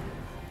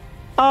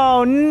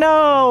 Oh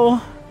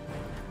no.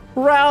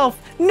 Ralph,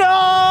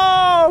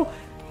 no!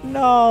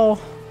 No.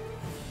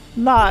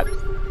 Not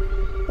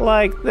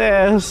like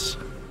this.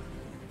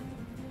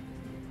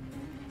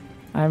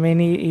 I mean,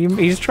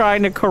 he's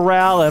trying to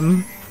corral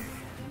him.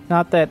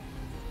 Not that...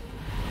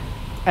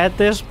 At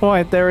this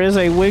point, there is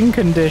a win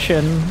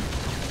condition.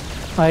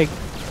 Like,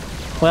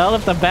 well,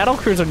 if the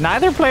battlecruiser...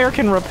 Neither player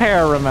can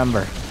repair,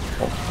 remember.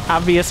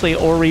 Obviously,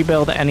 or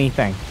rebuild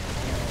anything.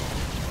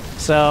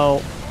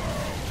 So...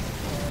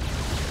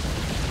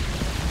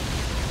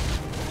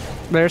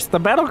 There's the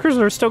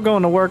battlecruiser is still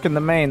going to work in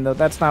the main, though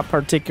that's not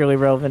particularly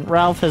relevant.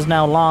 Ralph has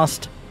now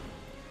lost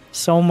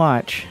so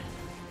much.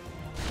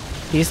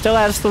 He still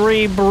has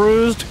 3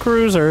 bruised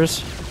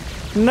cruisers.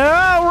 No,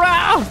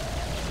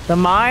 Ralph! The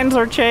mines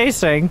are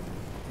chasing.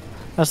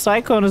 A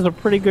Cyclone is a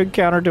pretty good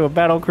counter to a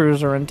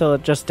battlecruiser until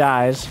it just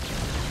dies.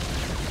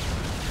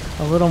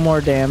 A little more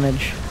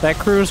damage. That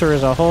cruiser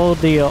is a whole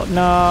deal.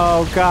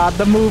 No, God,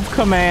 the move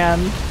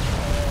command.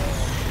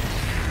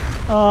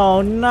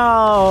 Oh,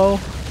 no.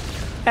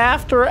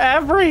 After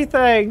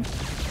everything.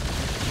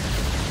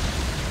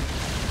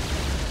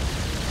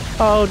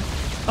 Oh,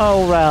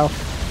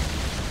 Ralph.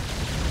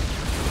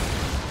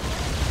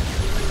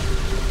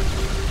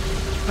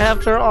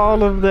 After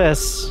all of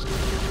this,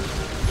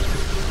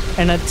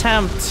 an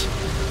attempt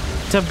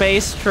to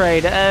base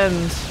trade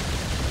ends.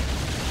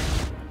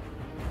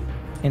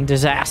 in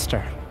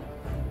disaster.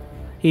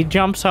 He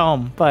jumps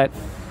home, but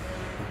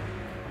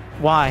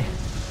why?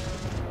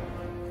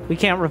 We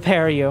can't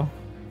repair you.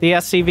 The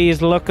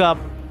SCVs look up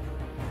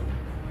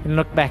and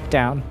look back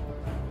down.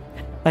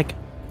 Like,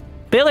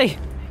 Billy,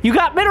 you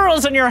got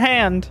minerals in your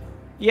hand.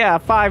 Yeah,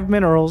 5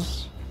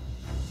 minerals.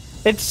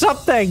 It's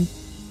something.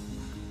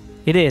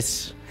 It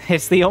is.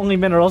 It's the only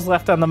minerals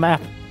left on the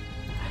map.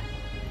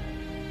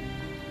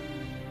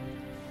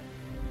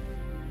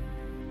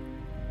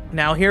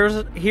 Now here's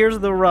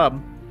the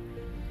rub.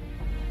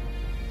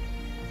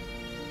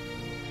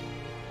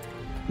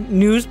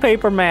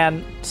 Newspaper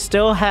Man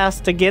still has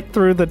to get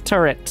through the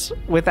turrets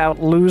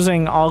without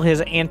losing all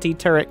his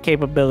anti-turret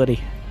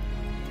capability.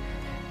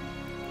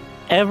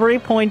 Every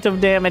point of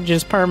damage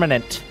is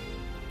permanent.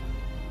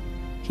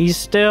 He's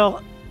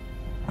still...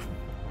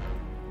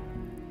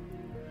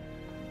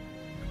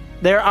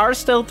 There are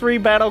still 3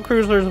 battle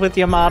cruisers with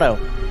Yamato.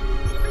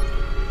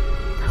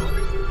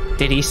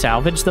 Did he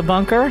salvage the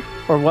bunker?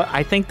 Or what?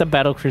 I think the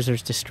battle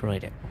cruisers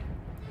destroyed it.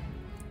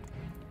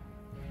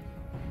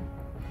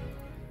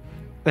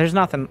 There's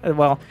nothing.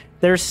 Well,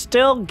 there's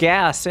still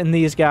gas in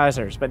these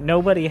geysers, but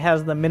nobody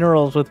has the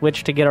minerals with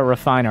which to get a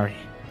refinery.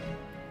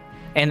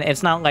 And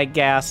it's not like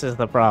gas is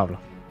the problem.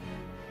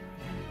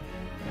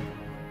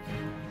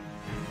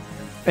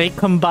 They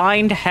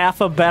combined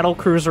half a battle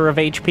cruiser of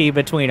HP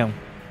between them.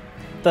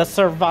 The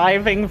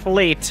surviving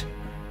fleet.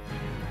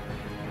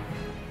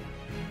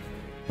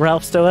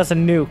 Ralph still has a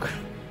nuke,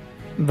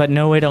 but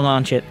no way to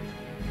launch it.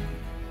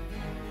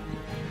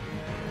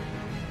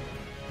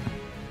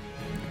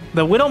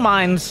 The Widow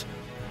Mines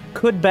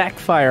could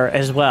backfire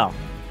as well.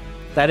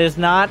 That is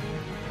not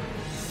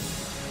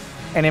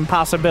an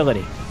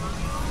impossibility.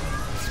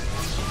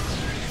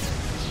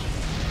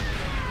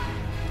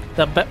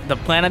 The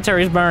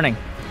planetary's burning.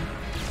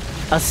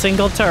 A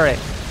single turret.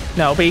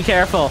 No, be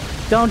careful.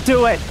 Don't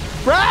do it.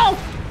 Ralph,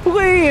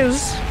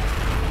 please.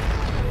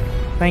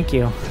 Thank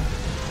you.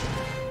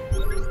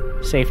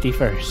 Safety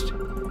first.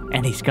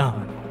 And he's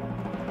gone.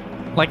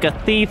 Like a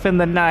thief in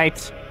the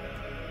night.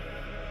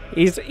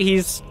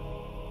 He's...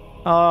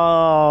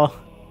 Oh...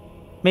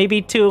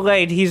 Maybe too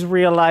late he's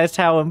realized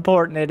how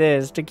important it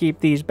is to keep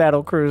these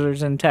battle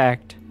cruisers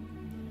intact.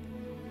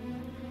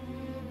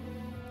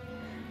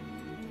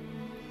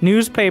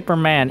 Newspaper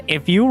Man,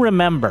 if you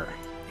remember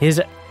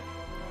his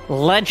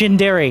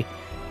legendary...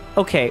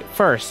 Okay,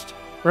 first,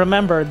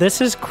 remember,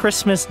 this is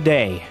Christmas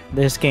Day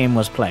this game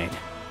was played.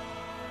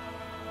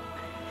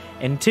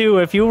 And 2,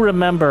 if you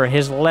remember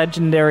his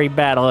legendary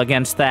battle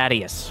against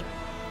Thaddeus,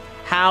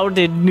 how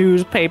did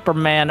Newspaper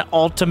Man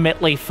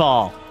ultimately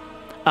fall?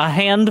 A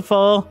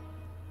handful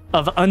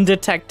of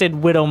undetected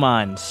Widow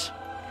Mines,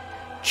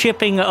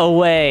 chipping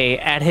away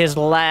at his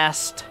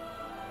last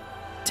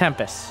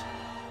Tempest.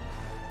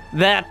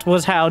 That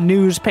was how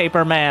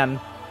Newspaper Man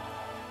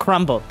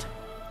crumbled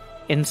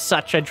in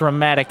such a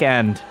dramatic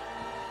end.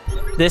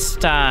 This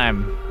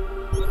time,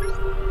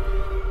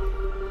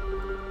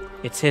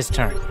 it's his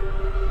turn.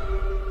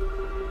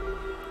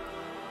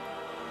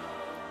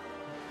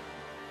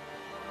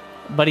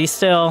 But he's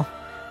still...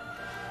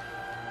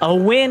 A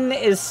win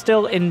is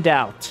still in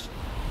doubt.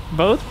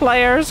 Both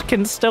players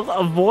can still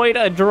avoid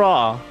a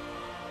draw,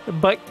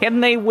 but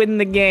can they win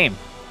the game?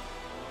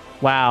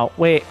 Wow,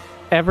 wait,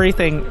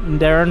 everything...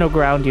 There are no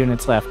ground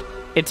units left.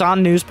 It's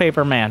on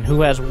Newspaper Man,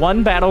 who has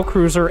 1 battle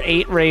cruiser,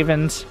 8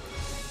 Ravens.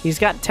 He's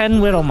got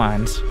 10 Widow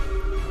Mines.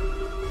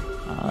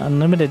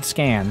 Unlimited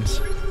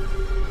scans.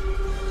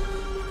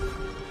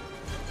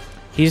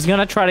 He's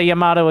gonna try to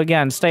Yamato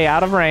again. Stay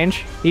out of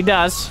range. He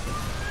does.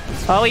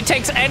 Oh, he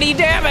takes any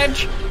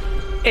damage!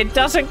 It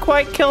doesn't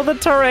quite kill the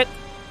turret.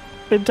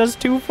 It does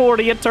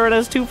 240, a turret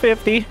has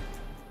 250.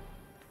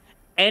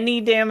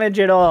 Any damage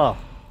at all.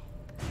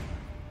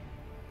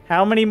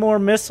 How many more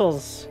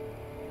missiles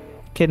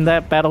can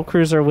that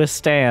battlecruiser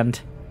withstand?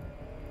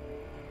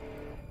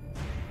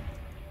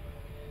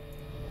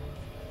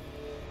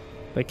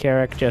 The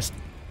Carrack just...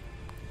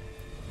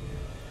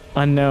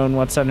 unknown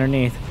what's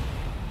underneath.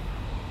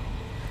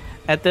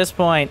 At this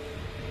point,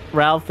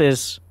 Ralph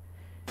is...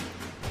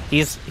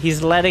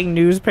 He's letting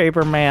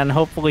Newspaper Man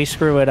hopefully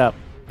screw it up.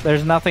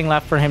 There's nothing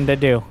left for him to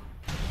do.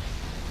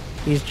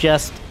 He's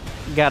just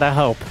gotta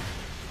hope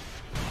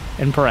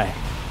and pray.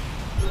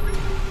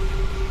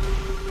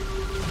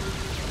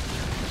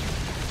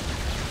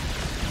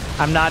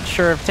 I'm not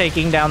sure if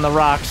taking down the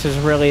rocks is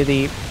really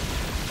the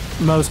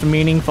most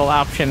meaningful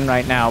option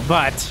right now,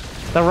 but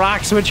the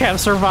rocks, which have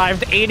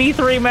survived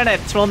 83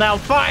 minutes, will now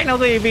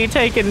finally be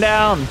taken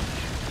down.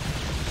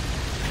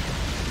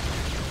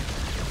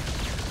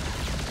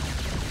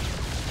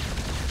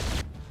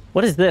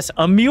 What is this?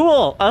 A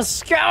mule! A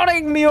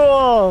scouting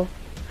mule!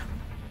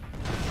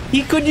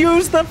 He could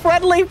use the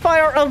friendly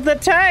fire of the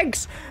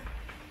tanks!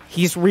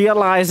 He's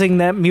realizing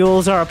that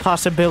mules are a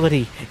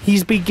possibility.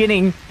 He's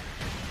beginning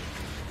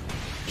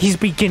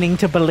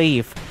to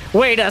believe.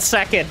 Wait a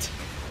second!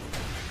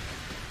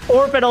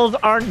 Orbitals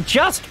aren't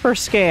just for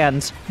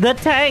scans. The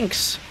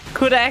tanks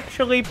could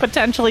actually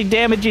potentially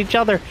damage each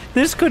other.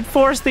 This could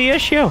force the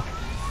issue.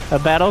 A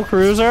battle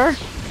cruiser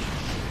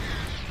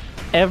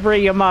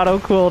Every Yamato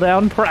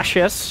cooldown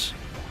precious.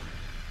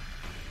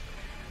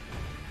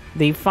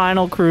 The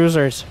final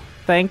cruisers,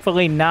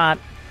 thankfully not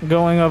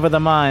going over the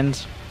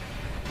mines.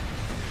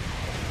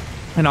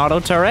 An auto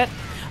turret.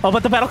 Oh,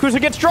 but the battle cruiser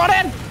gets drawn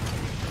in!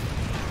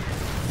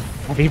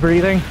 Heavy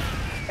breathing.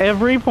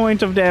 Every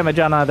point of damage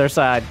on either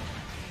side.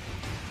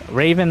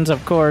 Ravens,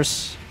 of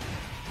course.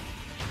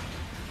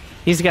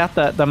 He's got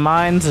the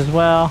mines as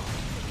well.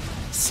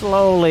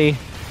 Slowly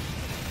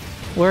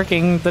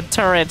working the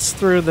turrets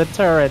through the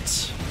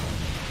turrets.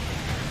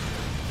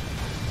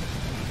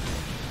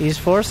 He's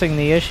forcing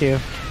the issue.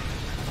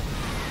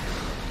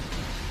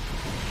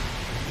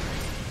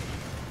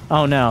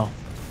 Oh no.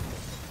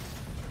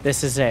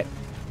 This is it.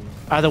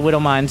 Are the Widow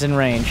Mines in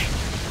range?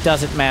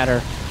 Doesn't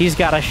matter. He's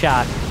got a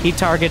shot. He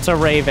targets a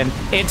Raven.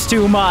 It's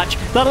too much.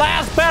 The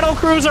last battle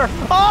cruiser.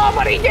 Oh,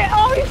 but he's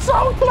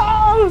so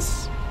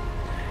close.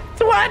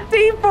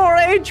 24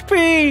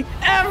 HP.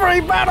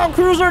 Every battle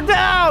cruiser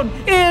down.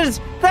 Is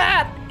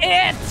that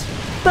it?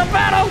 The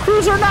battle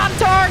cruiser not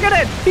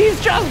targeted. He's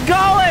just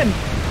going.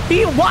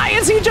 Why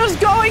is he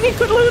just going? He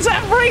could lose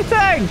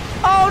everything.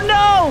 Oh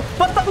no.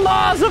 But the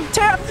laws of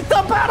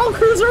the battle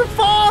cruiser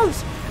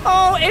falls.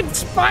 Oh,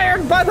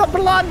 inspired by the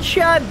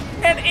bloodshed,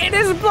 and in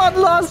his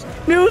bloodlust,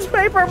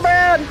 Newspaper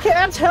Man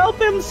can't help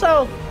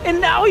himself,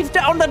 and now he's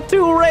down to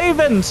 2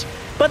 Ravens,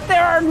 but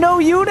there are no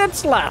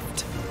units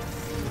left.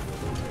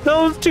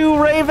 Those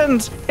 2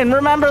 Ravens, and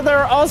remember there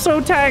are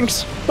also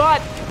tanks, but...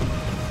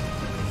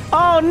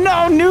 Oh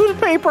no,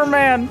 Newspaper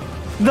Man!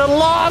 The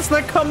laws,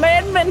 the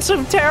commandments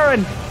of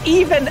Terran,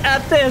 even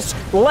at this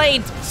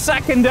late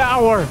second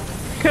hour,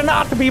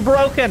 cannot be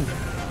broken.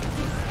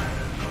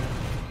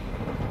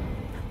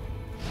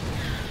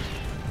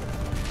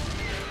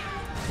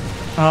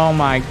 Oh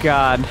my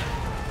god.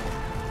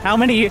 How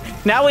many?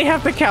 Now we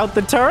have to count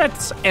the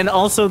turrets and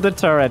also the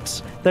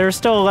turrets. There are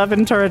still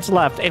 11 turrets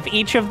left. If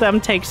each of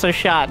them takes a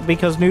shot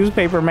because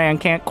Newspaper Man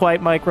can't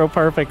quite micro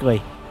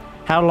perfectly,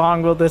 how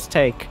long will this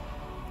take?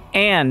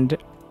 And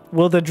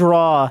will the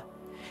draw...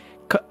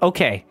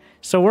 Okay,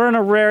 so we're in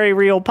a very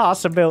real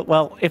possibility.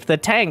 Well, if the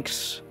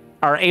tanks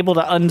are able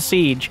to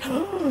unsiege...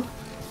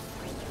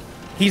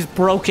 He's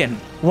broken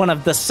one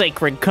of the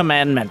sacred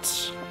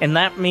commandments. And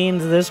that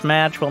means this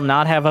match will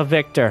not have a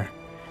victor,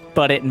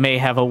 but it may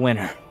have a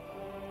winner.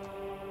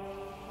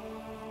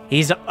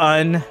 He's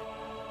unsieged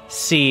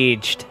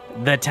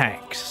the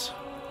tanks.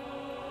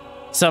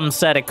 Some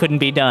said it couldn't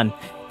be done.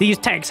 These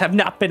tanks have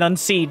not been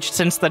unsieged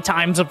since the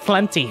times of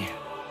plenty.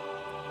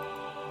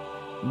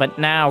 But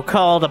now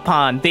called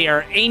upon,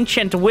 their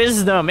ancient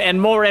wisdom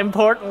and, more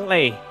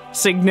importantly,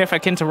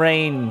 significant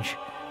range.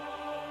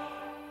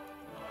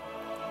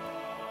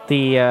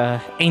 The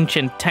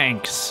ancient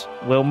tanks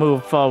will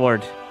move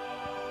forward.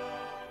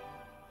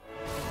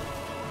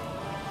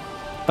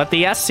 But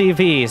the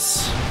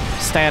SCVs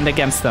stand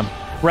against them.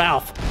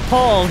 Ralph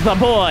pulls the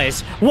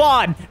boys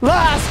one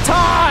last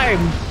time!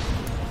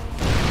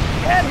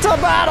 Into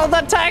battle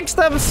the tanks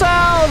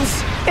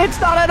themselves! It's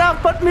not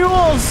enough, but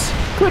mules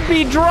could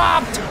be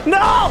dropped.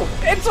 No!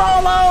 It's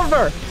all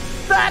over!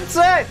 That's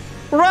it!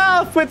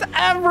 Ralph with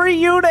every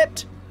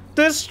unit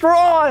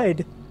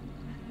destroyed!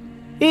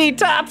 He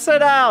taps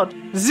it out!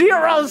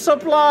 0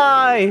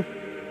 supply!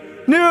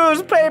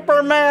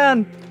 Newspaper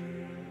Man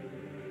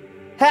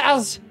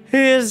has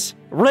his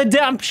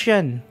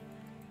redemption.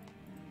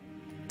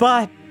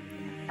 But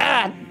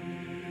at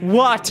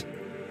what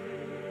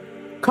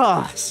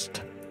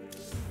cost?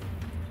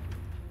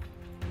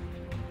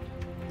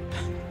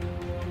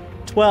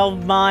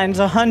 12 mines,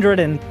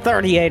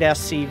 138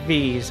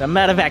 SCVs, a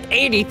medevac,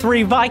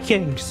 83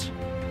 Vikings,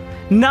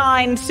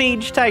 9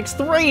 siege tanks,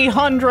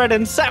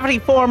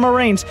 374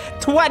 Marines,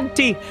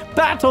 20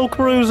 battle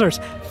cruisers,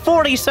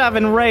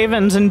 47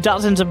 Ravens and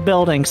dozens of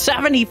buildings,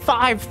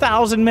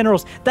 75,000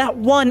 minerals, that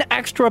one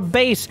extra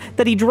base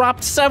that he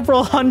dropped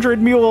several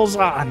hundred mules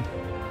on,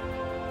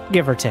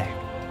 give or take.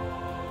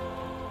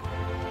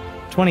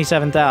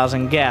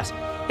 27,000 gas.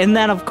 And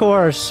then, of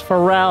course,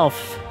 for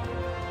Ralph,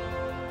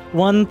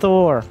 1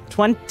 Thor,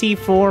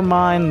 24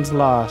 mines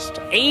lost,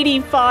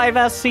 85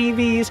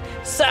 SCVs,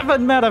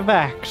 7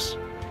 medevacs,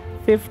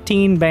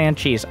 15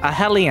 Banshees, a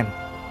Hellion,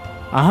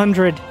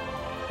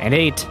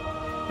 108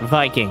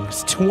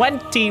 Vikings,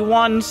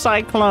 21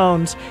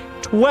 Cyclones,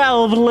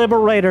 12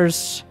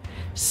 Liberators,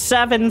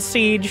 7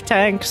 siege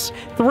tanks,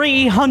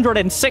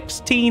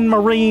 316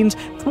 Marines,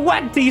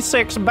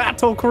 26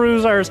 battle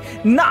cruisers,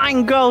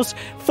 9 ghosts,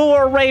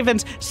 4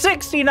 Ravens,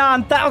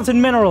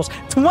 69,000 minerals,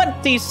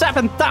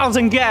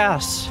 27,000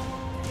 gas.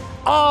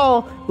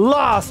 All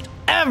lost,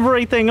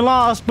 everything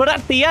lost, but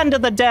at the end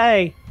of the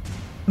day,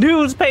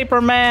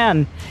 Newspaper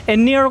Man,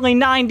 in nearly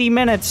 90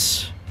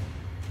 minutes,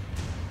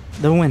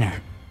 the winner.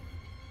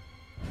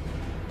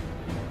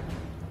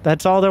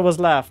 That's all there was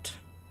left.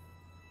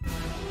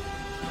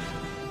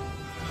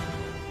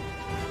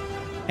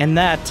 And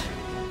that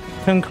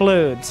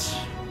concludes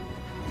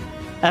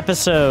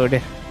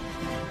episode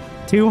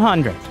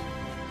 200.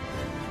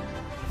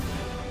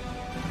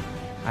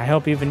 I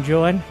hope you've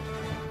enjoyed.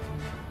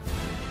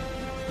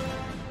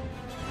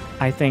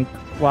 I think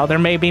while there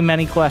may be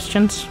many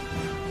questions,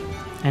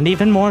 and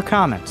even more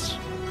comments,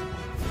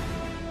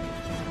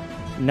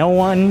 no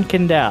one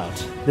can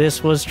doubt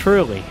this was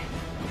truly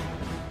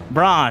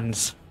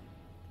Bronze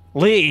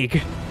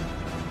League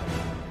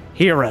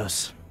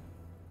Heroes.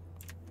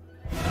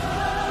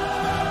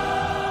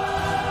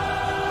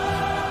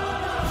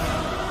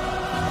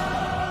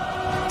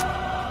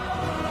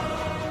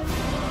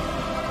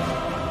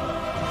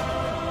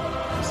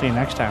 See you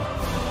next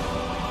time.